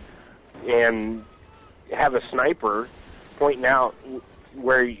sit and have a sniper pointing out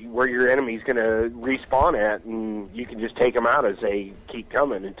where your enemy's going to respawn at, and you can just take them out as they keep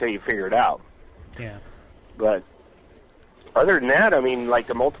coming until you figure it out. Yeah. But other than that, I mean, the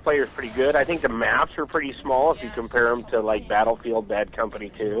multiplayer is pretty good. I think the maps are pretty small if you compare them to, Battlefield Bad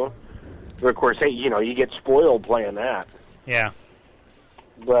Company 2. But of course, you get spoiled playing that. Yeah.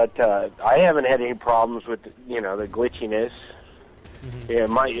 But I haven't had any problems with, the glitchiness.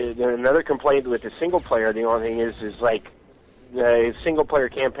 Mm-hmm. Yeah, another complaint with the single player, the only thing is the single-player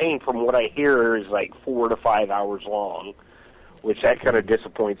campaign, from what I hear, is 4 to 5 hours long, which that kind of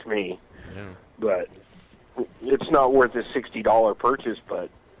disappoints me. Yeah. But it's not worth a $60 purchase, but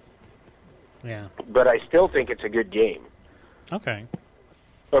I still think it's a good game. Okay.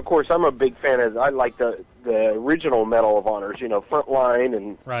 Of course, I'm a big fan of. I like the original Medal of Honors. Frontline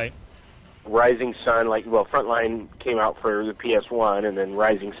and Rising Sun. Frontline came out for the PS1, and then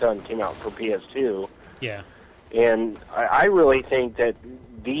Rising Sun came out for PS2. Yeah. And I really think that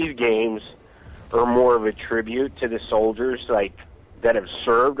these games are more of a tribute to the soldiers that have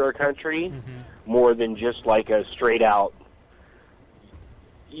served our country, more than just a straight-out,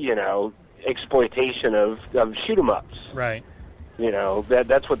 exploitation of shoot-'em-ups. Right.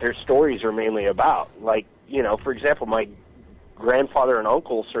 That's what their stories are mainly about. For example, my grandfather and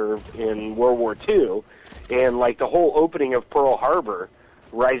uncle served in World War II, and the whole opening of Pearl Harbor,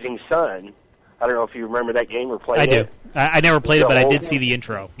 Rising Sun. I don't know if you remember that game or played it. I do. I never played it, but I did see the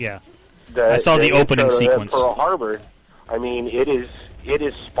intro. Yeah, I saw the opening sequence. Pearl Harbor. I mean, it is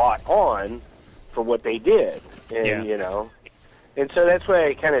spot on for what they did, and and so that's why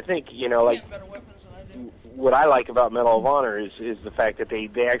I kind of think what I like about Medal of Honor is the fact that they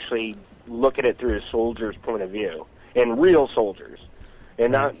actually look at it through a soldier's point of view, and real soldiers,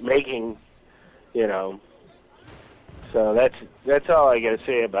 and not making, So that's all I got to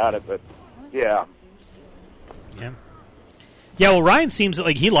say about it. But yeah. Yeah, well, Ryan seems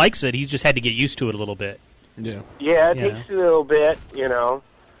like he likes it. He's just had to get used to it a little bit. Yeah. Yeah, it takes a little bit,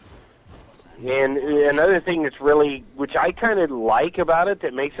 And another thing that's really, which I kind of like about it,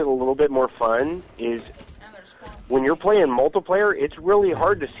 that makes it a little bit more fun, is when you're playing multiplayer, it's really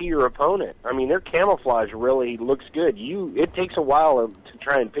hard to see your opponent. I mean, their camouflage really looks good. It takes a while to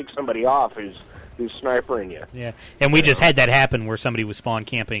try and pick somebody off who's snipering you. Yeah, and we just had that happen where somebody was spawn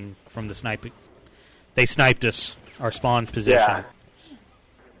camping from the sniping. They sniped us, our spawn position.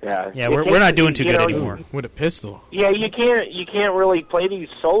 Yeah, we're not doing too good anymore. With a pistol. Yeah, you can't really play these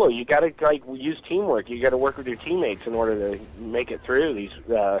solo. You got to use teamwork. You got to work with your teammates in order to make it through these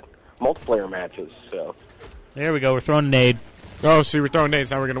multiplayer matches. So there we go. We're throwing a nade. Oh, so we're throwing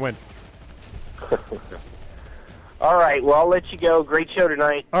nades. Now we're going to win. All right. Well, I'll let you go. Great show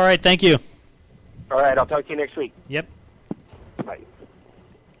tonight. All right. Thank you. All right. I'll talk to you next week. Yep. Bye.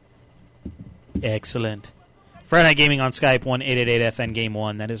 Excellent. Friday Night Gaming on Skype,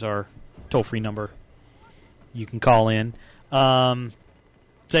 1-888-FN-GAME-1. That is our toll-free number. You can call in. So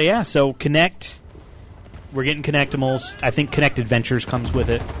Kinect. We're getting Connectimals. I think Kinect Adventures comes with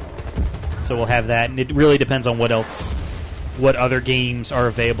it. So we'll have that. And it really depends on what other games are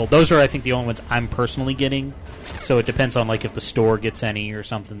available. Those are, I think, the only ones I'm personally getting. So it depends on, if the store gets any or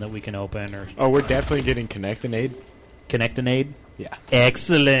something that we can open. Oh, we're definitely getting Connect-a-Nade. Connect-a-Nade? Yeah.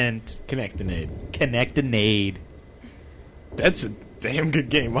 Excellent. Connect-a-Nade. Connect-a-Nade. That's a damn good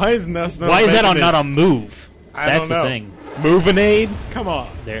game. Why isn't that not on Move? That's the thing. Move-a-nade? Come on.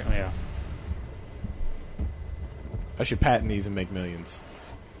 There, yeah. I should patent these and make millions.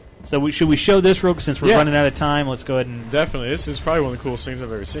 So should we show this real quick since we're running out of time? Let's go ahead and... Definitely. This is probably one of the coolest things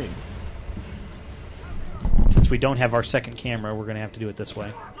I've ever seen. Since we don't have our second camera, we're going to have to do it this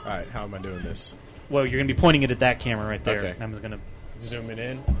way. All right. How am I doing this? Well, you're going to be pointing it at that camera right there. Okay. And I'm just going to zoom it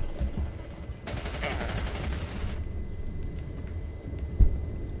in.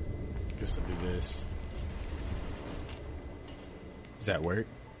 Guess I'll do this. Does that work?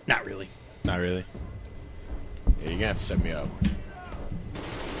 Not really. Not really? Yeah, you're going to have to set me up.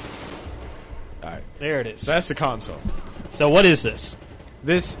 All right. There it is. So that's the console. So what is this?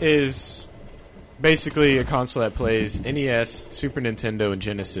 This is basically a console that plays NES, Super Nintendo, and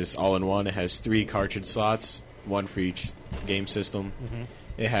Genesis all in one. It has 3 cartridge slots, one for each game system. Mm-hmm.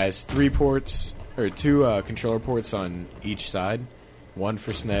 It has 2 controller ports on each side, one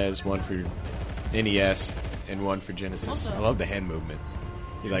for SNES, one for NES, and one for Genesis. I love the hand movement.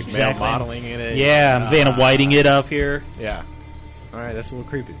 You like Vanna modeling in it. Yeah, I'm Vanna Whiting it up here. Yeah. All right, that's a little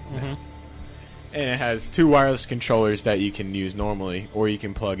creepy. Mm-hmm. And it has 2 wireless controllers that you can use normally, or you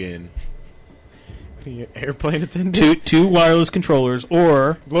can plug in. Airplane attendant? Two wireless controllers,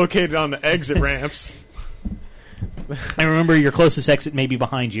 or... Located on the exit ramps. And remember, your closest exit may be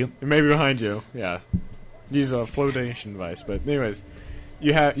behind you. It may be behind you, yeah. Use a flotation device. But anyways,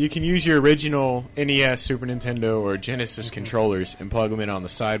 you can use your original NES, Super Nintendo, or Genesis controllers and plug them in on the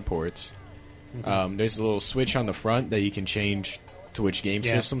side ports. Mm-hmm. There's a little switch on the front that you can change to which game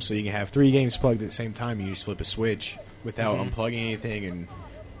system, so you can have 3 games plugged at the same time. You just flip a switch without unplugging anything and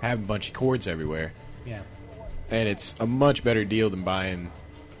have a bunch of cords everywhere. Yeah. And it's a much better deal than buying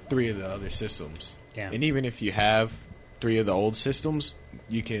 3 of the other systems. Yeah. And even if you have 3 of the old systems,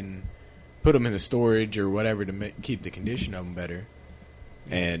 you can put them in the storage or whatever to keep the condition of them better.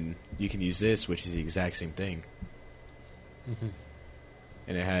 And you can use this, which is the exact same thing. Mm-hmm.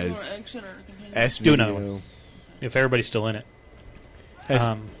 And it has S-Video. Do another one, if everybody's still in it.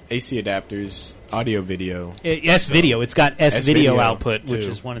 AC adapters, audio video. S-Video. It's got S-Video output, which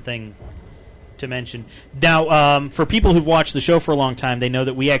is one thing to mention. Now, for people who've watched the show for a long time, they know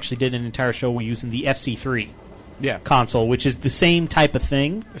that we actually did an entire show using the FC3 console, which is the same type of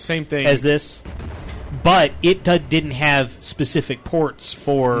thing. The same thing as this, but it didn't have specific ports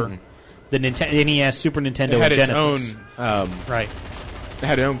for the NES, Super Nintendo, it had and Genesis. Its own, right. It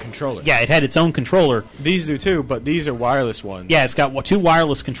had its own controller. Yeah, it had its own controller. These do too, but these are wireless ones. Yeah, it's got 2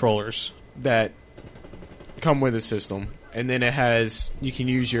 wireless controllers that come with the system. And then it has, you can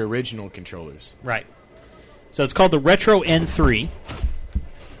use your original controllers. Right. So it's called the Retro N3,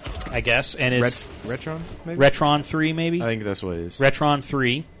 I guess. And it's Retron, maybe? Retron 3, maybe? I think that's what it is. Retron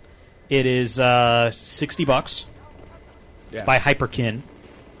 3. It is $60. It's by Hyperkin.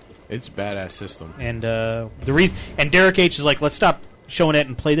 It's a badass system. And and Derek H is like, let's stop showing it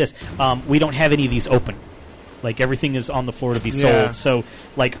and play this. We don't have any of these open. Like, everything is on the floor to be sold. So,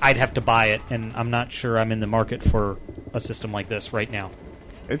 like, I'd have to buy it, and I'm not sure I'm in the market for a system like this right now.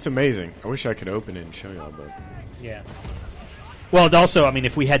 It's amazing. I wish I could open it and show y'all, but... Yeah. Well, also, I mean,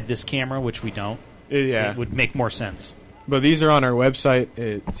 if we had this camera, which we don't, it would make more sense. But these are on our website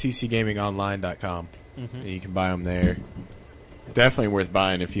at ccgamingonline.com. Mm-hmm. You can buy them there. Definitely worth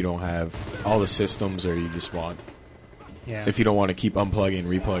buying if you don't have all the systems or you just want... Yeah. If you don't want to keep unplugging and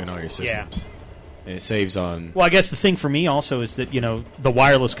replugging all your systems. Yeah. And it saves on... Well, I guess the thing for me also is that, you know, the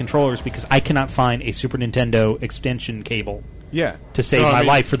wireless controllers, because I cannot find a Super Nintendo extension cable to save my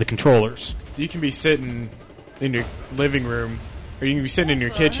life for the controllers. You can be sitting in your living room, or you can be sitting in your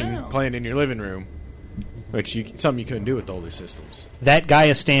kitchen playing in your living room, which something you couldn't do with older systems. That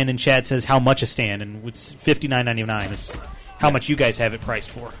Gaia stand in chat says how much a stand, and it's $59.99 is how much you guys have it priced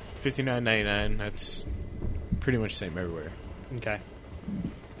for. $59.99. That's pretty much the same everywhere. Okay.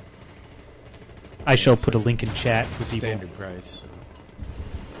 I shall put a link in chat for people. Standard price.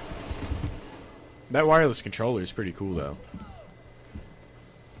 That wireless controller is pretty cool, though.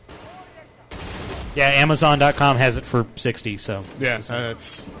 Yeah, Amazon.com has it for $60, so... Yeah,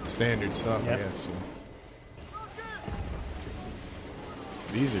 that's standard stuff, I guess. So.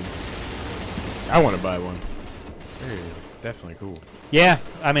 These are... I want to buy one. They're definitely cool. Yeah,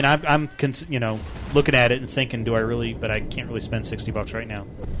 I mean, I'm looking at it and thinking, do I really... But I can't really spend $60 right now.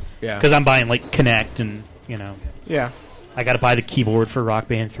 Yeah. Because I'm buying, like, Kinect and, you know... Yeah. I got to buy the keyboard for Rock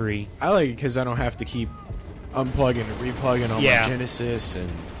Band 3. I like it because I don't have to keep unplugging and replugging on my Genesis and...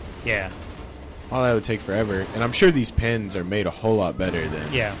 Yeah. All that would take forever. And I'm sure these pins are made a whole lot better than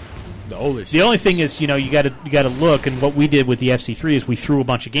the older systems. The only thing is, you know, you got to look, and what we did with the FC3 is we threw a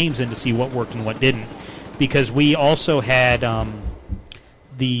bunch of games in to see what worked and what didn't. Because we also had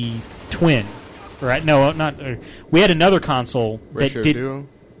the Twin. Right? No, not... we had another console Retro that did... Duo?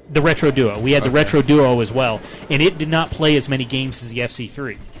 The Retro Duo. We had the Retro Duo as well. And it did not play as many games as the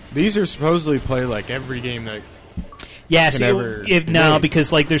FC3. These are supposedly play like every game that... Yeah, no,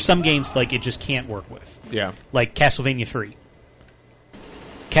 because like there's some games like it just can't work with. Yeah. Like Castlevania 3.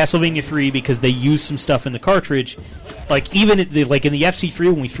 Castlevania 3, because they used some stuff in the cartridge. Like even in the FC3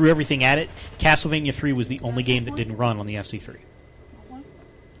 when we threw everything at it, Castlevania 3 was the only game that didn't run on the FC3.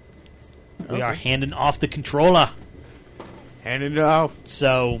 Okay. We are handing off the controller. Handing it off.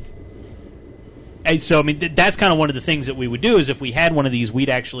 So I mean, that's kind of one of the things that we would do is if we had one of these,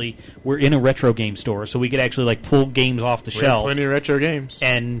 we're in a retro game store, so we could actually like pull games off the shelf. Plenty of retro games.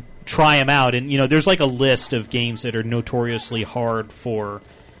 And try them out. And, you know, there's like a list of games that are notoriously hard for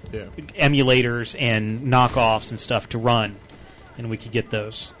emulators and knockoffs and stuff to run, and we could get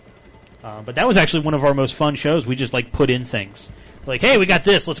those. But that was actually one of our most fun shows. We just like put in things. Like, hey, we got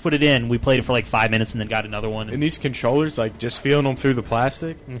this, let's put it in. We played it for like 5 minutes and then got another one. And these controllers, like, just feeling them through the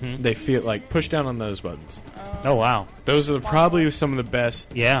plastic, they feel like, push down on those buttons. Oh, wow. Those are probably some of the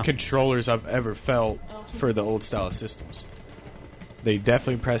best controllers I've ever felt for the old style systems. They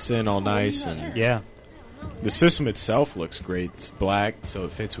definitely press in all nice. And the system itself looks great. It's black, so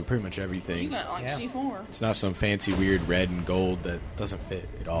it fits with pretty much everything. You got like C4. It's not some fancy weird red and gold that doesn't fit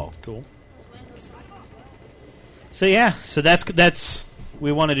at all. It's cool. So that's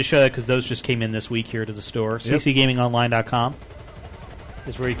we wanted to show that because those just came in this week here to the store. CCGamingOnline.com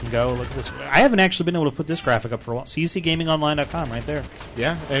is where you can go. Look at this. I haven't actually been able to put this graphic up for a while. CCGamingOnline.com right there.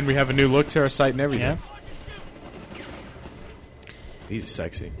 Yeah, and we have a new look to our site and everything. Yeah. These are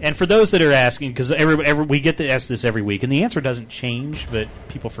sexy. And for those that are asking, because we get to ask this every week, and the answer doesn't change, but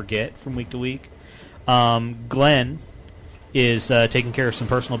people forget from week to week. Glenn is taking care of some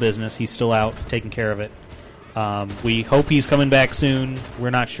personal business. He's still out taking care of it. We hope he's coming back soon. We're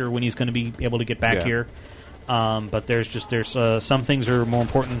not sure when he's going to be able to get back here. But there's some things are more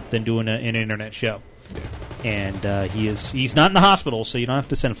important than doing an internet show. And he's not in the hospital, so you don't have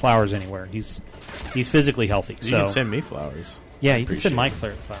to send flowers anywhere. He's physically healthy. You can send me flowers. Yeah, you can send Mike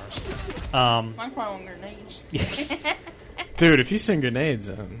flowers. Mike probably grenades. Dude, if you send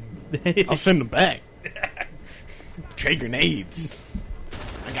grenades, I'll send them back. Trade grenades.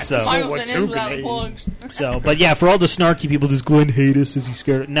 But yeah, for all the snarky people, does Glenn hate us? Is he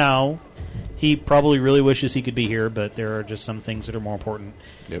scared? No, he probably really wishes he could be here, but there are just some things that are more important,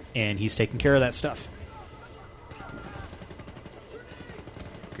 and he's taking care of that stuff.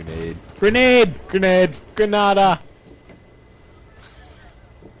 Grenada.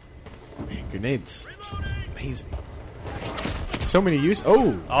 Man, grenades, amazing. So many use.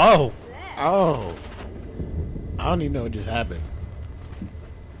 Oh. I don't even know what just happened.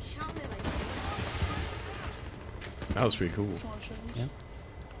 That was pretty cool. Yeah.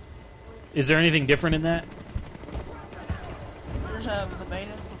 Is there anything different in that? There's the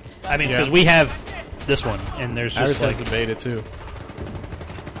beta. I mean, because we have this one, and there's Iris just like has the beta too.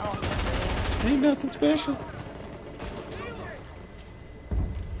 Ain't nothing special.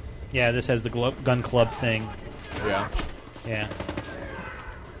 Yeah, this has the gun club thing. Yeah. Yeah.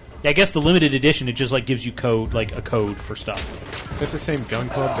 Yeah, I guess the limited edition, it just like gives you code, like a code for stuff. Is that the same gun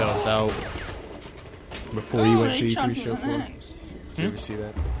club that was out before you went to E3 show floor? Did you ever see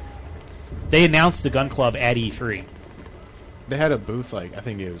that? They announced the gun club at E3. They had a booth, like, I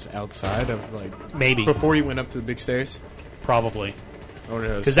think it was outside of, like... Maybe. Before you went up to the big stairs? Probably.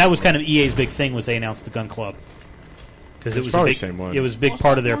 Because that was kind of EA's big thing, was they announced the gun club. Because it was probably a big, the same one. It was a big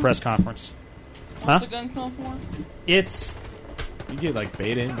part of their press conference. What's the gun club for? It's... You get, like,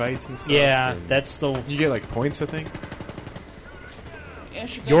 beta invites and stuff. Yeah, that's the... You get, like, points, I think? Yeah,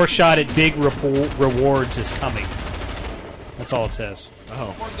 your shot at big rewards is coming. That's all it says.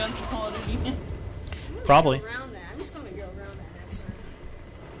 Oh. More guns for Call of Duty. Probably. I'm just going to go around that next time.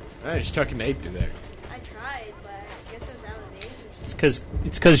 I just chuck an 8 to there. I tried, but I guess I was out of nades or something.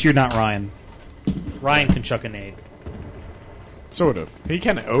 It's because you're not Ryan. Ryan can chuck a nade. Sort of. He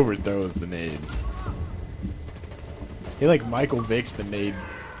kind of overthrows the nade. He like Michael Vicks the nade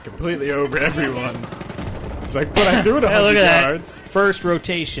completely over everyone. It's like, but I threw it 100 look at yards. That. First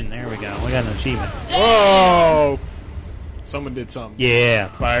rotation. There we go. We got an achievement. Whoa! Someone did something. Yeah.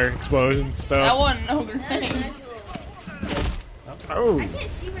 Fire, explosion, stuff. That wasn't no grenade. Oh. I can't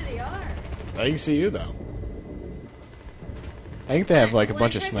see where they are. I can see you, though. I think they have, like, a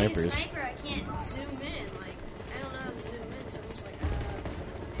bunch of snipers. Sniper, I can't zoom in. Like, I don't know how to zoom in, so I'm just like,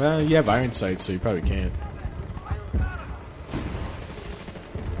 Well, you have iron sights, so you probably can't.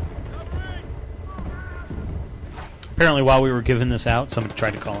 Apparently, while we were giving this out, somebody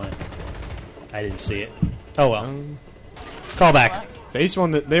tried to call in. I didn't see it. Oh, well. Call back. They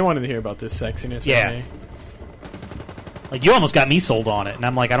wanted to hear about this sexiness. Yeah. Right? Like, you almost got me sold on it, and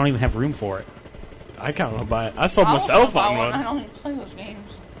I'm like, I don't even have room for it. I kind of want to buy it. I sold myself on one. I don't even play those games.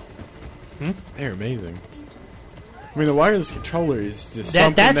 They're amazing. I mean, the wireless controller is just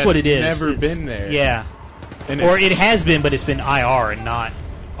that's something what it is. Never been there. Yeah. And or it has been, but it's been IR and not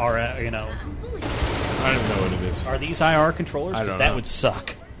RF, you know. I don't know what it is. Are these IR controllers? Because that would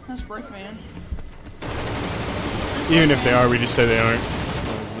suck. That's Brickman. Even if they are, we just say they aren't.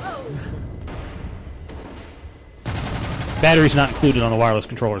 Battery's not included on the wireless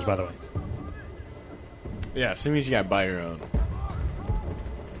controllers, by the way. Yeah, as soon as you gotta buy your own.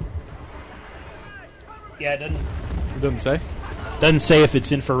 Yeah, it doesn't. It doesn't say? Doesn't say if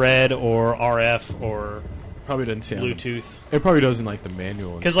it's infrared or RF or probably doesn't say Bluetooth. It probably doesn't like the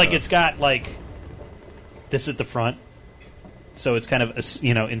manual. Because like it's got like this at the front, so it's kind of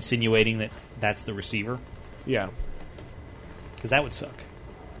insinuating that that's the receiver. Yeah. Because that would suck.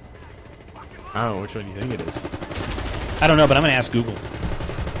 I don't know which one you think it is. I don't know, but I'm going to ask Google.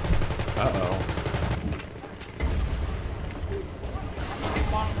 Uh-oh.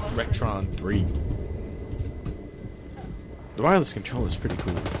 Retron 3. The wireless controller is pretty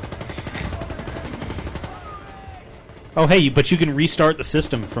cool. Oh, hey, but you can restart the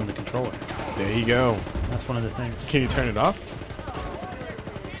system from the controller. There you go. That's one of the things. Can you turn it off?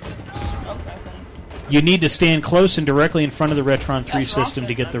 You need to stand close and directly in front of the Retron 3 system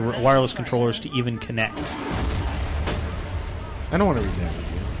to get the wireless controllers to even connect. I don't want to read that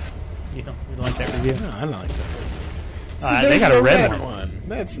review. You don't like that review? No, I don't like that. They got a red one.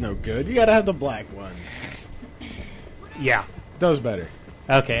 That's no good. You gotta have the black one. Yeah. That was better.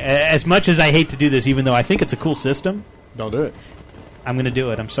 Okay. As much as I hate to do this, even though I think it's a cool system, don't do it. I'm going to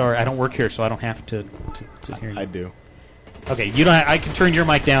do it. I'm sorry. I don't work here, so I don't have to hear you. I do. Okay. You don't. I can turn your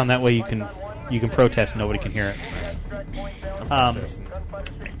mic down. That way you can protest and nobody can hear it.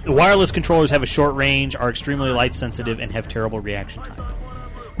 The wireless controllers have a short range, are extremely light sensitive, and have terrible reaction time.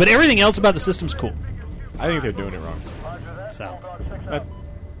 But everything else about the system's cool. I think they're doing it wrong. So,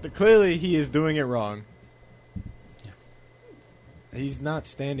 clearly he is doing it wrong. He's not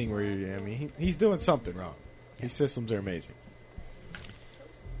standing where you. I mean, he's doing something wrong. These systems are amazing.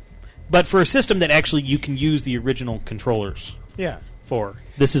 But for a system that actually you can use the original controllers,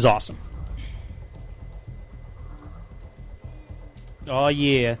 this is awesome. Oh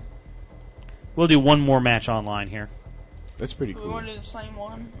yeah, we'll do one more match online here. That's pretty cool. We want to do the same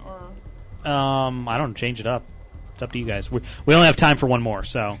one, or I don't change it up. It's up to you guys. We only have time for one more,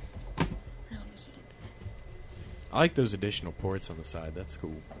 so. I like those additional ports on the side. That's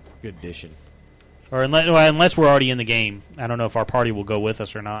cool. Good addition. Or unless we're already in the game, I don't know if our party will go with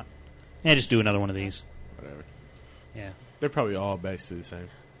us or not. Yeah, just do another one of these. Whatever. Yeah, they're probably all basically the same.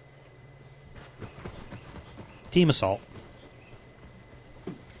 Team Assault.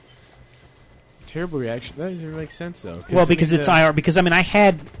 terrible reaction. That doesn't make sense, though. Well, because it's IR. Because, I mean, I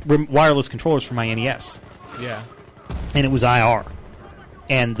had wireless controllers for my NES. Yeah. And it was IR.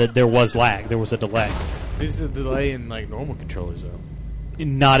 And there was lag. There was a delay. There's a delay in, like, normal controllers, though.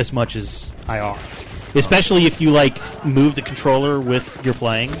 Not as much as IR. Especially if you, like, move the controller with your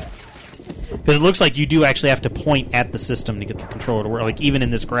playing. Because it looks like you do actually have to point at the system to get the controller to work. Like, even in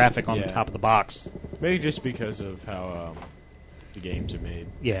this graphic on the top of the box. Maybe just because of how the games are made.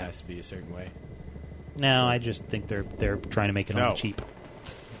 Yeah. It has to be a certain way. No, I just think they're trying to make it on the cheap.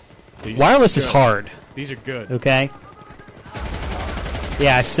 Wireless is hard. These are good. Okay?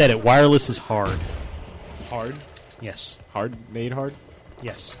 Yeah, I said it. Wireless is hard. Hard? Yes. Hard? Made hard?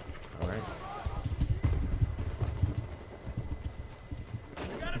 Yes. All right.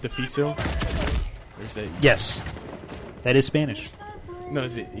 Difícil? Or is that yes. That is Spanish. No,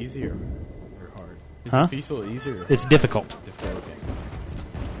 is it easier or hard? Is difícil easier? It's difficult. Difficult, okay.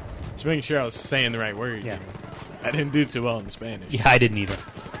 Just making sure I was saying the right word. Yeah. I didn't do too well in Spanish. Yeah, I didn't either.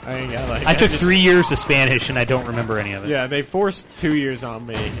 I took 3 years of Spanish, and I don't remember any of it. Yeah, they forced 2 years on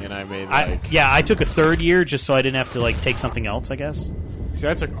me, and I made I took a third year just so I didn't have to like take something else, I guess. See,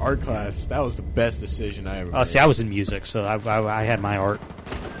 I took art class. That was the best decision I ever made. Oh, see, I was in music, so I had my art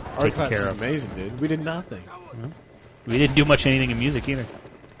taken class care is of. amazing, dude. We did nothing. We didn't do much anything in music either.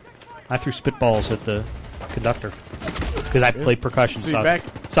 I threw spitballs at the conductor because I played percussion. See,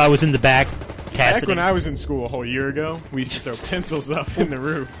 so I was in the back. Back when I was in school a whole year ago, we used to throw pencils up in the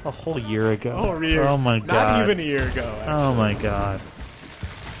roof. A whole year ago? A whole year. Oh, my God. Not even a year ago, actually. Oh, my God.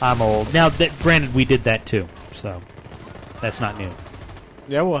 I'm old. Now, granted, we did that, too, so that's not new.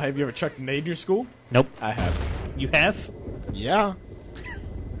 Yeah, well, have you ever chucked a nade in your school? Nope. I have. You have? Yeah.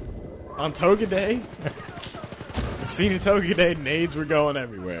 On Toga Day. Senior Toga Day, nades were going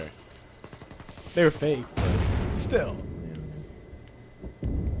everywhere. They were fake, but still.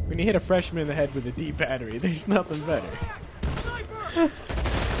 When you hit a freshman in the head with a D battery, there's nothing better. And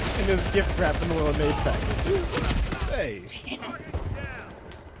just gift wrapped in a little nade package. Hey.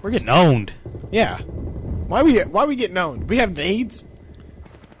 We're getting owned. Yeah. Why we getting owned? We have nades?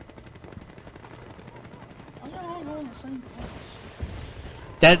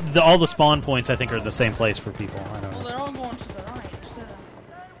 All the spawn points, I think, are the same place for people. I don't know. Well, they're all going to the right instead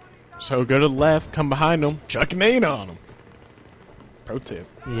of... So go to the left, come behind them, chuck a nade on them. Pro tip.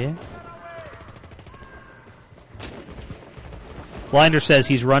 Yeah. Blinder says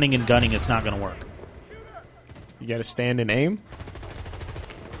he's running and gunning. It's not going to work. You got to stand and aim?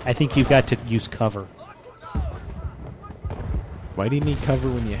 I think you've got to use cover. Why do you need cover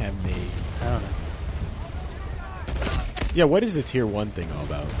when you have nade? I don't know. Yeah, what is the tier 1 thing all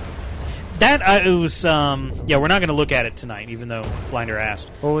about? That it was. Yeah, we're not going to look at it tonight, even though Blinder asked.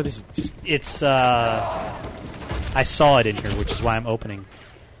 Oh, it is just. It's. I saw it in here, which is why I'm opening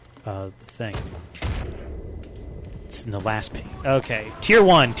the thing. It's in the last page. Okay, Tier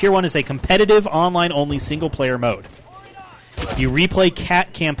 1. Tier 1 is a competitive, online-only, single-player mode. You replay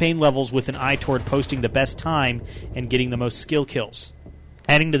campaign levels with an eye toward posting the best time and getting the most skill kills.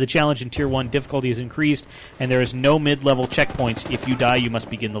 Adding to the challenge in Tier 1, difficulty is increased, and there is no mid-level checkpoints. If you die, you must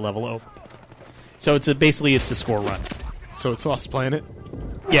begin the level over. So basically it's a score run. So it's Lost Planet?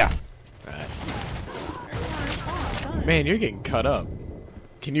 Yeah. Man, you're getting cut up.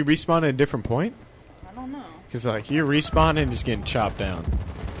 Can you respawn at a different point? I don't know. Because you're respawning and just getting chopped down.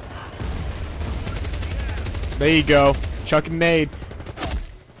 There you go. Chuck a nade.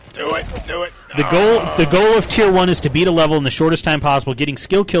 Do it. The goal of Tier 1 is to beat a level in the shortest time possible. Getting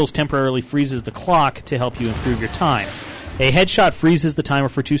skill kills temporarily freezes the clock to help you improve your time. A headshot freezes the timer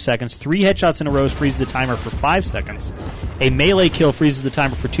for 2 seconds. 3 headshots in a row freezes the timer for 5 seconds. A melee kill freezes the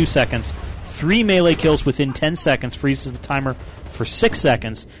timer for 2 seconds. 3 melee kills within 10 seconds freezes the timer for 6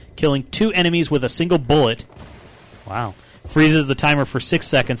 seconds. Killing 2 enemies with a single bullet. Wow. Freezes the timer for 6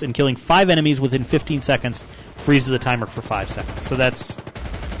 seconds. And killing 5 enemies within 15 seconds freezes the timer for 5 seconds. So that's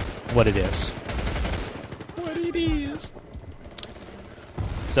what it is. What it is.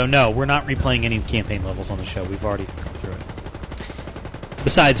 So no, we're not replaying any campaign levels on the show. We've already gone through it.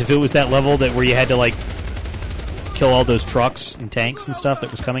 Besides, if it was that level where you had to kill all those trucks and tanks and stuff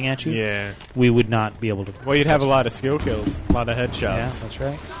that was coming at you, yeah, we would not be able to. Well, you'd have a lot of skill kills, a lot of headshots. Yeah, that's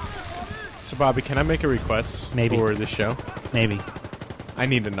right. So, Bobby, can I make a request for the show? Maybe. I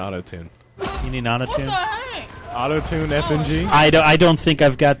need an auto-tune. You need an auto-tune? Auto-tune FNG? I don't think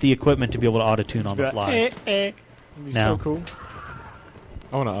I've got the equipment to be able to auto-tune on the fly. It'd be so cool.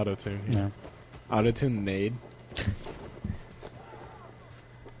 I want to auto-tune. Yeah. No. Auto-tune nade.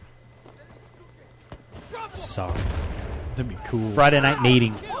 Sorry. That'd be cool. Friday night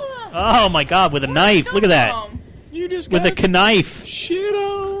nading. Oh my God! With a knife. Look at that. You just with a knife. Shit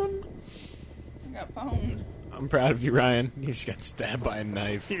on. proud of you, Ryan. You just got stabbed by a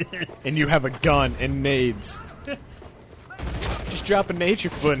knife. And you have a gun and nades. Just drop a nade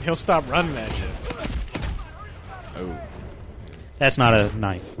your foot and he'll stop running at you. Oh. That's not a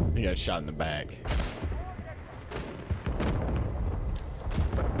knife. You got shot in the back.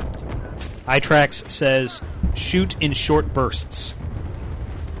 iTrax says, shoot in short bursts.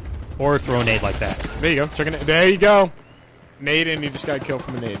 Or throw a nade like that. There you go. There you go. Nade, and you just got killed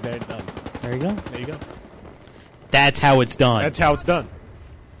from a nade. There, done. There you go. There you go. That's how it's done. That's how it's done.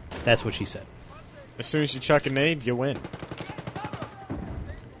 That's what she said. As soon as you chuck a nade, you win.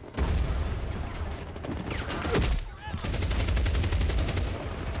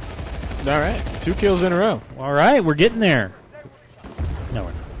 All right. 2 kills in a row. All right, we're getting there. No,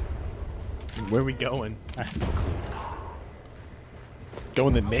 we're not. Where are we going?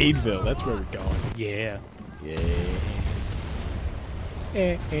 Going to Nadeville. That's where we're going. Yeah. Yeah.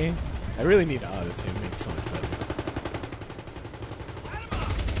 I really need auto-tune to make something better.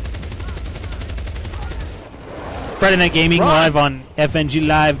 Friday Night Gaming live on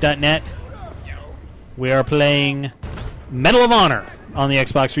FNGLive.net. We are playing Medal of Honor on the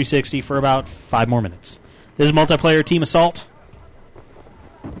Xbox 360 for about 5 more minutes. This is multiplayer Team Assault.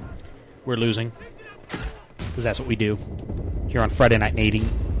 We're losing. Because that's what we do here on Friday Night Nading.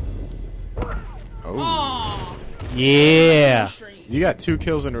 Oh. Yeah. You got 2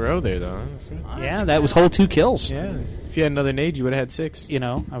 kills in a row there, though. Yeah, that was whole 2 kills. Yeah. If you had another nade, you would have had 6. You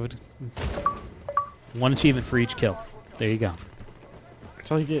know, I would... 1 achievement for each kill. There you go. That's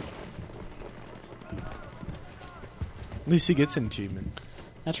all you get. At least he gets an achievement.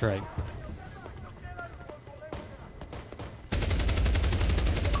 That's right.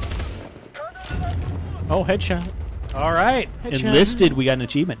 Oh, headshot. All right. Headshot. Enlisted, we got an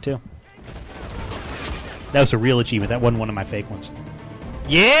achievement, too. That was a real achievement. That wasn't one of my fake ones.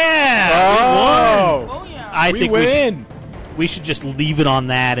 Yeah! Oh! Oh, yeah. I think win! We should just leave it on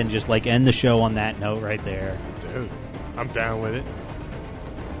that and just like end the show on that note right there. Dude, I'm down with it.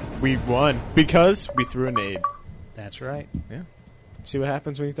 We won because we threw a nade. That's right. Yeah. See what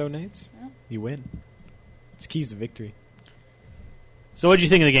happens when you throw nades? Yeah. You win. It's keys to victory. So what did you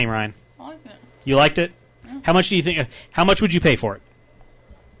think of the game, Ryan? I liked it. You liked it? Yeah. How much do you think? How much would you pay for it?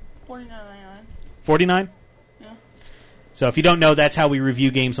 $49.99. $49? Yeah. So if you don't know, that's how we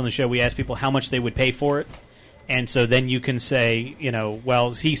review games on the show. We ask people how much they would pay for it. And so then you can say, you know,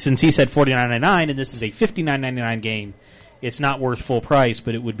 well, since he said $49.99 and this is a $59.99 game, it's not worth full price,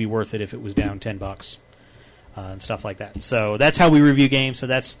 but it would be worth it if it was down $10 and stuff like that. So that's how we review games. So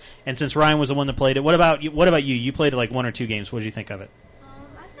that's, and since Ryan was the one that played it, what about you? What about you? You played it like 1 or 2 games. What did you think of it? I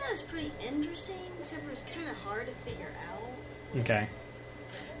thought it was pretty interesting, except it was kind of hard to figure out. Okay.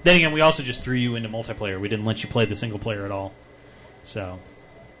 Then again, we also just threw you into multiplayer. We didn't let you play the single player at all. So.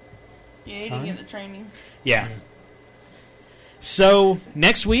 Yeah, you didn't get the training. Yeah. So,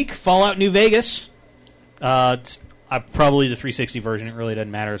 next week, Fallout New Vegas. It's probably the 360 version. It really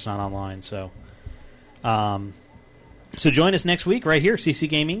doesn't matter. It's not online. So join us next week right here, CC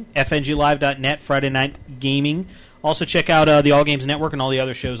Gaming, FNGLive.net, Friday Night Gaming. Also check out the All Games Network and all the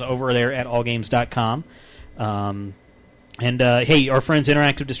other shows over there at allgames.com. Hey, our friends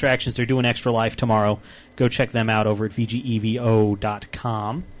Interactive Distractions, they're doing Extra Life tomorrow. Go check them out over at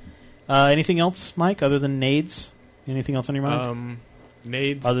VGEVO.com. Anything else, Mike, other than nades? Anything else on your mind?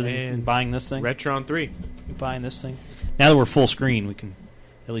 Nades other than buying this thing? Retron 3. Buying this thing? Now that we're full screen, we can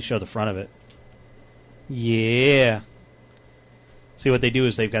at least show the front of it. Yeah. See, what they do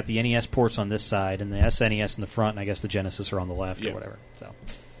is they've got the NES ports on this side and the SNES in the front, and I guess the Genesis are on the left or whatever. So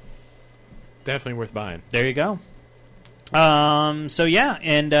definitely worth buying. There you go. So yeah,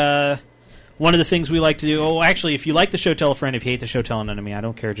 and one of the things we like to do... Oh, actually, if you like the show, tell a friend. If you hate the show, tell an enemy. I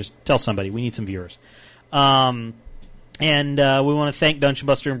don't care. Just tell somebody. We need some viewers. And we want to thank Dungeon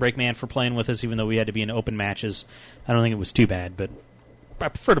Buster and Breakman for playing with us, even though we had to be in open matches. I don't think it was too bad, but I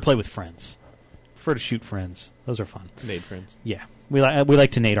prefer to play with friends. I prefer to shoot friends. Those are fun. Nade friends. Yeah. We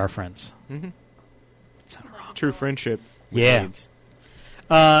like to nade our friends. Mm-hmm. True friendship. Yeah.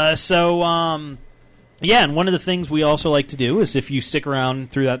 Yeah, and one of the things we also like to do is if you stick around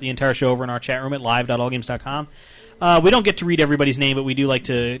throughout the entire show over in our chat room at live.allgames.com, we don't get to read everybody's name, but we do like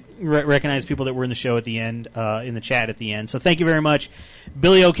to recognize people that were in the show at the end, in the chat at the end. So thank you very much.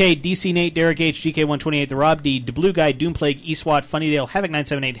 Billy OK, DC Nate, Derek H, GK128, The Rob D, The Blue Guy, Doomplague, Eswat, Funnydale,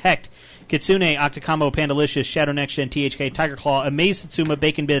 Havoc978, Hecht, Kitsune, Octocombo, Pandalicious, Shadow Next Gen, THK, Tiger Claw, Amaze Satsuma,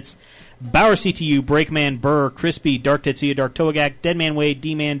 Bacon Bits, Bauer CTU, Breakman, Burr, Crispy, Dark Tetsuya, Dark Toagak, Deadman Wade,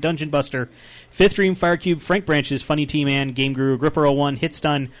 D-Man, Dungeon Buster, Fifth Dream, Firecube, Frank Branches, Funny T-Man, Game Guru, Gripper01,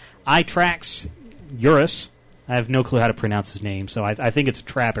 Hitstun, iTrax, Eurus. I have no clue how to pronounce his name, so I think it's a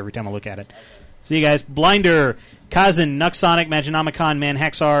trap every time I look at it. See you guys. Blinder, Kazan, Nuxonic, Maginomicon,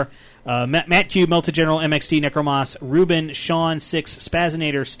 Manhaxar, Matt Cube, Melted General, MXT, Necromoss, Ruben, Sean, 6,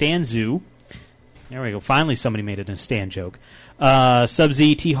 Spazinator, Stanzu. There we go. Finally somebody made it a Stan joke.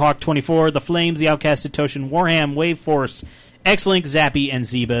 Sub-Z, T-Hawk 24, The Flames, The Outcasted Toshin, Warham, Wave Force, X-Link, Zappy, and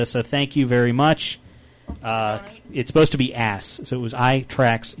Zeba. So thank you very much. It's supposed to be ass. So it was I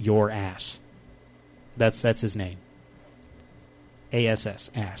tracks your ass. That's his name.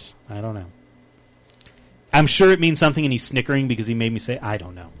 ASS, ass. I don't know. I'm sure it means something and he's snickering because he made me say, I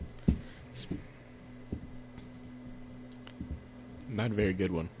don't know. Not a very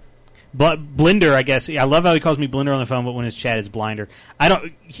good one. But Blinder, I guess. I love how he calls me Blinder on the phone, but when his chat it's Blinder. I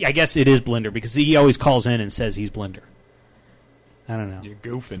guess it is Blinder because he always calls in and says he's Blinder. I don't know. You're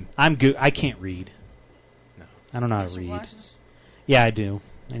goofing. I can't read. No. I don't know how to read. Glasses? Yeah, I do.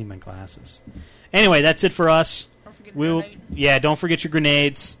 I need my glasses. Anyway, that's it for us. Don't forget to don't forget your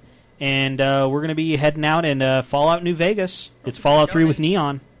grenades. And we're going to be heading out and Fallout New Vegas. It's Fallout 3 with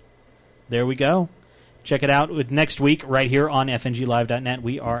Neon. There we go. Check it out next week right here on FNGLive.net.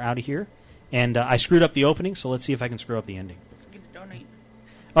 We are out of here. And I screwed up the opening, so let's see if I can screw up the ending. Don't forget to donate.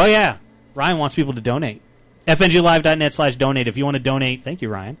 Oh, yeah. Ryan wants people to donate. FNGLive.net/donate. If you want to donate, thank you,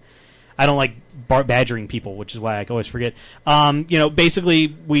 Ryan. I don't like badgering people, which is why I always forget.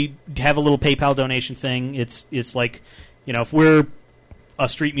 Basically, we have a little PayPal donation thing. It's like, if we're a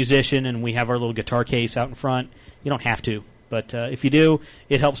street musician and we have our little guitar case out in front, you don't have to. But if you do,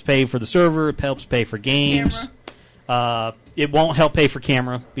 it helps pay for the server. It helps pay for games. It won't help pay for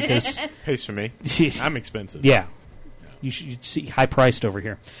camera because pays for me. I'm expensive. Yeah, you'd see high priced over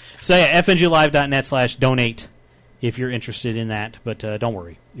here. So yeah, FNGLive.net/donate if you're interested in that. But don't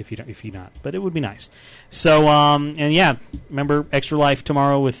worry if you're not. But it would be nice. So remember Extra Life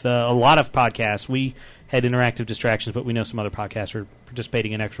tomorrow with a lot of podcasts. We had interactive distractions, but we know some other podcasts are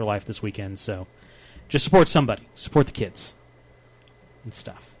participating in Extra Life this weekend. So just support somebody. Support the kids. And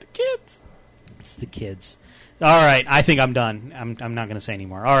stuff. The kids. It's the kids. All right, I think I'm done. I'm not going to say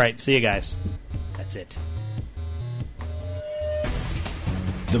anymore. All right, see you guys. That's it.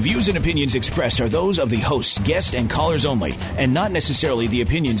 The views and opinions expressed are those of the host, guest, and callers only, and not necessarily the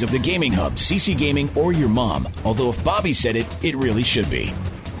opinions of the Gaming Hub, CC Gaming, or your mom. Although if Bobby said it, it really should be.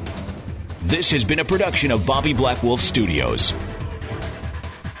 This has been a production of Bobby Black Wolf Studios.